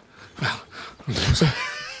swimmers? Well,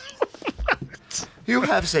 you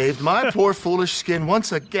have saved my poor foolish skin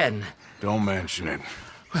once again. Don't mention it.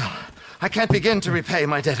 Well, I can't begin to repay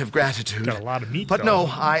my debt of gratitude. Got a lot of meat, But though.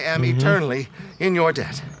 no, I am eternally in your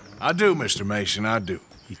debt. I do, Mr. Mason, I do.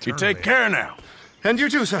 You take care now. And you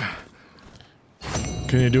too, sir.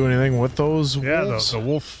 Can you do anything with those Yeah, wolves? the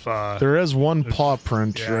wolf. There is one paw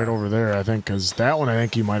print yeah. right over there, I think, because that one I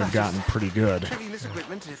think you might have gotten pretty good. Checking this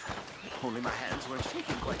equipment if only my hands weren't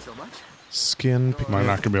shaking quite so much. Skin. Am I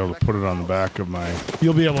not going to be able to put it on the back of my...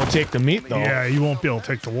 You'll be able to take the meat, though. Yeah, you won't be able to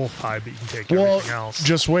take the wolf hide, but you can take Well, everything else.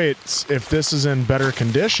 just wait. If this is in better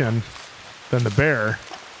condition than the bear,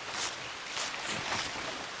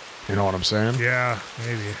 you know what I'm saying? Yeah,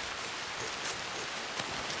 maybe.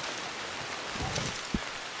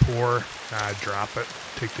 Pour. Drop it.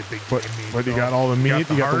 Take the big But, game meat. but you though. got all the meat,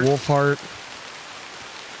 you got heart. the wolf heart.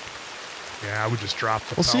 Yeah, I would just drop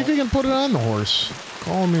the Well, see if you can put it on the horse.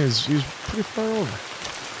 Call him, he's pretty far over.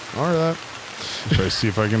 Or that. Should I see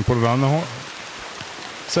if I can put it on the horse?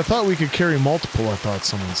 So I thought we could carry multiple, I thought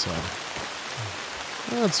someone said.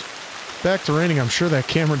 Well, it's back to raining. I'm sure that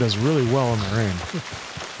camera does really well in the rain.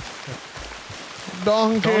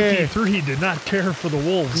 Donkey 3 did not care for the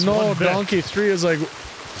wolves. No, one bit. Donkey 3 is like,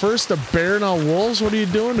 first a bear, now wolves? What are you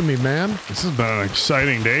doing to me, man? This has been an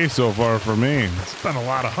exciting day so far for me. It's been a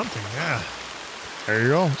lot of hunting, yeah. There you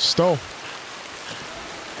go. Stow.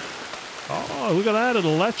 Oh, look at that.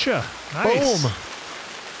 It'll let you. Nice. Boom.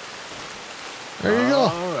 There you go.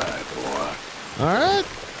 All right, boy. All right.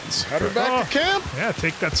 Let's head her back to camp. Yeah,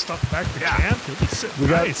 take that stuff back to camp. It'll be sitting We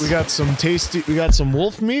got nice. we got some tasty. We got some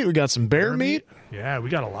wolf meat. We got some bear meat. Yeah, we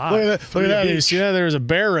got a lot. Look at that! Look at that! You each. see that? There's a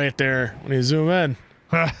bear right there when you zoom in,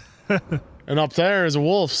 and up there is a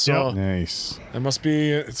wolf. So Nice. it must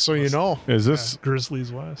be. So you know, Is this...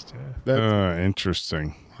 Grizzlies West, yeah.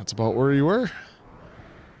 interesting. That's about where you were.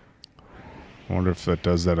 I wonder if that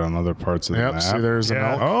does that on other parts of the Yep. map. See, there's an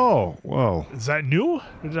Yeah. elk. Oh, well. Is that new? Or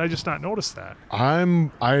did I just not notice that?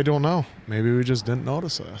 I don't know. Maybe we just didn't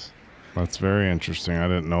notice this. That's very interesting. I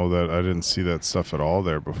didn't know that. I didn't see that stuff at all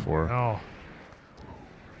there before. No.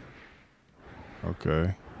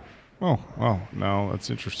 Okay. Oh, well, no, that's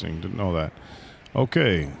interesting. Didn't know that.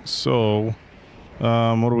 Okay, so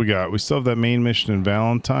what do we got? We still have that main mission in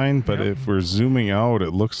Valentine, but if we're zooming out,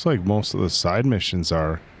 it looks like most of the side missions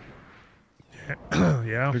are.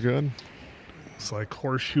 Yeah. Pretty good. It's like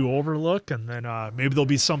Horseshoe Overlook, and then maybe there'll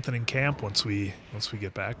be something in camp once we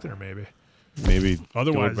get back there, maybe. Maybe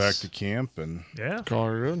Otherwise- go back to camp and... Yeah. Call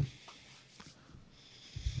her good.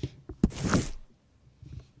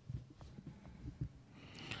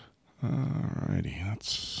 Alrighty,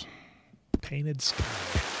 that's painted sky.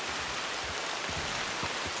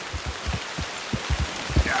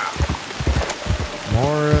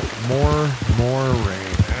 More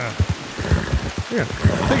rain. Yeah. I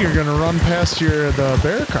think you're gonna run past the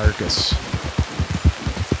bear carcass.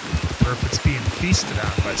 Or if it's being feasted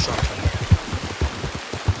on by something.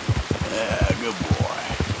 Yeah, good boy.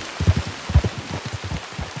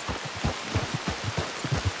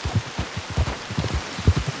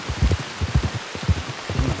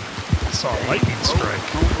 I saw a lightning strike.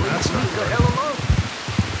 That's not good.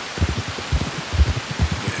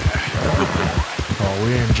 Oh,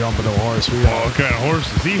 we ain't jumping a horse. What kind of horse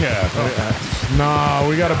does he have? Nah,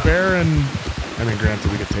 we got a bear, and I mean,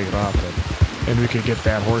 granted, we could take it off, and we could get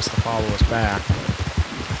that horse to follow us back.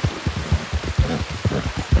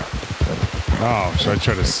 Oh, should I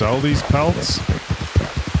try to sell these pelts?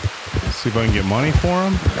 See if I can get money for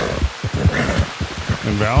them?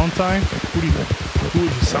 In Valentine? Who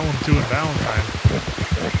would you sell them to in Valentine?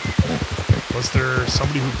 Was there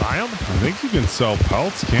somebody who'd buy them? I think you can sell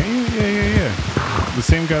pelts, can't you? Yeah. The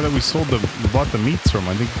same guy that we bought the meats from.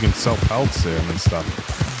 I think you can sell pelts to him and stuff.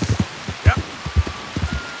 Yeah.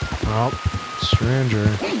 Oh, stranger.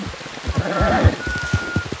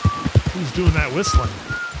 Who's doing that whistling?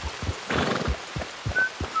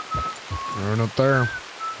 They're up there.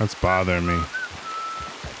 That's bothering me.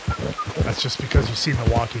 That's just because you've seen The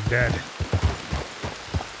Walking Dead.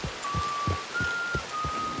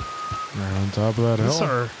 They're on top of that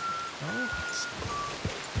hill.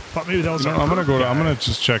 Thought maybe that was. I'm gonna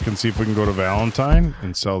just check and see if we can go to Valentine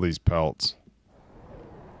and sell these pelts.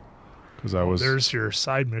 Because There's your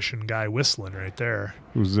side mission guy whistling right there.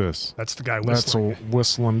 Who's this? That's the guy whistling. That's a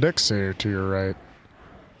whistling Dixie to your right.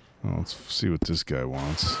 Well, let's see what this guy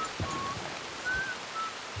wants.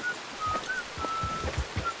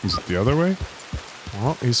 Is it the other way?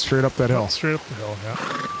 Well, he's straight up that hill. Straight up the hill, yeah.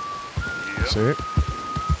 See?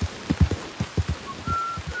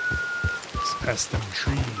 It's past them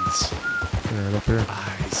trees. Right up here.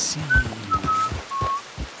 I see you.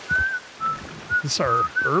 This our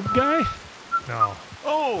herb guy? No.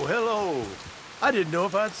 Oh, hello. I didn't know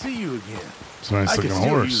if I'd see you again. It's a nice looking I could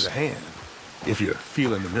still horse. use a hand, if you're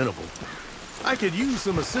feeling amenable. I could use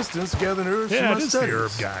some assistance gathering herbs for my it is studies. the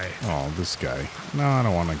herb guy. Oh, this guy. No, I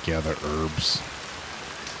don't want to gather herbs.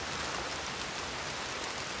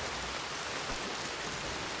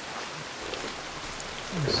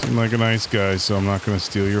 You seem like a nice guy, so I'm not going to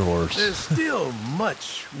steal your horse. There's still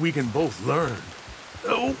much we can both learn.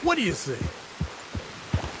 What do you say?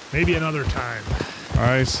 Maybe another time.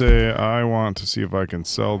 I say I want to see if I can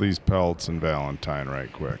sell these pelts in Valentine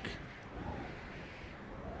right quick.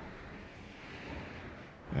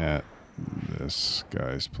 At this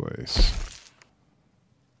guy's place.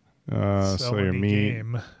 Sell your meat.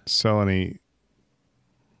 Game. Sell any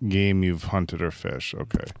game you've hunted or fished.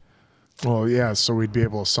 Okay. Well, yeah, so we'd be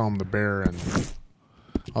able to sell him the bear and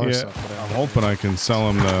other stuff. I'm hoping I can sell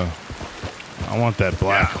him I want that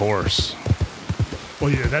black horse. Well,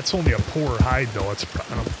 yeah, that's only a poor hide, though. I don't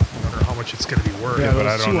know how much it's going to be worth. Yeah, but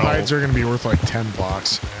those I don't two know. hides are going to be worth like $10.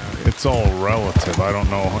 Yeah, it's all relative. I don't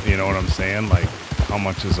know. You know what I'm saying? Like, how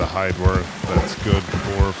much is a hide worth that's good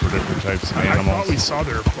for different types of animals? I thought we saw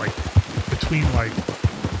there like between like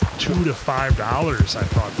 $2 to $5. I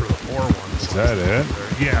thought for the poor ones. Is that it?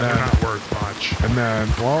 Yeah, they're not worth much. And then,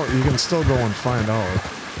 well, you can still go and find out.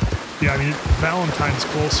 Yeah, I mean Valentine's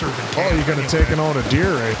closer than. Oh, you could have taken out a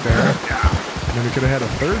deer right there. Yeah. And then you could have had a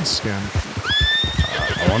third skin.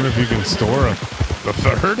 I wonder if you can store the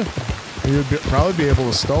third. You'd probably be able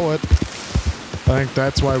to stow it. I think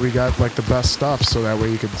that's why we got like the best stuff, so that way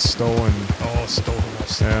you could stow and. Oh, stow the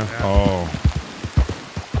most stuff. Yeah. Oh.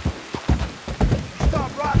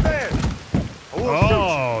 Stop right there.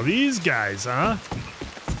 Oh, these guys, huh?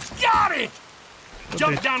 Got it!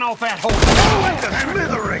 Jump down off that hole. Oh, it's a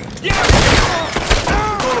smithering. Yeah!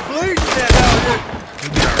 Gonna bleed to death out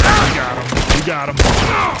here. You got him.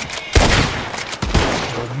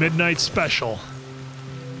 Old midnight special.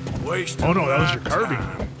 Oh no, that was your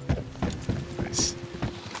carbine. Nice.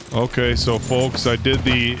 Okay, so folks, I did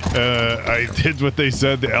I did what they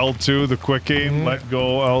said, the L2, the quick aim, let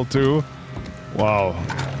go L2. Wow.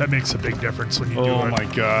 That makes a big difference when you do it. Oh my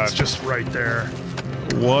god. It's just right there.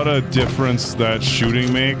 What a difference that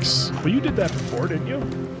shooting makes. Well, you did that before, didn't you?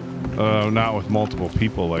 Not with multiple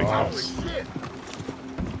people like this.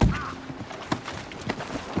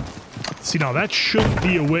 See, now that shouldn't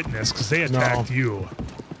be a witness because they attacked you.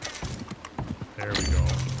 There we go.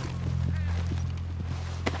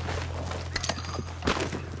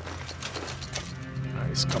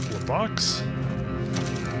 Nice couple of bucks.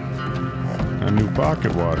 a new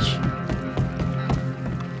pocket watch.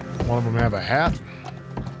 One of them have a hat.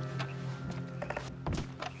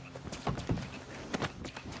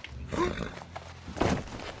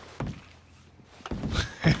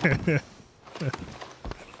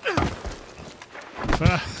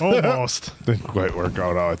 Almost. Didn't quite work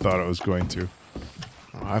out how I thought it was going to.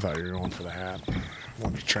 Oh, I thought you were going for the hat.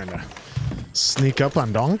 What, you trying to sneak up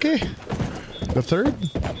on Donkey? The third?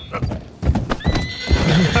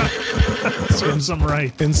 Serves them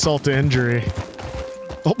right. Insult to injury.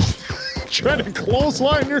 Oh, trying to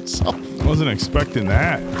clothesline yourself. Wasn't expecting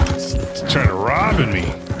that. It's trying to rob me.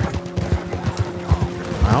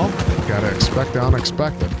 Well, gotta expect the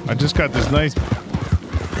unexpected. I just got this nice.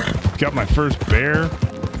 Got my first bear,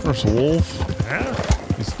 first wolf. Yeah.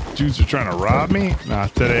 These dudes are trying to rob me.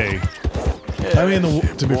 Not today. I mean,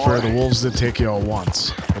 to be fair, the wolves did take you out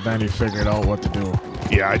once, but then you figured out what to do.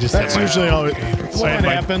 Yeah, I just. That's usually how it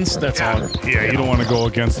happens. That's all. Yeah, you don't want to go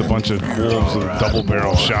against a bunch of wolves with a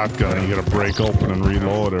double-barrel shotgun. And you got to break open and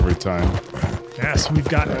reload every time. Yes, we've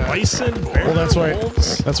got bison, bear, Well, that's why.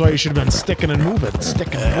 wolves. That's why you should have been sticking and moving,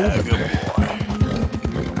 sticking and moving.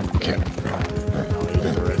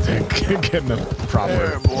 Getting the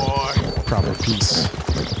proper piece.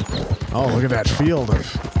 Oh, look at that field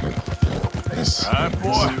of nice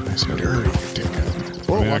dirty.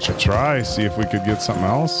 I mean, I could try, see if we could get something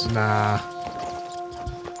else. Nah.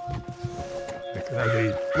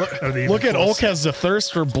 Are they Look even at close? Oak has the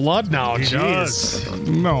thirst for blood now. He Jeez. does.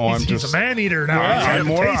 No, I'm He's just. a man eater now. Yeah, He's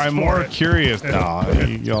got a taste I'm for more it. curious now.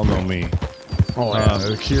 Y'all know me. Oh yeah,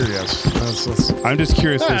 they're curious. I'm just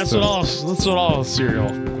curious. That's what all cereal.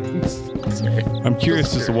 I'm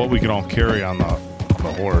curious as to what we can all carry on the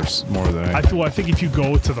horse more than anything. I think if you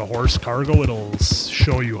go to the horse cargo, it'll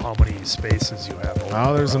show you how many spaces you have.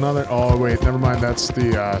 Oh, there's another. Oh wait, never mind. That's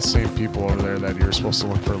the same people over there that you're supposed to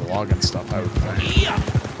look for the login stuff. I would think.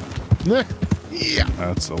 Yeah.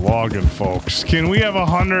 That's the login, folks. Can we have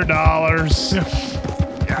 $100?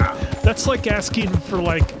 Yeah. That's like asking for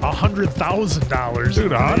like $100,000.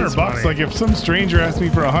 Dude, $100. Like if some stranger asked me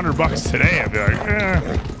for $100 today, I'd be like,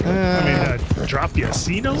 I mean, drop you a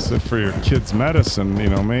C-note? Except for your kid's medicine, you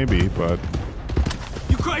know, maybe, but.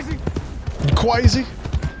 You crazy? Crazy?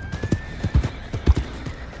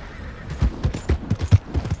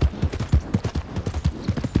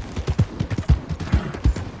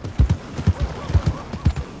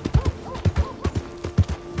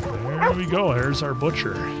 There we go. Here's our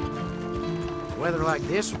butcher. Weather like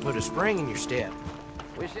this will put a spring in your step.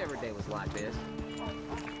 Wish every day was like this.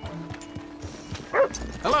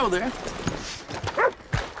 Hello there.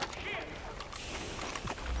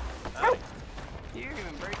 You're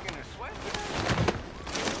even breaking a sweat.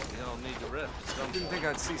 You don't need to rest. Didn't think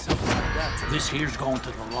I'd see something like that today. This here's going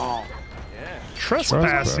to the law. Yeah.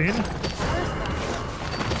 Trespassing. All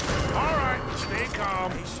right, stay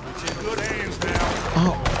calm. It's in good hands now.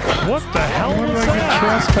 Oh, what the hell What was did I get that?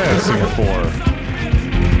 trespassing for?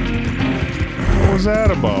 What was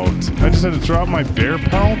that about? I just had to drop my bear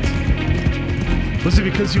pelt? Was it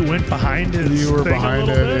because you went behind his You were thing a behind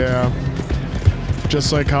little it, bit? yeah.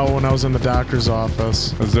 Just like how when I was in the doctor's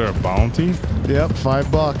office. Is there a bounty? Yep,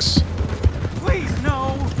 $5. Please,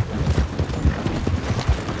 no.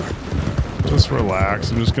 Just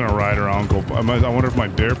relax. I'm just gonna ride around. I wonder if my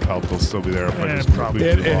bear pelt will still be there. If I Yeah, just probably.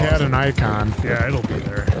 It had an icon. Yeah, it'll be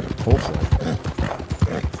there. Hopefully.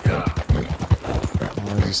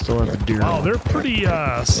 Or is he still at the deer? Wow, they're pretty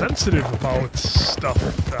sensitive about stuff,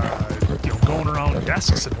 going around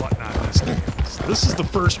desks and whatnot in this game. This is the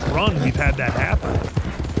first run we've had that happen.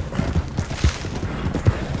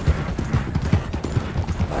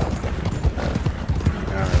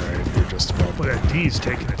 Alright, you're just about. But that D's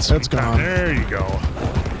taking it. That's gone. There you go.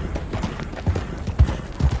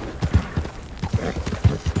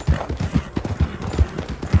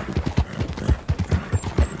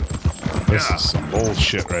 This is some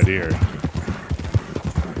bullshit right here.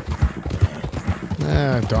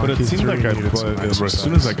 But it seemed like as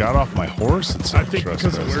soon as I got off my horse, it I think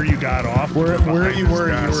because of where you got off. Where you were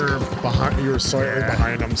behind. You were slightly Yeah.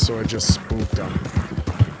 behind him, so it just spooked him.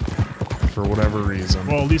 For whatever reason.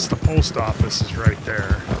 Well, at least the post office is right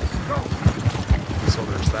there. So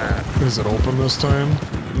there's that. Is it open this time?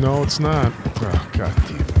 No, it's not. Oh, God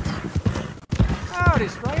damn it. Howdy,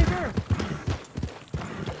 stranger.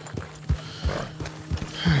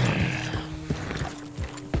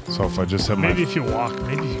 So if I just have Maybe my. if you walk,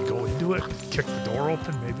 maybe you go into it, kick the door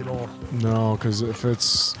open, maybe it'll. No, because if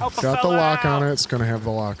it's Help a got the fella lock on out. it, it's going to have the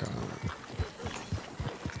lock on it.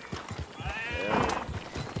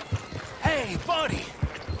 Hey, buddy.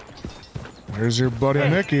 There's your buddy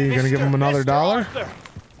Mickey. You going to give him another $1?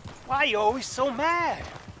 Why are you always so mad?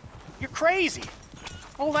 You're crazy.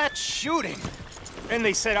 All that shooting. And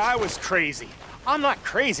they said I was crazy. I'm not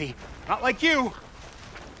crazy. Not like you.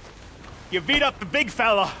 You beat up the big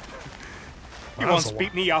fella. You once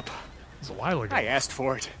beat me up. It was a while ago. I asked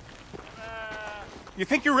for it. You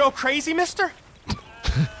think you're real crazy, mister?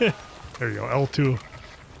 There you go, L2.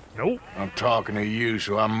 Nope. I'm talking to you,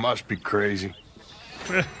 so I must be crazy.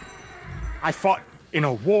 I fought in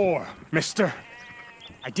a war, mister.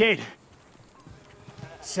 I did.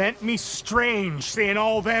 Sent me strange seeing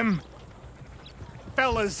all them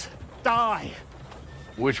fellas die.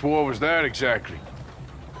 Which war was that exactly?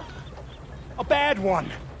 A bad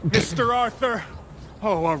one, Mr. Arthur.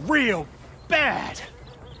 Oh, a real bad.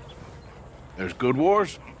 There's good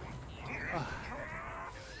wars?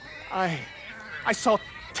 I saw Are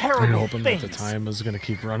terrible you hoping that things. the time is going to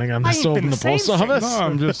keep running on I this ain't to open been the saying post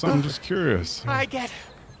office? No, I'm just curious. I get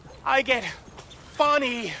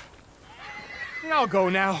funny. I'll go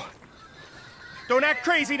now. Don't act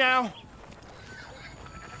crazy now.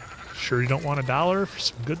 Sure you don't want $1 for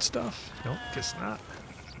some good stuff? Nope, guess not.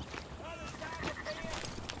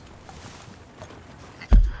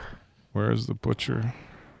 Where's the butcher?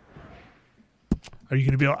 Are you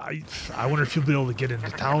going to be able... I wonder if you'll be able to get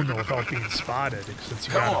into town, though, without being spotted, since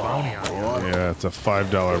you got a bounty on you. Yeah, it's a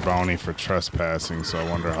 $5 bounty for trespassing, so I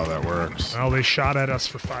wonder how that works. Well, they shot at us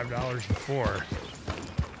for $5 before.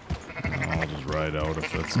 I'll just ride out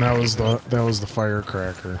if it's... That was the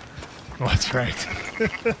firecracker. Oh, that's right.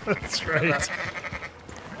 That's right.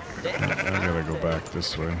 I gotta go back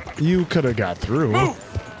this way. You could have got through.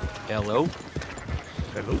 Hello.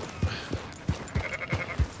 Hello.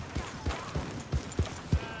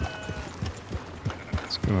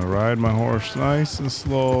 Just gonna ride my horse nice and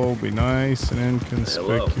slow, be nice and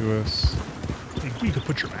inconspicuous. You could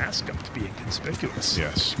put your mask up to be inconspicuous.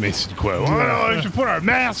 Yes, Mason Quill. Oh, I should put our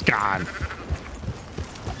mask on.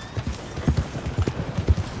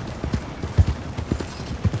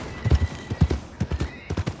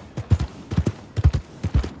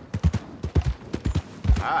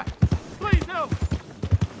 Hi. Please no.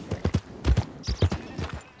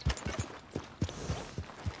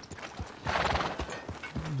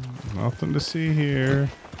 Nothing to see here.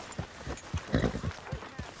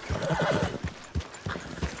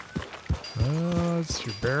 Is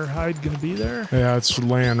your bear hide going to be there? Yeah, it's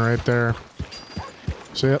laying right there.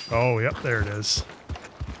 See it? Oh, yep, there it is.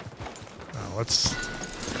 Now let's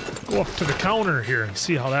go up to the counter here and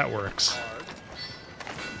see how that works.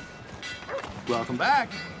 Welcome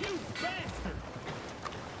back.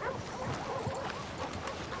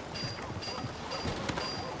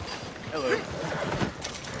 Hello.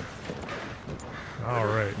 All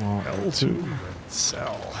right, L2 and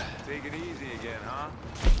sell. Take it easy again, huh?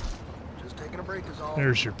 Just taking a break is all.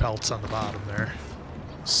 There's your pelts on the bottom there.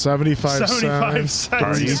 75 cents.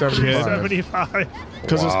 75.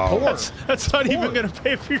 Because it's poor. That's not even going to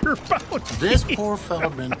pay for your bounty. This poor fella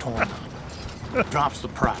been torn up. Drops the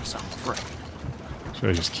price, I'm afraid. Should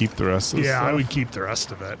I just keep the rest of this Yeah, stuff? I would keep the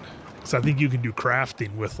rest of it. Because I think you can do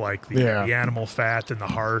crafting with like the animal fat and the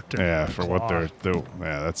heart. And Yeah, the for what claw.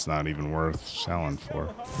 yeah, that's not even worth selling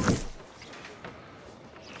for.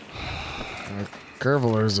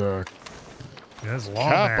 Careful, there's a there's a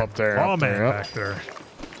cop up there. Lawman yep. back there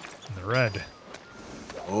in the red.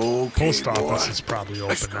 Okay, Post office boy. is probably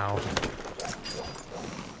open now.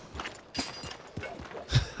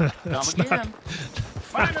 That's not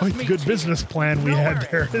quite the good business plan we had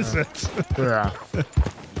there, is it? Yeah.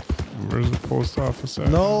 Where's the post office at?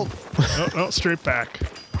 No. No, straight back.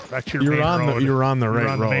 Back to your main road. You were on the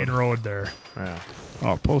right road. the main road there. Yeah.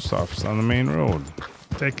 Oh, post office on the main road.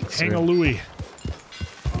 Hang a Louie.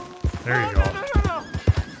 There you go.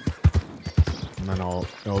 And then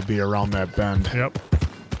it'll be around that bend. Yep.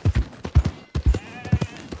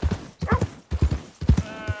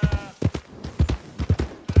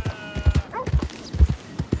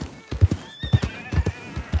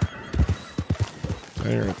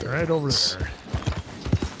 There, right over there.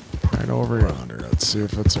 Right over yonder. Let's see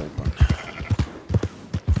if it's open.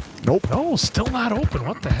 Nope. No, still not open.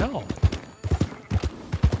 What the hell?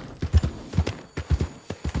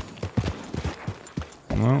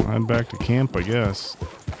 Well, I'm back to camp, I guess.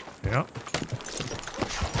 Yep.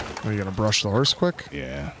 Are you gonna brush the horse quick?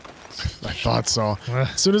 Yeah. I thought so.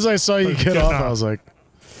 As soon as I saw you get off, I was like,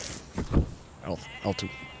 L2.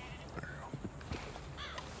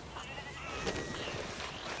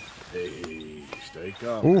 Hey, stay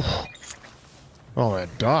calm. Ooh. Oh,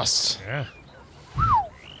 that dust. Yeah.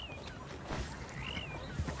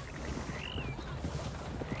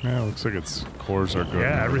 Yeah, it looks like its cores are good.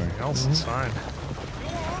 Yeah, and everything else is fine.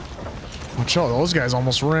 Watch out, those guys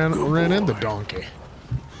almost ran in the donkey.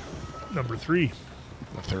 Number 3.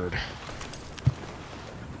 The third.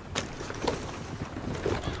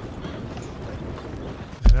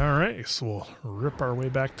 All right, so we'll rip our way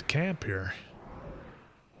back to camp here.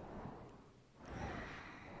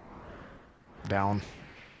 Down.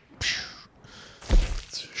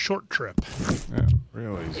 It's a short trip. Yeah,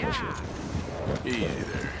 really easy trip. Easy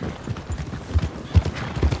there.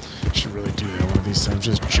 Should really do that one of these times.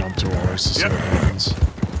 Just jump to a horse to see what happens.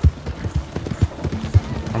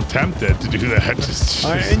 I'm tempted to do that.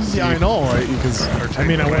 I know, right? Because I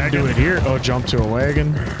mean, I wouldn't do it here. Oh, jump to a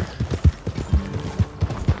wagon.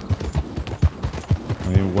 I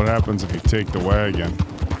mean, what happens if you take the wagon?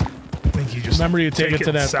 I think you just remember you take it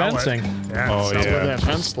to that sell fencing. Yeah, Oh sell yeah, that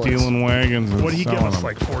fence place. stealing wagons. And What do you give us?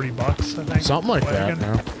 selling Like $40, I think. Something like wagon?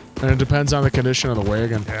 that. Yeah. And it depends on the condition of the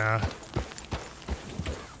wagon. Yeah.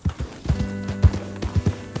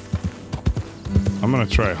 I'm gonna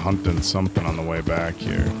try hunting something on the way back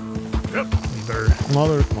here. Yep.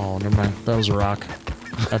 Oh, never mind. That was a rock.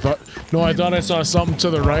 I thought I saw something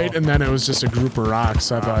to the right, and then it was just a group of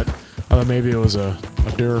rocks. I thought maybe it was a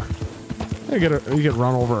deer. You get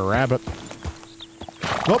run over a rabbit.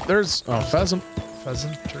 Oh, there's a pheasant.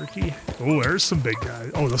 Pheasant, turkey. Oh, there's some big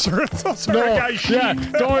guys. Oh, those are guys' sheep. Yeah,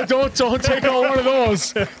 don't take out one of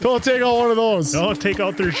those. Don't take out one of those. Don't take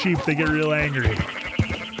out their sheep. They get real angry.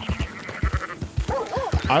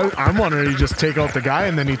 I'm wondering you just take out the guy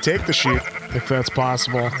and then you take the sheep, if that's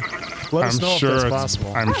possible. Let us know if that's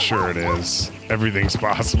possible. I'm sure it is. Everything's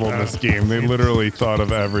possible in this game. They literally thought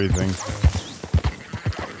of everything.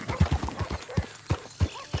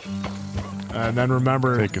 And then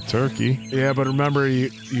remember, take a turkey. Yeah, but remember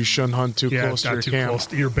you shouldn't hunt too close to your camp.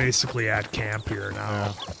 Close. You're basically at camp here now.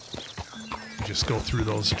 Yeah. You just go through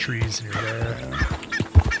those trees and you're there.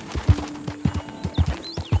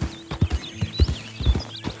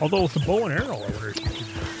 Although with a bow and arrow, I wonder if you could...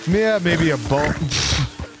 Yeah, maybe a bow.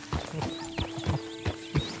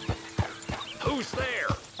 Who's there?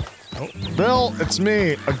 Oh. Bill, it's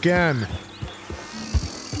me again.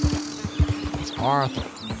 It's Arthur.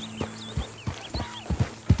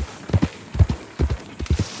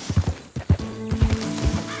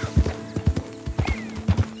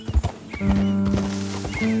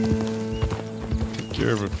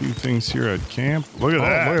 Of a few things here at camp. Look at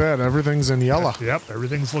that. Look at that. Everything's in yellow. Yep,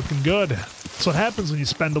 everything's looking good. That's what happens when you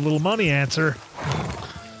spend a little money, Answer.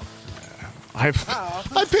 I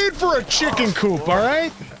paid for a chicken coop, all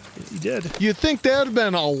right? You did. You'd think that would have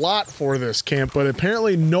been a lot for this camp, but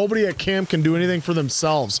apparently nobody at camp can do anything for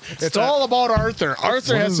themselves. It's all about Arthur.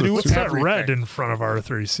 Arthur has to do What's that everything. red in front of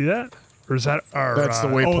Arthur? You see that? Or is that our... That's the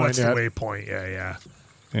waypoint. Oh, that's the waypoint. Yeah.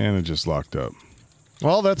 And it just locked up.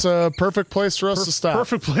 Well, that's a perfect place for us to stop.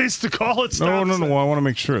 Perfect place to call it stop. No. I want to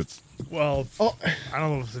make sure it's... Well, I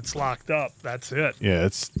don't know if it's locked up. That's it. Yeah,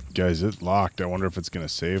 it's locked. I wonder if it's going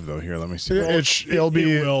to save, though. Here, let me see. It'll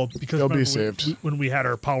be saved. When we had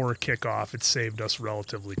our power kickoff, it saved us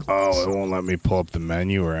relatively close. Oh, it won't let me pull up the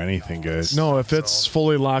menu or anything, guys. No, if it's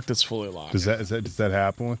fully locked, it's fully locked. Does that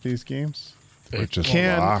happen with these games? It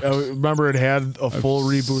can. Remember, it had a full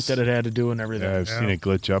reboot that it had to do and everything. Yeah, I've seen it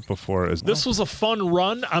glitch up before. This was a fun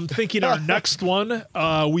run. I'm thinking our next one,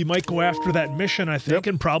 we might go after that mission, I think,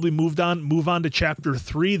 and probably move on to chapter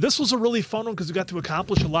 3. This was a really fun one because we got to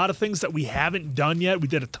accomplish a lot of things that we haven't done yet. We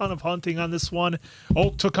did a ton of hunting on this one.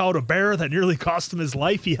 Oak took out a bear that nearly cost him his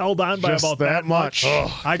life. He held on by Just about that much.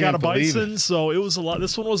 I got a bison, so it was a lot.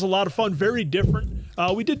 This one was a lot of fun. Very different.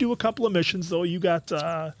 We did do a couple of missions, though. You got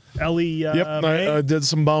Ellie. Yep, I did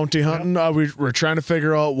some bounty hunting. We're trying to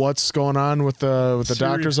figure out what's going on with the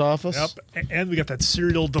doctor's office. Yep, and we got that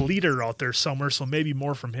serial deleter out there somewhere, so maybe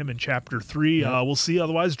more from him in chapter 3. We'll see.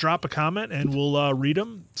 Otherwise, drop a comment and we'll read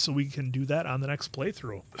them so we can do that on the next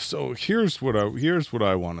playthrough. So here's what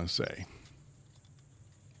I want to say.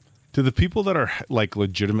 To the people that are like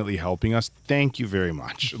legitimately helping us, thank you very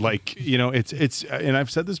much. Like, it's and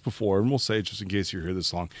I've said this before, and we'll say it just in case you're here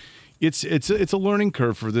this long. It's a learning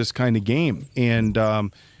curve for this kind of game, and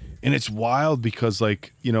it's wild because,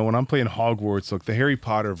 like, when I'm playing Hogwarts, like the Harry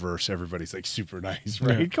Potter verse, everybody's like super nice,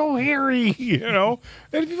 right? Yeah. Go Harry, and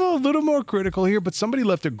people are a little more critical here. But somebody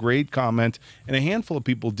left a great comment, and a handful of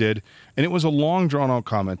people did, and it was a long drawn out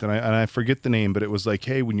comment, and I forget the name, but it was like,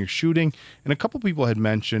 hey, when you're shooting, and a couple people had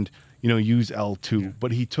mentioned, use L2,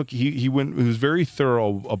 but he was very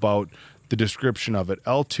thorough about the description of it.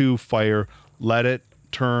 L2 fire, let it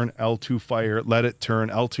turn, L2 fire, let it turn,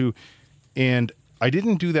 L2. And I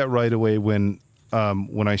didn't do that right away when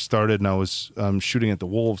I started and I was shooting at the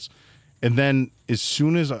wolves. And then as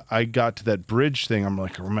soon as I got to that bridge thing, I'm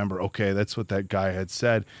like, remember, okay, that's what that guy had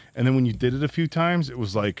said. And then when you did it a few times, it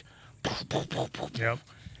was like, yep.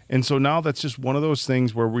 And so now that's just one of those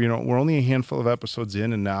things where we're only a handful of episodes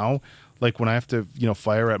in, and now, like when I have to,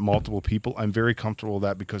 fire at multiple people, I'm very comfortable with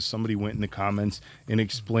that because somebody went in the comments and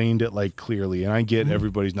explained it like clearly. And I get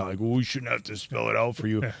everybody's not like, well, we shouldn't have to spell it out for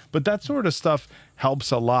you, but that sort of stuff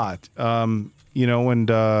helps a lot, and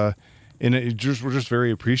we're just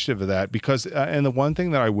very appreciative of that because, and the one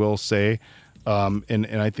thing that I will say, and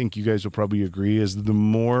I think you guys will probably agree, is the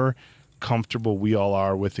more comfortable we all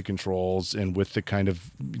are with the controls and with the kind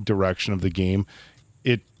of direction of the game,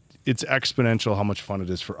 it's exponential how much fun it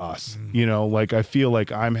is for us. Like I feel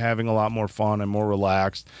like I'm having a lot more fun. I'm more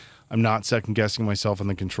relaxed. I'm not second guessing myself on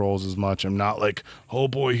the controls as much. I'm not like, oh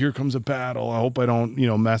boy, here comes a battle. I hope I don't,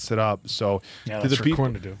 mess it up. So that's for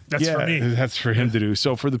Quinn to do. That's for me. That's for him to do.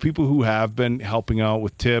 So for the people who have been helping out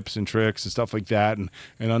with tips and tricks and stuff like that, and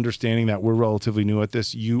understanding that we're relatively new at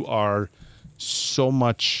this, you are so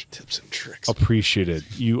much tips and tricks appreciated.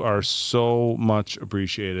 You are so much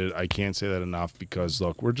appreciated. I can't say that enough because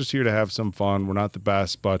look, we're just here to have some fun. We're not the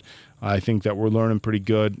best, but I think that we're learning pretty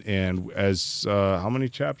good. And as how many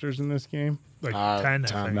chapters in this game? Like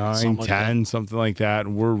 10, 9, 10, something like that.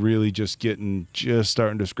 And we're really just starting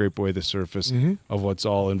to scrape away the surface of what's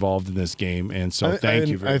all involved in this game. And so thank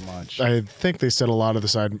you very much. I think they said a lot of the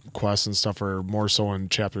side quests and stuff are more so in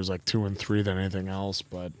chapters like 2 and 3 than anything else.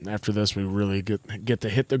 But after this, we really get to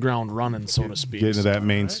hit the ground running, so to speak. Get into that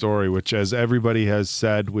main story, which, as everybody has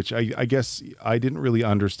said, which I guess I didn't really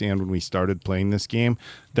understand when we started playing this game,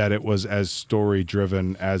 that it was as story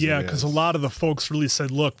driven as yeah, because a lot of the folks really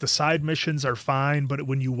said, look, the side missions are fine, but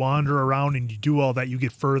when you wander around and you do all that, you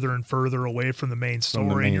get further and further away from the main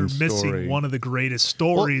story, and you're missing one of the greatest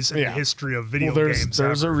stories in the history of video games.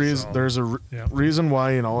 There's a reason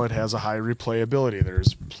why it has a high replayability.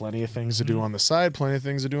 There's plenty of things to do on the side, plenty of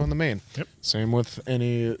things to do on the main. Yep. Same with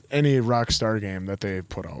any Rockstar game that they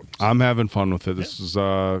put out. I'm having fun with it. This is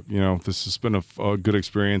this has been a good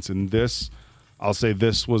experience, and I'll say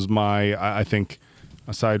this was I think,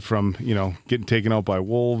 aside from, getting taken out by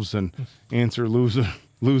wolves and Answer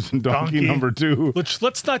losing donkey number 2.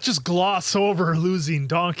 Let's not just gloss over losing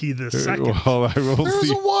donkey the second. Well, I will There's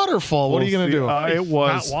see. a waterfall. What are you going to do? It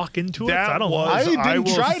was not walk into it. I don't know. I didn't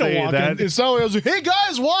try to walk in. It's not like I was like, hey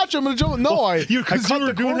guys, watch! I'm going to jump. No, I cut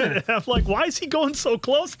the doing corner. it. I'm like, why is he going so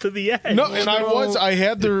close to the edge? No, and I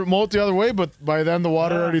had the remote the other way, but by then the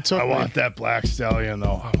water already took me. I want that black stallion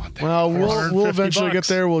though. I want that. Well, we'll eventually get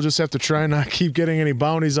there. We'll just have to try and not keep getting any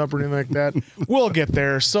bounties up or anything like that. We'll get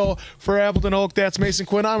there. So for Appleton Oak, that's Mason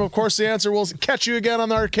Quinn. I'm of course the answer. We'll catch you again on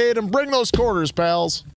the arcade and bring those quarters, pals.